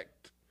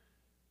sect.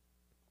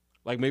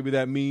 Like maybe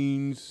that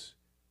means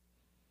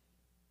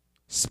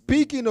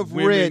Speaking of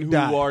women red who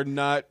dot, are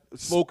not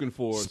spoken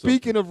for. Or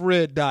speaking of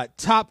red dot,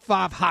 top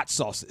 5 hot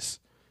sauces.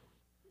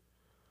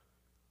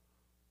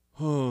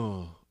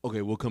 something.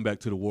 Okay, we'll come back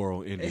to the war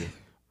on India.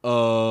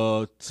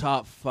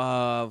 Top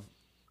 5.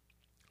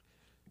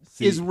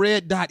 See, Is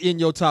red dot in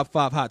your top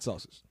 5 hot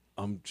sauces?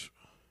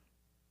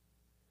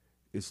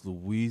 It's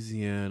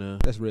Louisiana.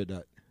 That's red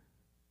dot.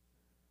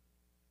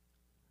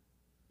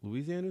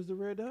 Louisiana's the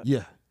red dot?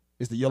 Yeah,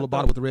 it's the yellow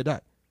bottle with the red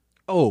dot.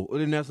 Oh, well,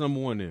 then that's number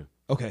 1 then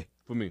Okay,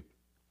 for me.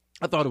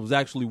 I thought it was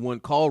actually one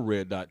called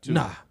red dot too.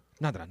 nah,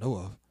 not that I know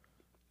of.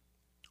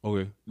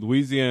 Okay,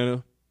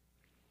 Louisiana,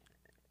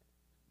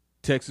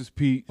 Texas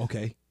Pete,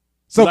 Okay,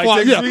 so Like far,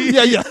 Texas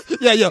yeah.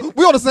 Pete?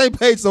 We're on the same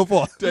page so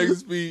far.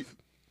 Texas Pete.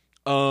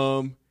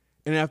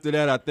 And after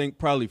that, I think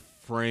probably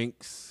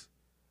Frank's.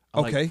 I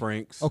Okay. like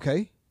Frank's.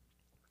 Okay,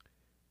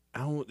 I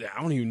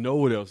don't even know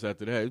what else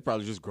after that. It's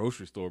probably just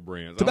grocery store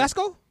brands.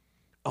 Tabasco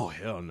Oh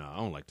hell no, I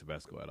don't like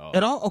Tabasco at all.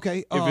 at all? Okay,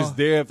 If it's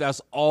there, if that's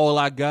all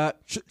I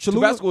got,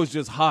 Cholula? Tabasco is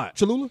just hot.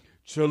 Cholula.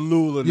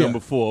 Cholula Yeah. number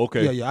 4.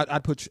 Okay, Yeah.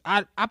 I'd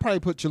probably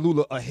put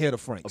Cholula ahead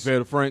of Frank's. Fair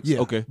to Frank's. Yeah.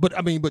 Okay. But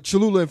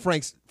Cholula and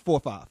Frank's 4 or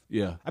 5.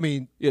 Yeah. I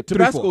mean, Yeah. 3 or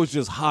Tabasco 4. is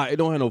just hot. It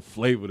don't have no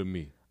flavor to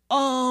me.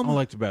 I don't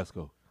like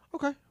Tabasco.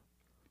 Okay.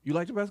 You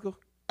like Tabasco?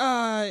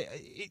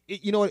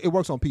 You know what? It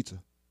works on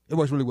pizza. It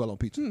works really well on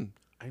pizza.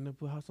 I ain't never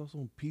put hot sauce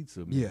on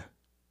pizza, man. Yeah.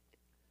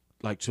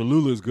 Like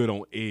Cholula is good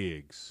on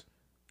eggs.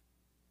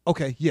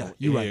 Okay. Yeah. On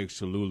You're right. eggs,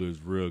 Cholula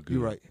is real good.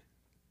 You're right.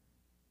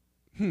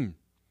 We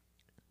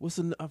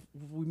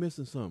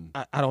missing something?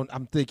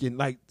 I'm thinking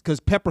because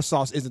pepper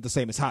sauce isn't the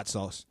same as hot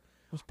sauce.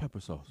 What's pepper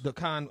sauce? The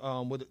kind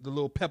with the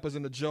little peppers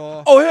in the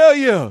jar. Oh hell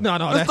yeah! No,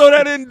 let's throw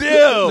that in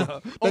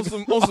there on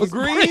some on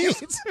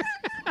greens.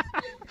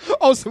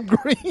 On some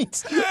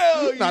greens.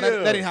 Hell No, yeah!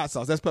 that ain't hot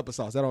sauce. That's pepper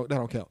sauce. That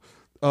don't count.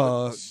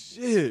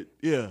 Shit,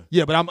 yeah.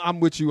 Yeah, but I'm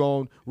with you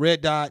on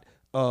Red Dot,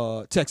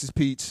 Texas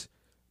Pete's,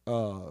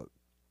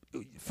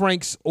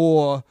 Frank's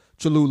or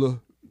Cholula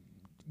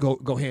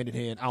go hand in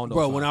hand. I don't know,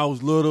 Bro. When I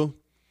was little,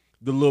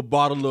 the little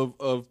bottle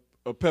of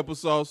pepper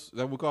sauce, is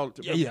that what we call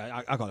it?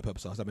 I call it pepper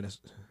sauce. I mean, that's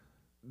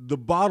The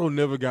bottle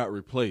never got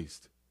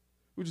replaced.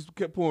 We just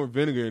kept pouring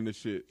vinegar in the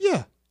shit.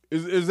 yeah.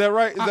 Is that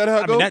right? Is that how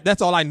it I goes? mean,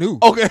 that's all I knew.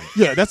 Okay.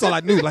 Yeah, that's all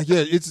I knew. Like,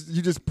 yeah, it's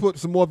you just put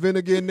some more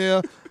vinegar in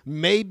there,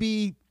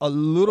 maybe a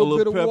little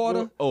bit of pepper.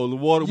 water. Oh, the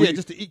water. Yeah,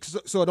 just to eat,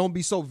 so it don't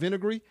be so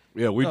vinegary.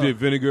 Yeah, we did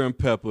vinegar and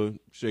pepper,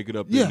 shake it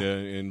up Yeah. in there,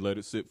 and let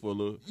it sit for a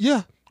little.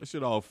 Yeah. That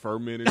shit all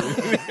fermented.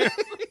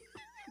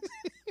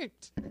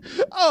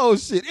 Oh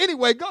shit.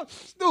 Anyway, go,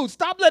 dude.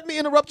 Stop letting me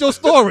interrupt your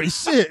story.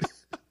 Shit.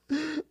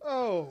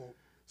 Oh.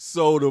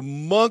 So the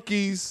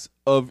monkeys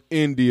of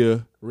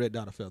India, Red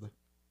dot of feather.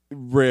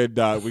 red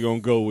dot, we're gonna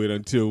go with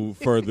until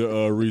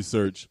further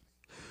research,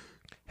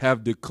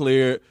 have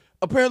declared.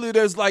 Apparently,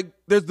 there's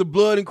the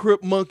blood and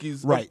crip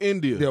monkeys Right. of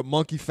India. There are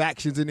monkey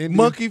factions in India.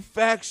 Monkey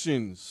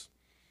factions,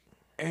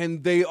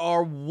 and they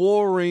are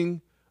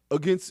warring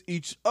against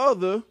each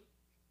other,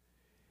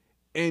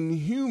 and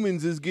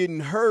humans is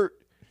getting hurt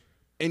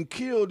and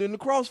killed in the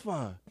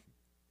crossfire.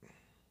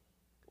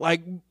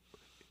 Like,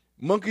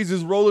 monkeys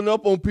is rolling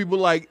up on people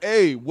like,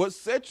 hey, what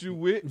set you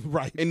with?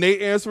 Right. And they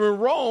answering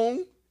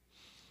wrong,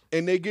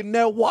 and they getting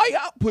that white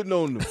out putting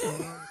on them.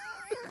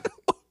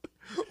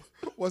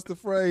 What's the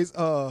phrase?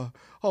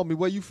 Homie,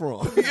 where you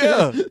from?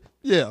 Yeah.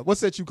 Yeah.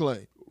 What's that you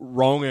claim?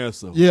 Wrong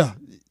answer. Yeah.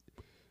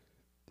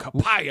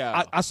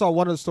 Kapaya. I saw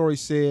one of the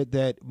stories said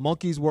that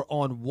monkeys were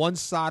on one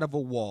side of a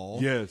wall.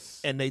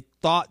 Yes. And they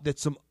thought that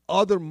some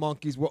other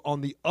monkeys were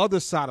on the other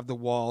side of the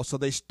wall. So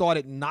they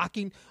started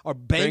knocking or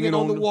banging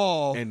on the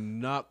wall and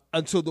knock.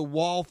 until the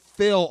wall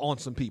fell on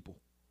some people.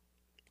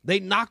 They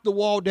knocked the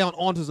wall down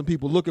onto some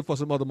people looking for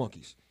some other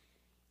monkeys.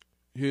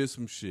 Here's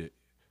some shit.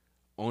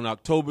 On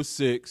October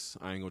 6th,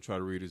 I ain't gonna try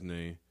to read his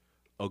name,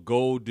 a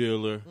gold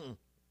dealer,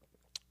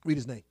 Read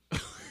his name.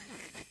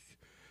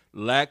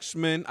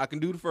 Lakshman, I can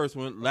do the first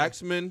one,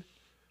 Lakshman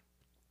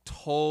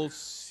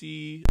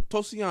Tosiani.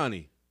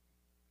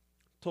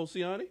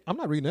 I'm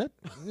not reading that.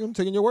 I'm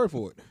taking your word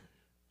for it.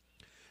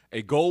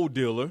 A gold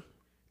dealer,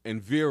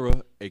 and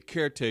Vera, a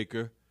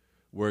caretaker,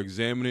 were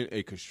examining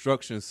a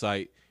construction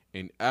site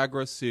in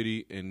Agra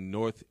City in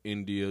North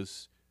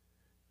India's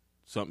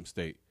something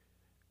state.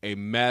 A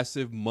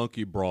massive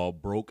monkey brawl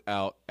broke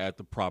out at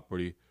the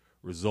property,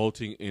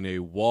 resulting in a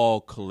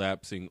wall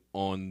collapsing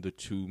on the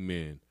two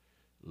men.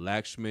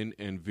 Lakshman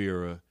and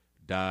Vera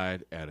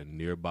died at a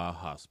nearby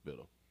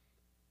hospital.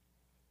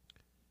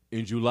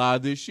 In July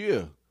this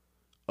year,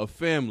 a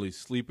family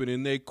sleeping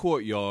in their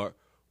courtyard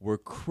were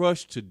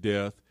crushed to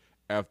death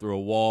after a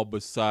wall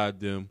beside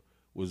them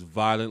was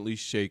violently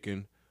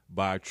shaken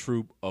by a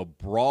troop of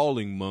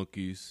brawling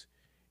monkeys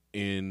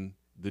in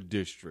the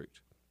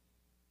district.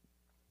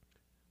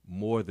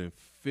 More than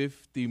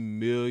 50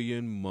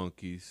 million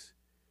monkeys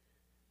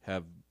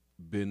have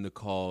been the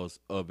cause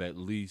of at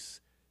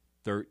least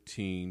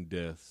 13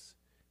 deaths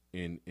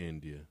in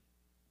India.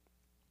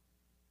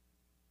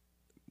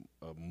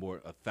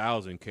 More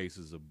 1,000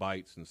 cases of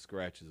bites and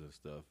scratches and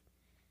stuff.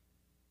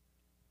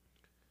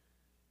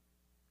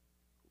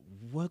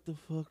 What the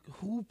fuck?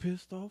 Who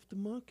pissed off the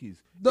monkeys?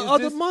 The Is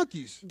other this-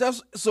 monkeys.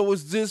 That's so.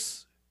 Is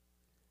this?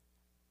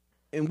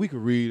 And we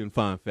could read and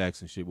find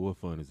facts and shit, but what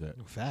fun is that?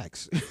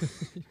 Facts.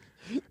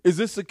 Is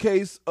this a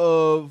case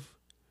of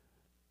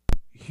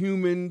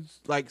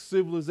humans, like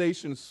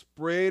civilization,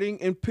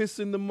 spreading and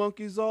pissing the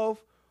monkeys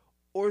off,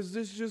 or is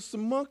this just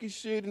some monkey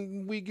shit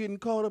and we getting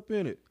caught up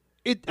in it?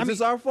 Is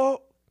this our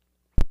fault?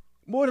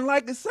 More than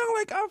likely, it sound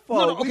like our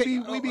fault. No,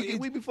 okay.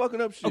 We be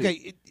fucking up shit.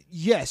 Okay,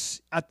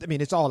 yes. I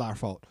mean, it's all our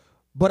fault.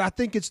 But I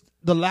think it's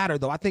the latter,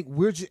 though. I think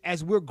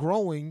as we're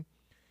growing,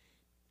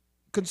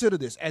 consider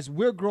this: as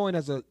we're growing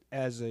as a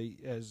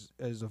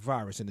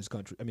virus in this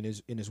country. I mean,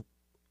 in this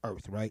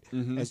earth, right?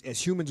 Mm-hmm.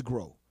 As humans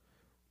grow,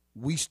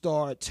 we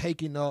start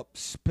taking up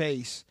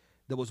space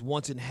that was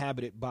once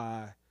inhabited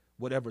by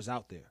whatever's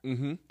out there.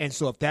 Mm-hmm. And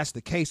so, if that's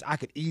the case, I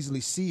could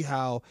easily see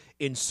how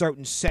in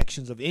certain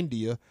sections of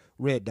India,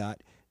 red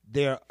dot,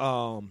 they're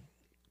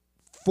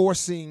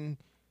forcing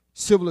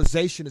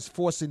civilization is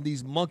forcing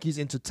these monkeys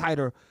into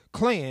tighter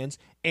clans,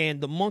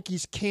 and the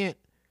monkeys can't.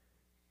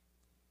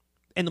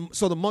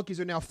 So the monkeys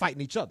are now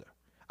fighting each other.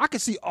 I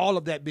could see all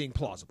of that being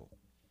plausible.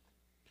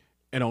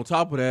 And on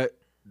top of that,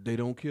 they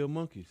don't kill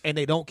monkeys. And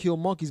they don't kill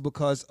monkeys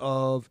because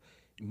of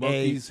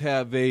Monkeys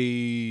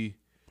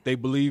they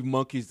believe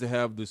monkeys to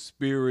have the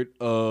spirit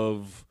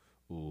of,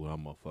 ooh,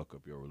 I'm going to fuck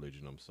up your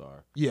religion, I'm sorry.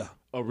 Yeah.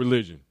 A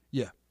religion.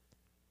 Yeah.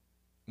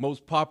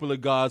 Most popular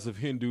gods of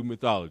Hindu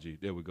mythology.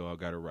 There we go, I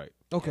got it right.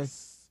 Okay.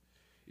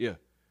 Yeah.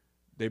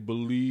 They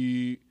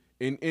believe,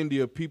 in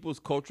India, people's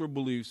cultural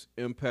beliefs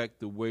impact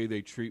the way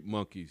they treat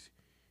monkeys.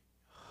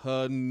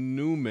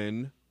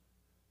 Hanuman,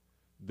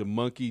 the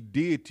monkey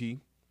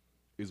deity,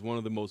 is one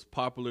of the most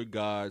popular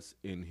gods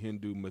in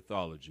Hindu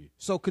mythology.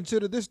 So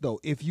consider this, though.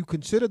 If you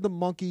consider the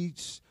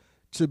monkeys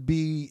to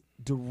be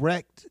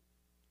direct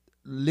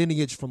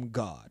lineage from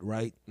God,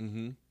 right?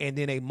 Mm-hmm. And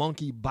then a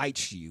monkey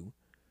bites you.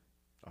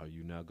 Are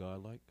you now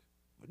godlike?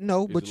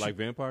 No, Is but it like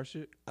vampire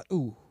shit?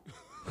 ooh.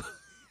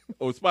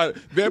 Or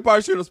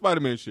vampire shit or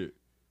Spider-Man shit?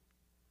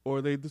 Or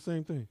are they the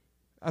same thing?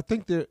 I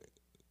think they're.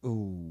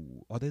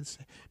 Ooh, are they the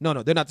same? No,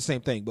 they're not the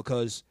same thing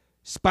because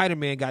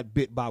Spider-Man got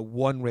bit by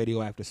one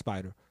radioactive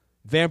spider.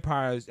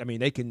 Vampires, I mean,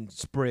 they can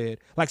spread.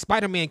 Like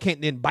Spider-Man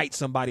can't then bite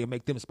somebody and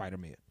make them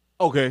Spider-Man.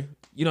 Okay.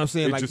 You know what I'm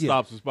saying? It like just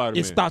stops with Spider-Man.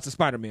 It stops with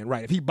Spider-Man,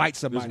 right? If he bites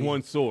somebody, There's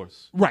one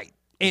source. right?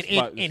 And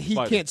The he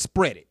spider. can't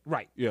spread it,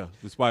 right? Yeah,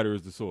 the spider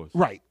is the source.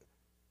 Right.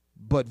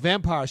 But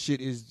vampire shit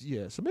is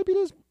So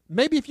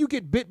maybe if you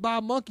get bit by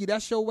a monkey,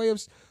 that's your way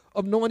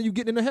of knowing you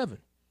getting into heaven.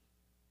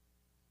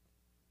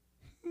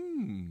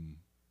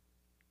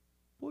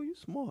 Boy, you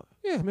smart.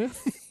 Yeah, man.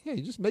 Yeah,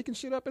 you're just making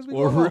shit up as we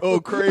Or go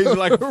along. crazy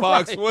like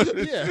Fox. Right. What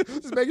is Yeah, it?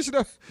 just making shit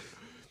up.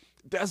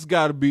 That's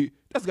gotta be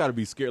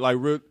scary. Like,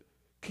 real,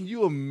 can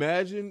you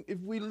imagine if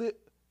we live?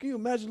 Can you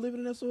imagine living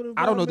in that sort of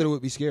I don't know that it environment?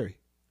 would be scary.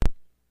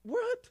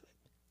 What?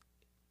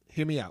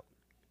 Hear me out.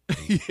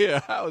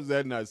 Yeah, how is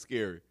that not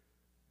scary?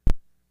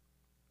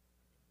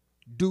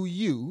 Do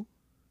you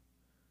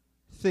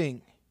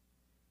think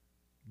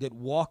that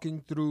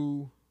walking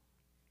through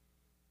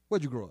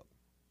where'd you grow up?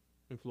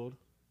 In Florida?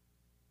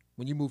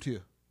 When you moved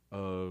here?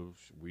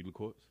 Wheatley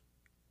Courts.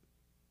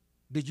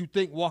 Did you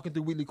think walking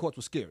through Wheatley Courts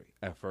was scary?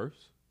 At first,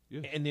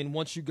 yeah. And then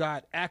once you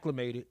got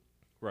acclimated,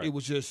 Right. it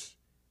was just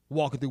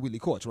walking through Wheatley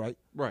Courts, right?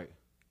 Right.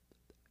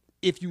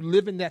 If you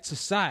live in that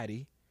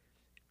society,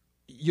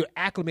 you're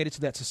acclimated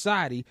to that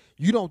society,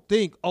 you don't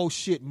think, oh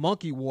shit,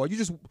 monkey war. You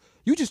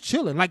just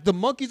chilling. Like the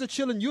monkeys are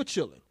chilling, you're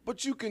chilling.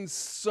 But you can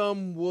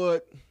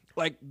somewhat,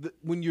 like,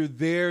 when you're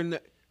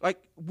there,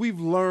 like, we've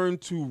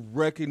learned to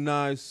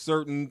recognize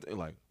certain,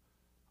 like,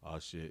 oh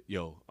shit,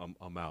 yo,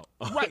 I'm out.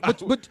 Right,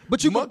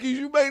 but you monkeys,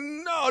 you may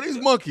no, these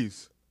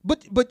monkeys.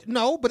 But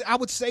I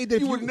would say that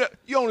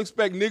You don't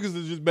expect niggas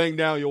to just bang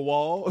down your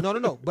wall.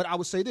 No. But I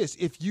would say this: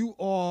 if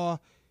you're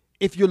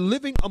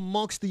living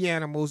amongst the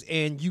animals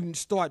and you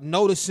start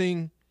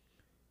noticing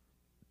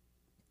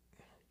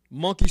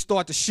monkeys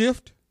start to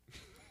shift,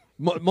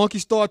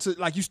 monkeys start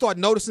to you start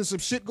noticing some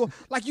shit go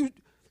like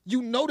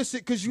you notice it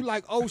because you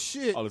like, oh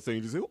shit. All of a sudden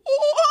you just say,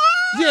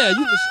 Yeah,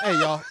 you just hey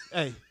y'all,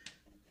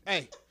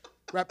 hey,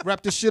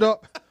 wrap this shit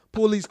up.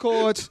 Pull these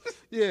cords.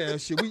 Yeah,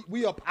 shit.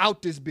 We up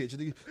out this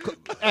bitch.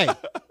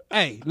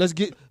 Hey, let's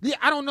get. Yeah,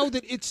 I don't know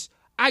that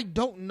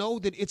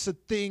it's a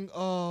thing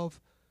of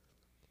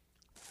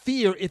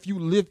fear if you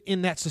live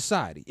in that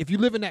society. If you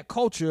live in that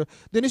culture,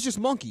 then it's just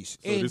monkeys.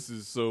 So this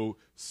is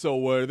so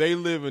where they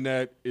living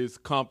at is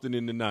Compton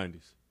in the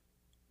 90s.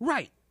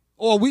 Right.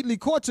 Or Wheatley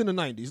Courts in the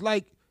 90s.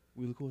 Like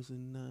Wheatley Courts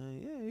in the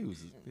 90s. Yeah, he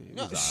was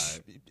all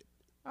right.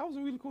 I was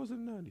in Wheatley Courts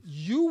in the 90s.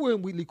 You were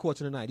in Wheatley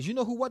Courts in the 90s. You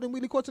know who wasn't in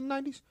Wheatley Courts in the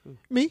 90s?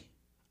 Me.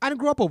 I didn't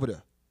grow up over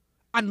there.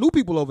 I knew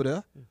people over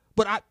there,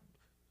 but I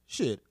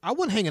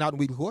wasn't hanging out in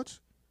Wheatley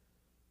Courts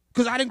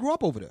because I didn't grow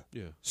up over there.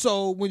 Yeah.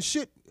 So when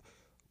shit.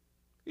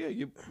 Yeah,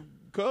 your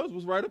cuz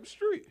was right up the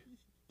street.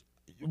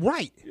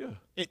 Right.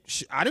 Yeah.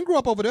 I didn't grow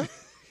up over there.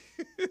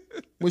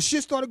 When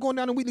shit started going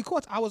down in Wheatley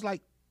Courts, I was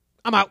like,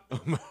 I'm out.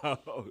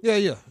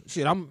 Yeah.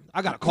 Shit,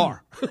 I got a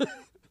car.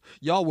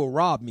 Y'all will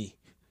rob me.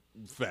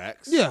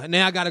 Facts. Yeah,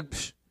 now I gotta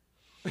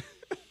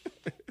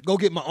go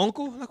get my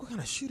uncle. Like, what kind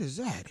of shit is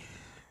that?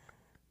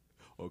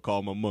 Or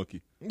call my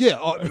monkey. Yeah.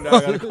 Now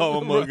I gotta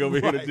call my monkey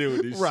over here to deal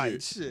with this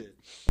right, shit.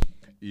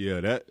 Yeah,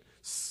 that.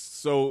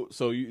 So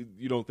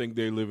you don't think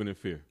they're living in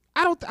fear?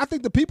 I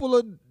think the people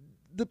are.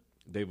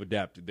 They've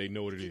adapted. They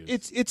know what it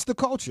is. It's the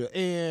culture,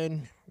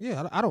 and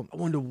yeah, I don't. I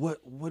wonder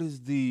what's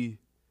the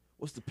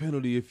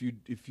penalty if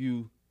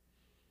you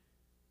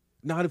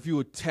not if you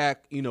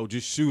attack,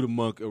 just shoot a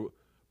monkey,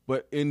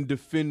 but in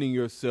defending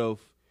yourself,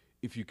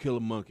 if you kill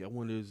a monkey. I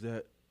wonder is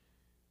that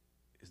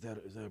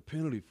a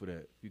penalty for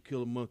that? If you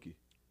kill a monkey.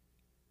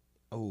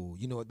 Oh,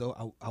 you know what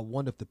though? I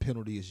wonder if the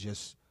penalty is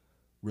just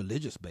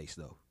religious based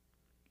though.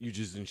 You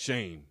just in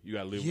shame. You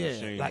gotta live with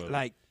shame.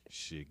 Like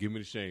shit. Give me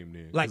the shame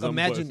then. Like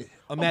imagine this.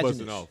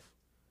 Off.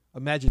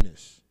 Imagine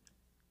this.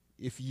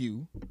 If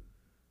you,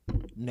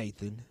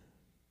 Nathan,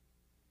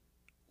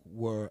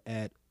 were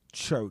at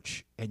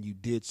church and you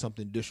did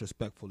something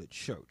disrespectful at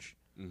church,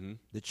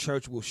 the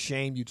church will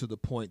shame you to the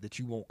point that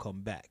you won't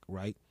come back.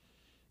 Right?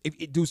 If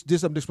it do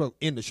something disrespectful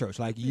in the church,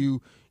 like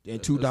you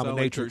and two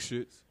dominatrix,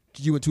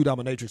 you and two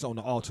dominatrix on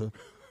the altar,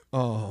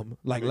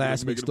 like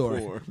last week's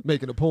story,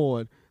 making a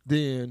porn,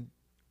 then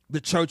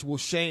the church will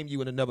shame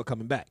you into never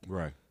coming back.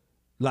 Right.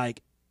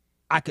 Like,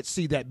 I could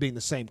see that being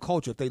the same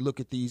culture if they look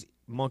at these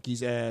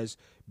monkeys as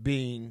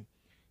being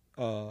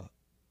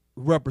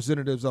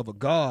representatives of a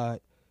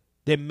god.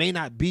 There may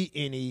not be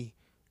any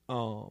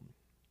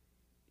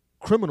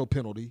criminal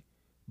penalty,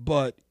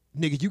 but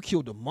nigga, you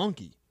killed a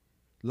monkey.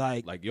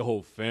 Like your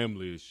whole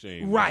family is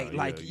shamed. right? Now.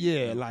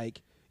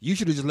 Like you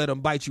should have just let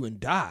them bite you and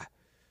die.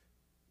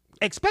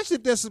 Especially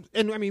if there's some,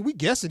 and I mean, we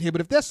guessing here,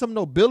 but if there's some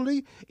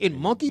nobility in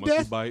monkey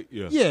death, bite,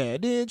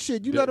 then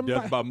shit, you let them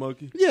death bite. by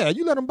monkey. Yeah,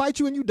 you let them bite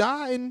you and you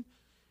die, and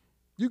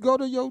you go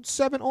to your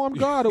 7-armed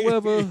God or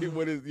whatever.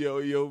 What is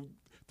your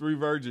 3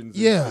 virgins?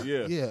 Yeah.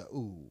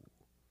 Ooh,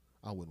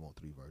 I wouldn't want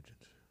 3 virgins.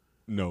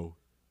 No.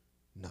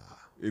 Nah.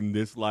 In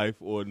this life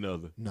or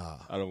another. Nah.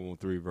 I don't want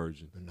 3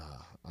 virgins. Nah.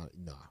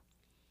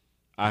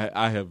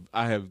 I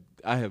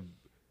have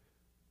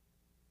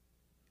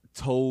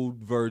told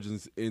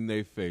virgins in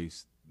their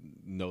face,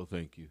 no,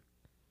 thank you.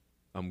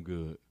 I'm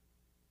good.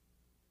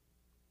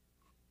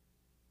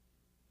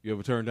 You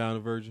ever turned down a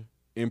virgin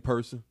in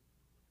person?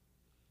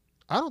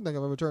 I don't think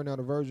I've ever turned down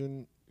a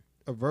virgin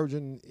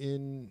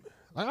in.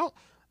 I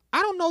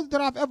don't know that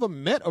I've ever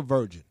met a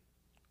virgin.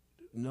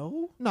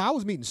 No. No, I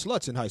was meeting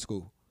sluts in high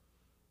school.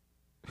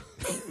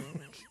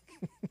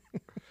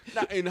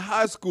 Now, in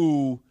high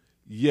school,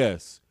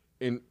 yes.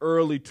 In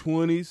early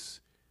 20s,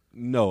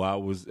 no. I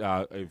was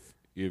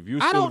if you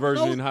were still a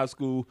virgin in high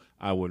school,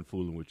 I wasn't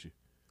fooling with you.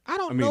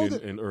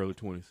 In early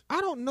 20s. I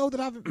don't know that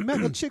I've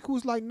met a chick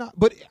who's like not,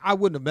 but I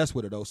wouldn't have messed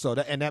with her though. So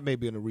that may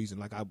be the reason.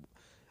 Like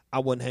I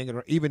wasn't hanging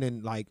around. Even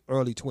in like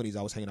early 20s,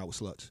 I was hanging out with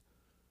sluts.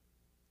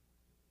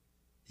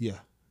 Yeah.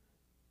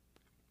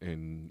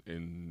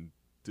 And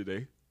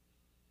today?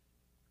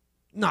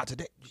 Not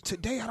today.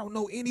 Today I don't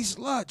know any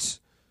sluts,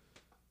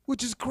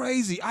 which is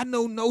crazy. I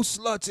know no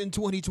sluts in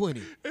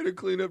 2020. And to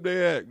clean up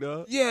their act,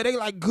 dog. Yeah, they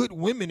like good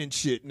women and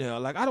shit now.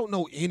 Like I don't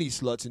know any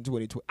sluts in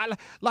 2020.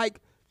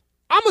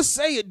 I'm going to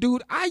say it,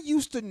 dude. I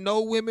used to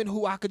know women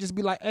who I could just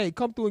be like, hey,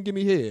 come through and give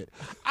me head.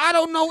 I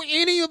don't know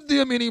any of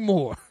them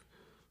anymore.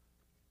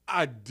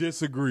 I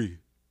disagree.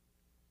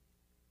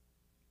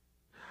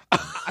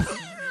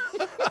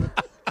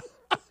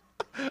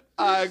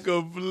 I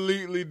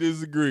completely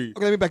disagree.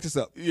 Okay, let me back this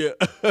up. Yeah.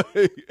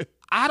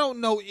 I don't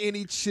know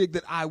any chick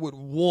that I would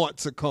want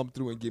to come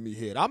through and give me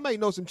head. I may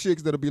know some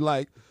chicks that'll be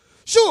like,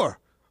 sure,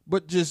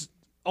 but just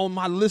on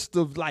my list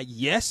of like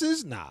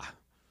yeses, nah.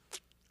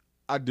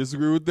 I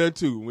disagree with that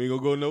too. We ain't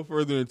gonna go no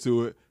further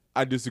into it.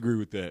 I disagree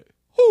with that.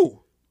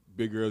 Who?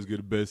 Big girls get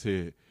the best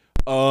head.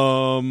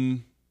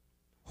 Who?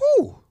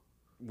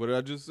 What did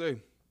I just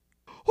say?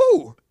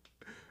 Who?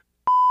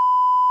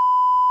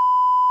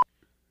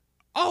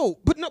 Oh,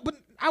 but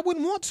I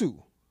wouldn't want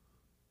to.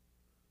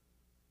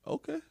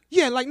 Okay.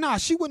 Yeah, like nah,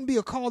 she wouldn't be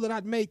a call that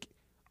I'd make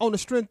on the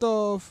strength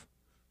of.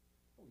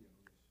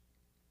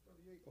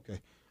 Okay.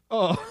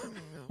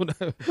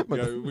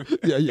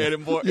 Yeah.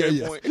 Edit point.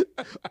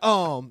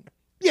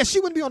 Yeah,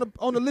 she wouldn't be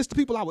on the list of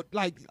people I would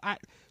like.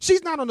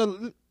 She's not on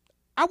the.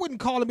 I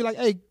wouldn't call and be like,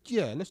 hey,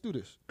 yeah, let's do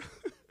this.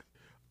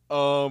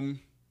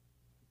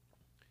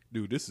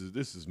 Dude, this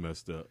is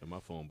messed up, and my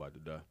phone about to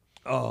die.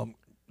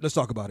 Let's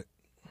talk about it.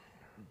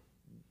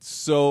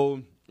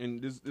 So,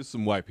 and this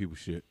some white people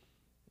shit.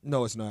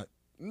 No, it's not.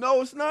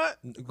 No, it's not.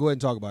 Go ahead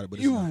and talk about it. But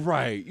it's You not.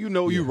 right. You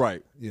know you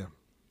right. Yeah.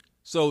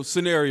 So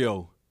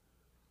scenario: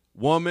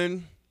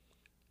 woman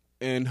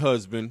and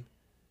husband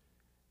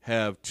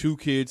have 2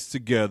 kids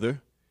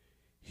together.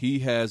 He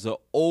has an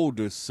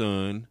older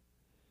son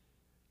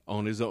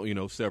on his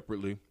own,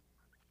 separately.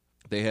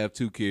 They have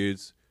 2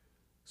 kids,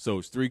 so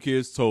it's 3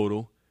 kids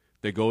total.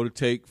 They go to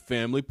take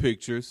family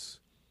pictures.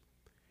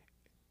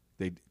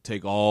 They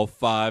take all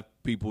 5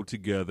 people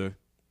together.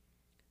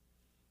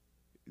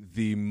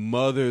 The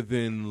mother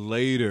then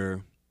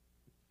later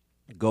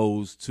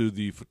goes to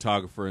the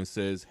photographer and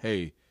says,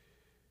 hey,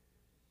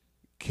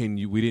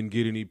 we didn't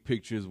get any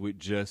pictures with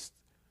just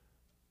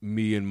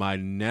me and my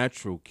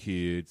natural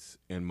kids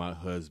and my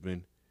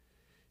husband.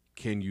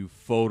 Can you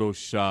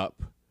Photoshop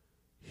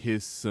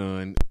his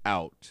son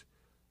out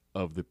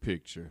of the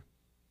picture?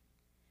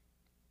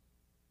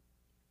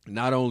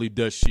 Not only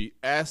does she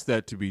ask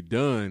that to be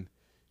done,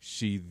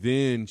 she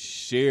then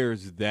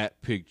shares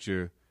that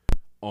picture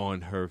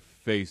on her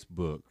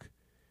Facebook.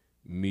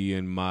 Me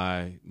and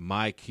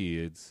my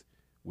kids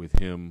with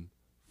him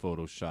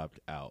Photoshopped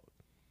out.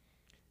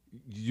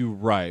 You're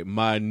right.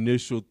 My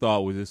initial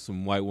thought was this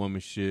some white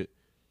woman shit,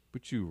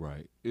 but you're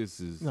right.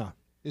 It's not.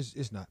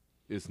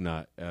 It's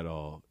not at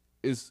all.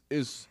 It's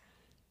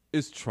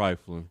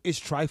trifling. It's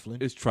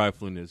trifling. It's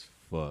trifling as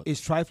fuck.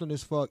 It's trifling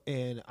as fuck.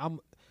 And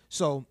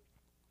so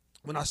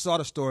when I saw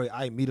the story,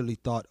 I immediately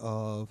thought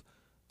of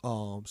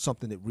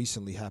something that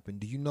recently happened.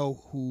 Do you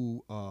know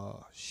who?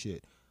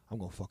 I'm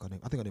gonna fuck her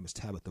name. I think her name is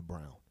Tabitha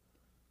Brown.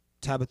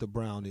 Tabitha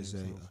Brown is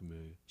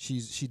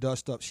she does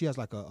stuff. She has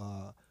like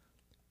a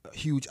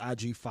huge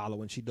IG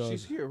following. She does.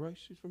 She's here, right?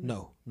 She's from here?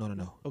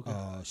 No. Okay.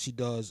 She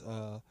does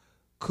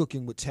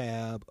cooking with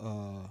Tab.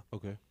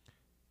 Okay.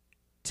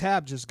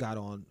 Tab just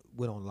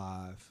went on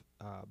live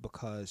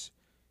because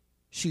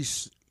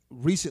she's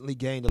recently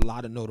gained a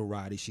lot of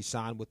notoriety. She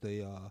signed with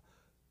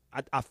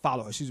I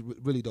follow her. She's a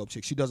really dope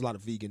chick. She does a lot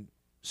of vegan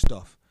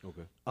stuff.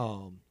 Okay.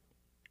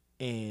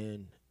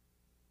 And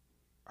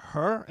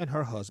her and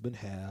her husband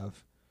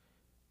have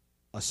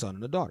a son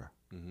and a daughter.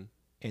 Mm-hmm.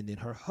 And then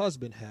her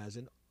husband has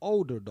an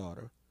older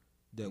daughter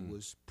that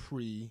was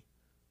pre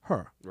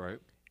her. Right.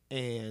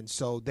 And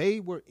so they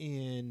were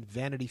in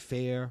Vanity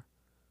Fair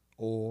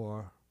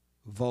or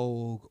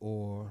Vogue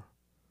or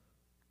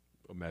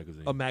A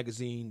magazine. a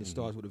magazine that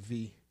starts with a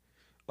V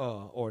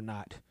or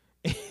not.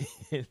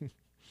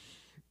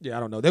 Yeah, I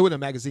don't know. They were in a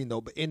magazine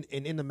though, but in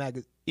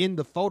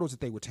the photos that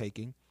they were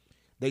taking,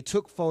 they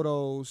took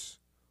photos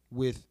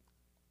with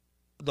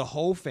the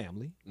whole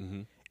family.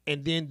 Mm-hmm.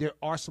 And then there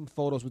are some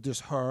photos with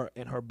just her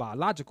and her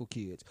biological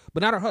kids,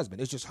 but not her husband.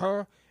 It's just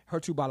her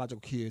 2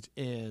 biological kids.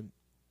 And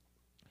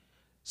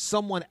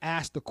someone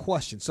asked the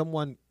question.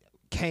 Someone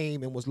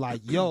came and was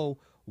like, yo,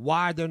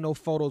 why are there no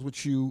photos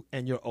with you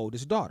and your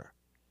oldest daughter?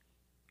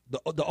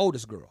 The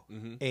oldest girl.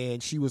 Mm-hmm.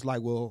 And she was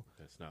like, well,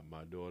 That's not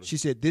my daughter. she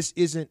said, this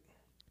isn't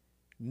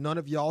none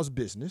of y'all's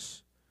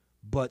business,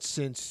 but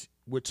since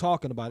we're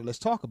talking about it, let's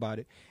talk about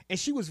it. And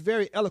she was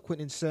very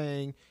eloquent in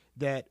saying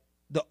that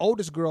the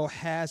oldest girl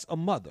has a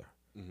mother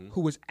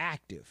who is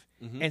active.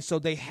 And so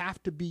they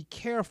have to be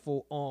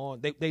careful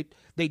on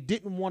they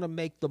didn't want to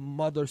make the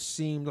mother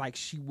seem like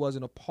she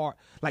wasn't a part,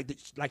 like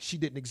she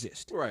didn't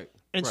exist. Right.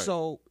 And right.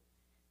 so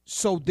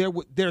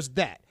there's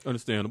that.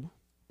 Understandable.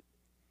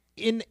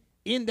 In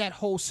that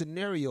whole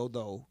scenario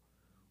though,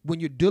 when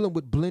you're dealing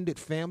with blended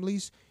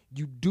families,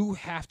 you do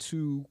have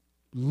to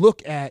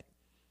look at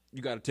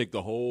You got to take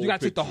the whole.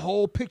 take the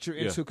whole picture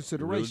into you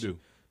consideration. really do.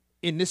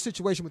 In this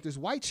situation with this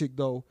white chick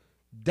though,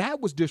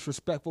 that was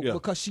disrespectful Yeah.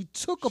 because she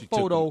took a She took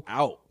photo him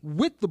out.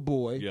 with the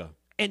boy Yeah.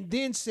 and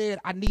then said,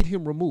 I need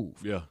him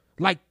removed. Yeah.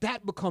 Like,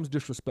 that becomes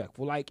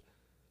disrespectful. Like,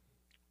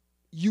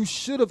 you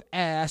should have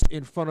asked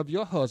in front of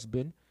your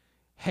husband,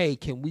 hey,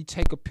 can we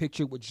take a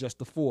picture with just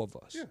the 4 of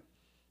us? Yeah.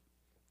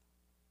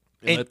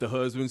 And let the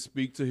husband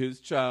speak to his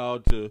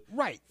child to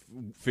Right.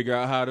 figure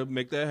out how to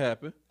make that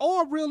happen.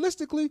 Or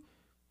realistically,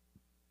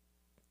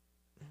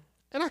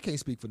 and I can't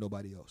speak for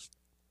nobody else.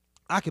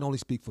 I can only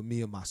speak for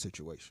me and my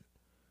situation.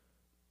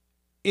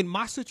 In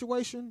my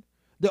situation,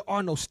 there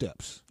are no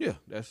steps. Yeah,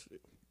 that's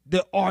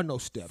There are no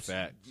steps.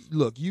 Facts.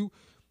 Look,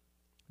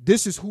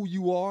 this is who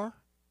you are,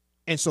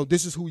 and so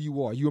this is who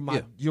you are. You're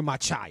my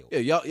child. yeah.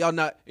 Y'all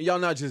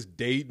not just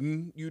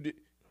dating.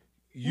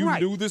 You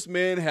Right. knew this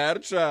man had a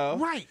child.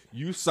 Right.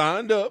 You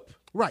signed up.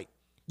 Right.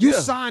 You Yeah.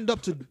 signed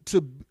up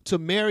to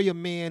marry a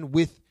man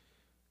with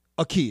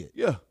a kid.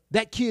 Yeah,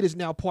 That kid is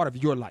now part of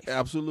your life.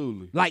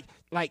 absolutely.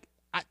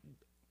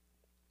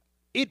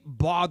 It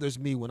bothers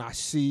me when I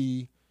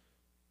see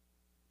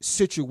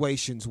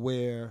situations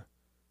where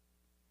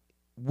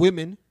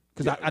women,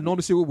 because I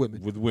normally see it with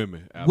women. With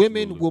women,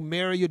 absolutely. Women will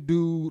marry a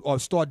dude or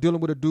start dealing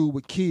with a dude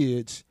with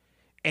kids,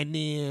 and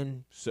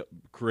then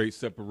create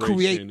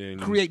separation and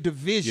create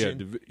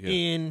division Yeah.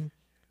 in.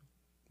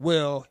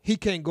 Well, he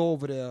can't go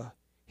over there.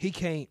 He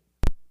can't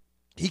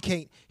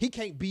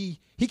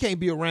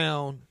be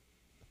around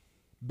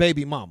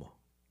baby mama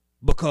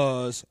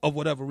because of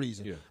whatever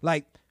reason. Yeah.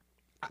 Like,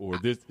 Or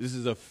this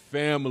is a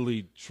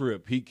family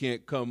trip. He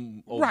can't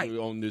come over Right.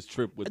 on this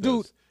trip with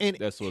Dude, us. and-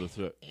 that sort of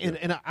stuff.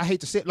 and I hate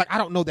to say it, like, I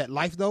don't know that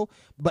life though,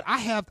 but I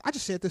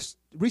just said this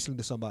recently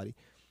to somebody,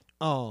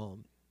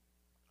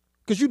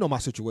 because you know my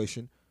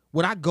situation.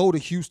 When I go to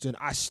Houston,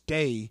 I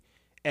stay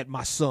at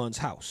my son's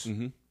house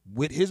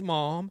with his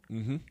mom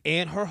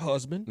and her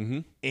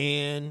husband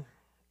and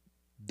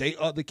they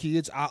other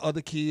kids, our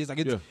other kids. Like,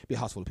 it's be a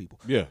house full of people.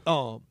 Yeah.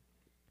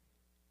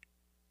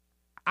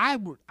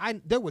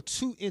 There were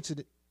 2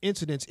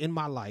 incidents in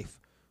my life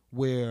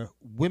where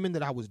women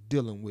that I was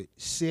dealing with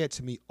said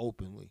to me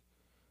openly,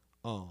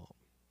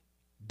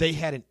 they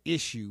had an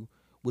issue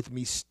with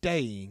me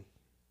staying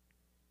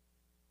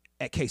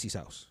at Casey's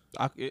house.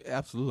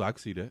 Absolutely, I can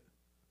see that.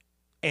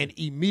 And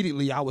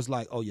immediately I was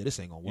like, oh yeah, this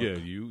ain't gonna work.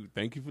 Yeah,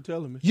 thank you for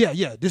telling me.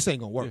 Yeah, this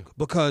ain't gonna work. Yeah.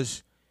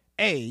 Because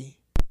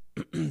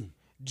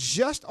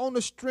just on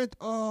the strength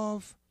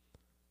of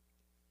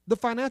the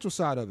financial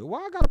side of it, why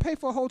I gotta pay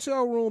for a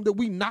hotel room that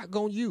we not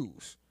gonna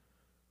use?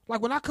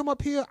 Like, when I come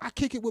up here, I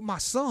kick it with my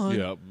son.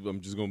 Yeah, I'm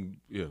just gonna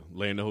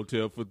lay in the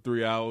hotel for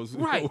 3 hours.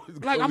 Right.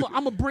 Like, I'm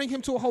gonna bring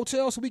him to a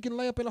hotel so we can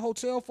lay up in a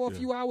hotel for a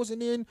few hours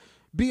and then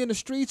be in the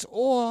streets,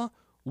 or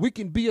we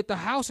can be at the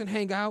house and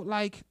hang out,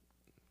 like,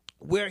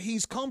 where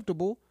he's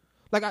comfortable.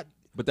 Like,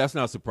 But that's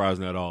not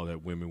surprising at all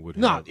that women would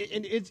no, have.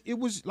 and it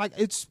was like,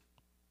 it's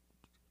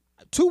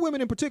 2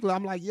 women in particular.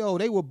 I'm like, yo,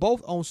 they were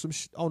both on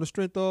on the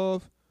strength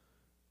of,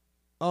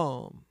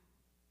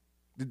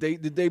 Did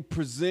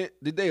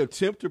they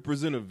attempt to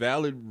present a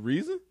valid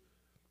reason?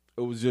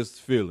 Or was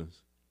just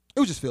feelings? it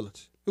was just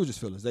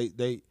feelings.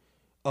 They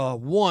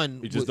one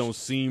It just was, don't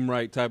seem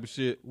right type of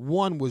shit.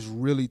 one was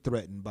really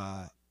threatened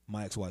by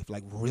my ex-wife,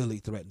 like really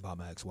threatened by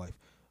my ex-wife.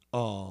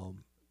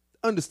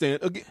 Understand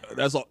again,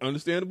 that's all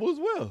understandable as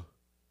well.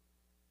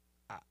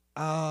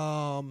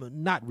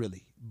 Not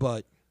really,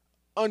 but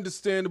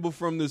Understandable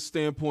from the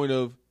standpoint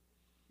of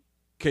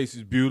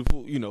Casey's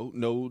beautiful,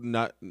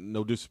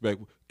 no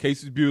disrespect.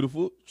 Casey's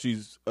beautiful.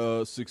 She's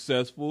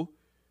successful.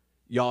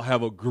 Y'all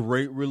have a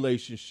great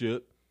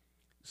relationship.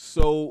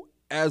 So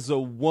as a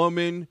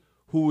woman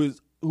who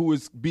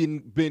is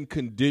been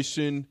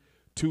conditioned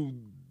to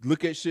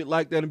look at shit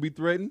like that and be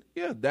threatened,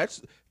 yeah,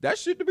 that's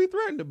shit to be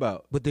threatened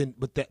about. But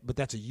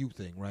that's a you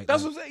thing, right?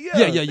 That's what I'm saying.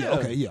 Yeah.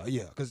 Okay,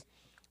 yeah. Because,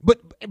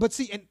 but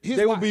see, and here's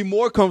They why. would be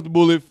more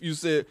comfortable if you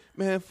said,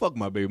 "Man, fuck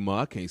my baby mom,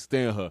 I can't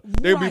stand her."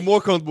 They'd be Right.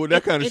 more comfortable with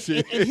that kind of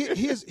shit. And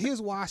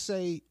here's why I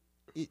say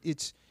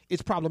it's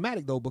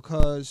problematic though,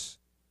 because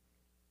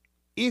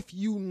if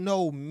you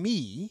know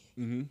me,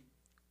 Mm-hmm.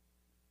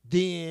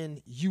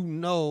 then you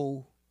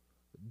know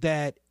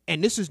that,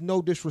 and this is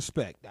no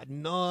disrespect.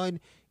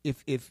 None.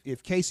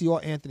 If Casey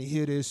or Anthony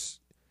hear this,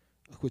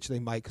 which they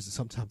might, because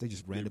sometimes they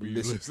just randomly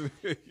listen.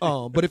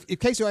 But if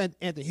Casey or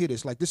Anthony hear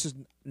this, like, this is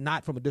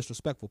not from a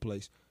disrespectful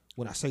place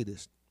when I say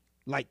this.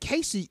 Like,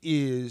 Casey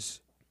is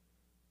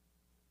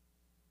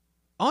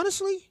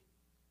honestly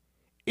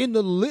in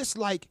the list.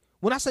 Like,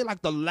 when I say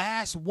like the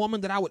last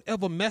woman that I would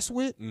ever mess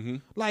with,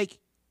 like,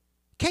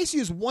 Casey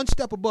is one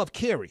step above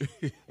Carrie,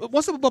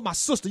 one step above my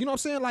sister. You know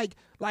what I'm saying?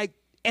 Like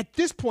at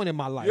this point in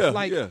my life,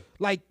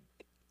 like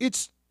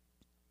it's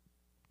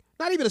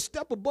not even a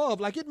step above.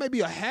 Like, it may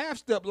be a half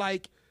step.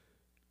 Like,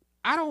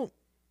 I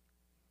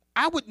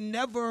would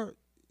never.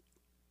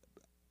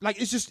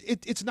 Like, it's just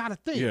it's not a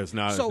thing. Yeah, it's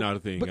not a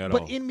thing at all.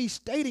 But in me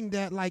stating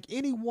that, like,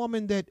 any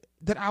woman that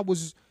I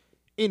was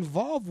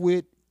involved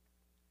with,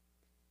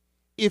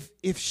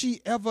 if she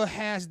ever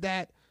has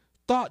that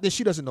thought, then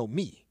she doesn't know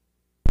me.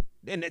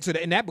 And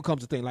that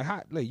becomes a thing. Like,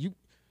 hi, like,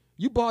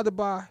 you bothered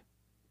by,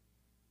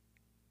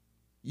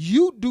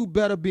 you do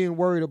better being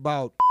worried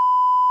about.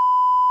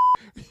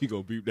 You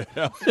gonna beep that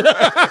out?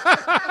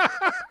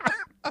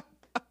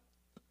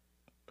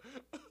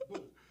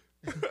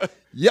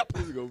 Yep.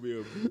 This is gonna be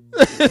a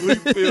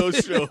bleep filled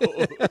show.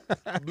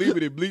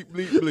 Bleepity bleep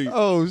bleep bleep.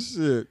 Oh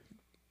shit.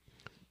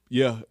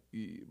 Yeah.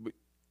 But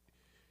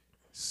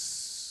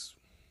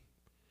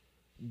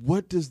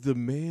what does the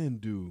man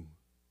do?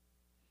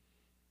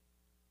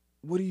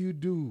 What do you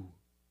do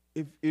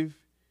if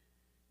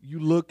you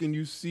look and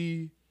you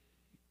see,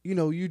 you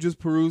know, you just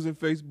perusing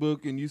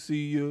Facebook and you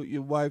see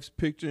your wife's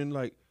picture and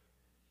like,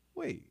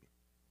 wait,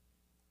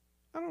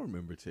 I don't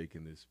remember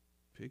taking this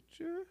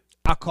picture.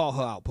 I call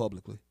her out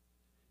publicly.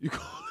 You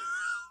call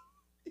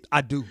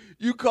I do.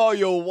 You call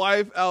your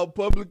wife out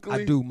publicly?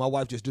 I do. My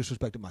wife just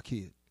disrespected my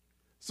kid.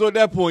 So at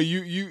that point,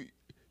 you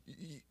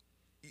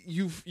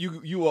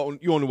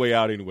on the way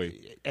out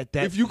anyway. At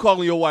that, If you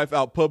calling your wife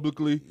out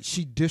publicly,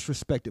 she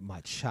disrespected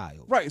my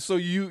child. right? So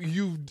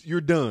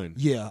you're done.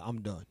 Yeah,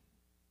 I'm done.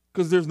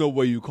 Because there's no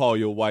way you call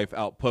your wife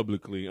out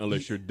publicly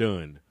unless you're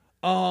done.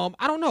 I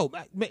don't know.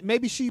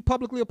 Maybe she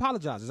publicly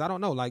apologizes. I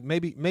don't know. Like,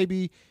 maybe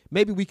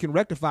we can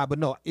rectify. But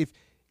no, if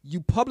you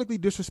publicly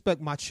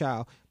disrespect my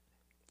child,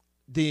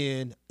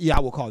 then yeah, I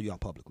will call you out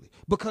publicly.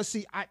 Because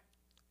see,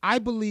 I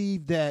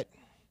believe that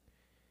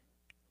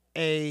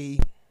I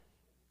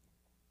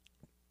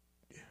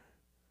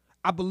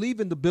believe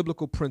in the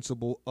biblical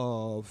principle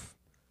of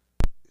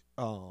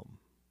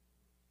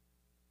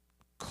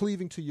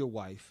cleaving to your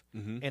wife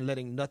and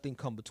letting nothing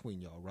come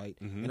between y'all, right?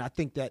 And I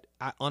think that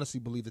I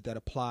honestly believe that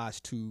applies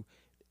to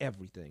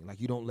everything.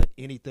 Like, you don't let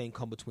anything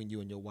come between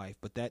you and your wife,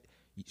 but that,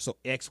 so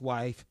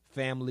ex-wife,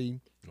 family,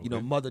 you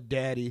know, mother,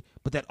 daddy,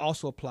 but that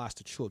also applies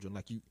to children.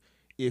 Like,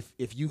 if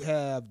you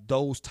have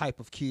those type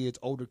of kids,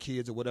 older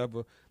kids or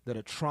whatever, that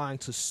are trying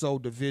to sow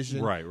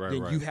division,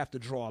 then you have to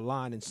draw a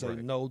line and say,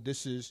 no,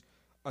 this is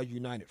a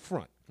united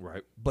front.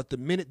 Right. But the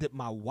minute that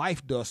my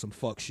wife does some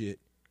fuck shit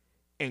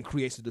and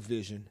creates a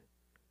division,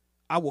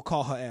 I will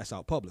call her ass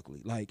out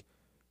publicly. Like,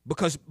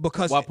 because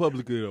why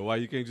publicly though? Why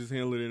you can't just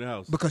handle it in the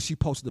house? Because she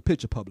posted the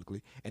picture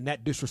publicly, and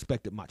that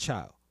disrespected my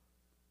child.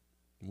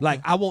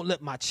 Like, I won't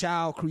let my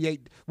child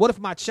create. What if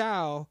my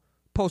child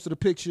posted a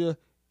picture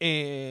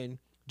and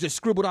just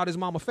scribbled out his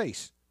mama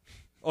face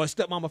or his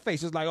stepmama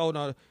face? It's like, oh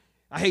no,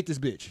 I hate this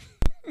bitch.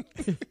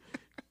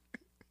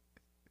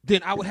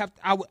 Then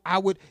I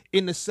would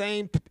in the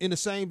same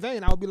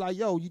vein, I would be like,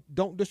 yo, you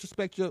don't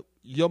disrespect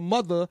your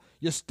mother,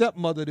 your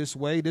stepmother this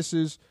way. This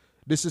is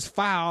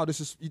foul.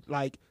 This is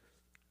like.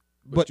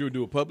 But you would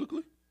do it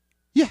publicly?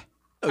 Yeah.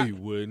 No, you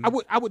wouldn't.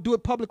 I would do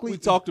it publicly. We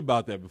talked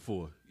about that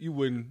before. You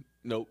wouldn't.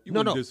 No, you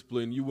wouldn't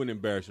discipline. You wouldn't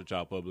embarrass your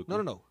child publicly.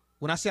 No.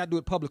 When I say I do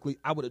it publicly,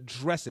 I would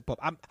address it.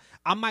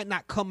 I might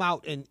not come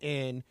out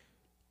and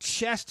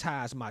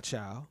chastise my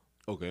child.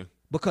 Okay.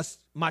 Because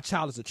my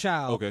child is a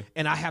child. Okay.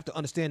 And I have to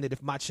understand that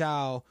if my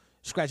child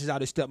scratches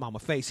out his stepmama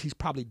face, he's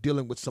probably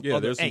dealing with some other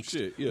there's angst. some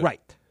shit. Yeah.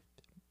 Right.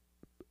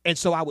 And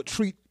so I would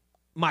treat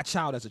my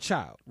child as a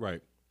child.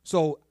 Right.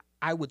 So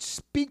I would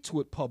speak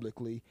to it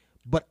publicly,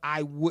 but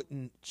I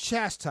wouldn't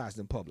chastise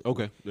them publicly.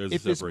 Okay. There's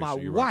if a it's separation.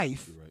 my You're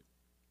wife, right.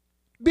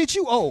 bitch,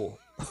 you old.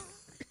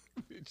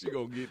 Bitch, you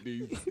gonna get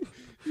these.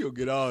 You gonna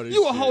get all this.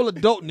 You a shit. whole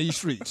adult in these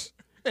streets.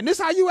 And this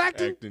how you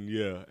acting?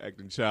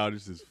 Acting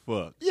childish as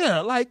fuck. Yeah,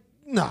 like,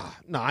 nah,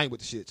 I ain't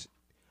with the shits.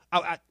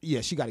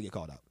 Yeah, she got to get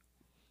called out.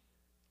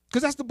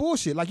 Because that's the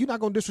bullshit. Like, you're not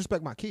going to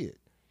disrespect my kid.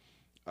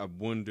 I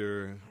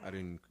wonder, I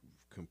didn't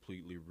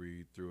completely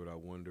read through it. I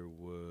wonder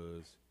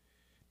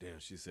damn,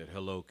 she said,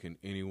 hello, can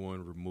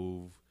anyone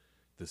remove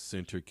the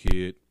center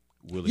kid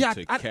willing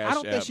to Cash I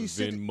don't App, think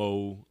she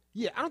Venmo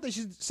Yeah, I don't think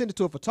she sent it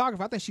to a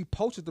photographer. I think she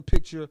posted the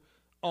picture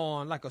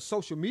on like a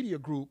social media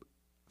group,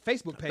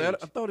 Facebook page.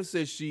 I thought it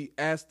said she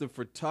asked the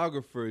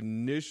photographer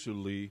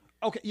initially.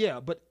 Okay, yeah,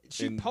 but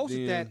she And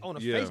posted then- that on a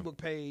yeah. Facebook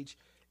page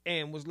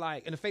and was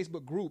like in a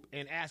Facebook group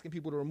and asking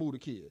people to remove the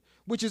kid,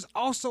 which is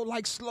also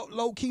like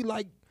low key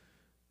like,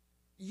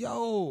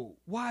 yo,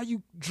 why are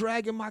you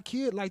dragging my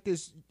kid like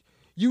this?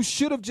 You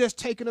should have just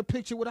taken a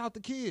picture without the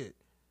kid.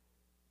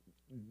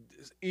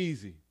 It's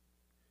easy.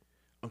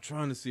 I'm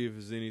trying to see if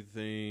there's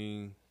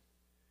anything.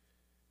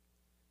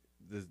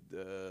 If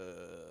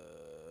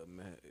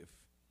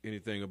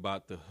anything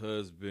about the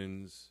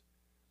husband's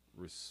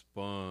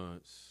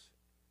response.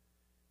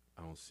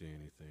 I don't see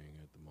anything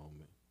at the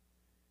moment.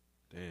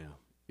 Damn.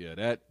 Yeah,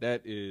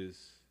 that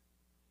is.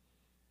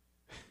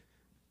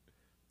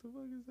 What the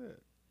fuck is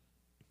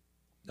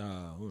that?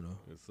 Who knows?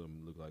 It's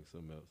something look like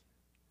something else.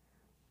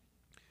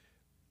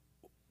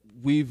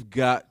 We've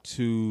got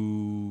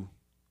to.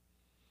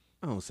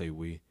 I don't say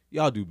we.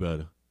 Y'all do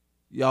better.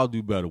 Y'all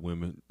do better,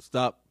 women.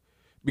 Stop.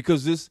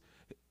 Because this.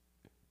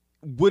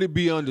 Would it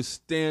be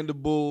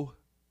understandable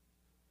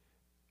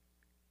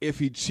if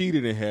he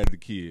cheated and had the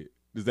kid?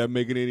 Does that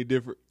make it any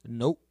different?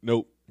 Nope.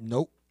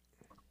 Nope.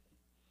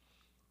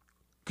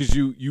 Because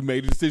you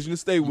made a decision to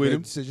stay with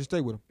him Decision, stay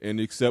with him. and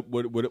accept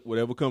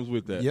whatever comes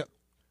with that. Yep.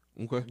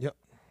 Okay. Yep.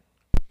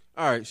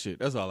 All right, shit.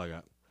 That's all I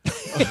got.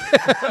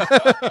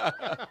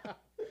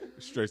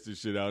 Stretch this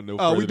shit out no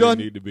Oh, further we than done?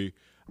 it need to be.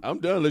 I'm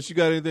done. Unless you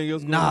got anything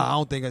else going Nah, I on.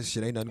 don't think that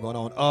shit ain't nothing going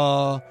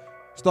on.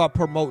 Start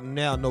promoting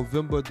now,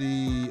 November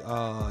the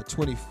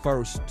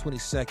 21st,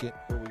 22nd,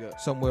 What we got?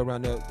 somewhere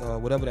around there,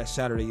 whatever that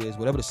Saturday is,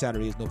 whatever the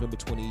Saturday is, November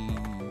 20,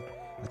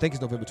 I think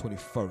it's November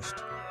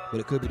 21st, but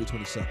it could be the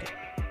 22nd.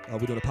 We're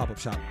doing a pop-up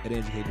shop at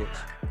Andrew K Books.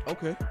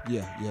 Okay.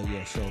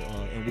 Yeah. So,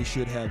 and we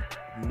should have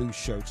new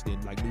shirts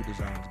then, like new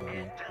designs by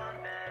then.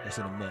 That's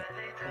in a month.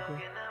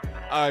 Okay.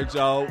 All right,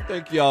 y'all.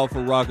 Thank y'all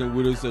for rocking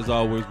with us. As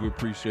always, we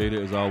appreciate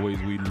it. As always,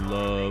 we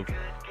love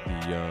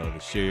the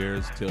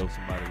shares. Tell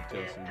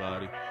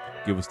somebody.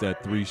 Give us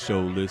that 3-show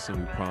listen.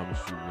 We promise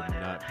you will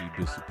not be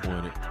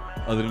disappointed.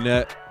 Other than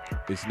that,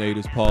 it's Nate,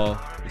 it's Paul.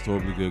 It's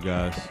Horribly Good,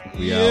 guys.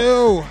 We out.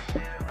 Yo.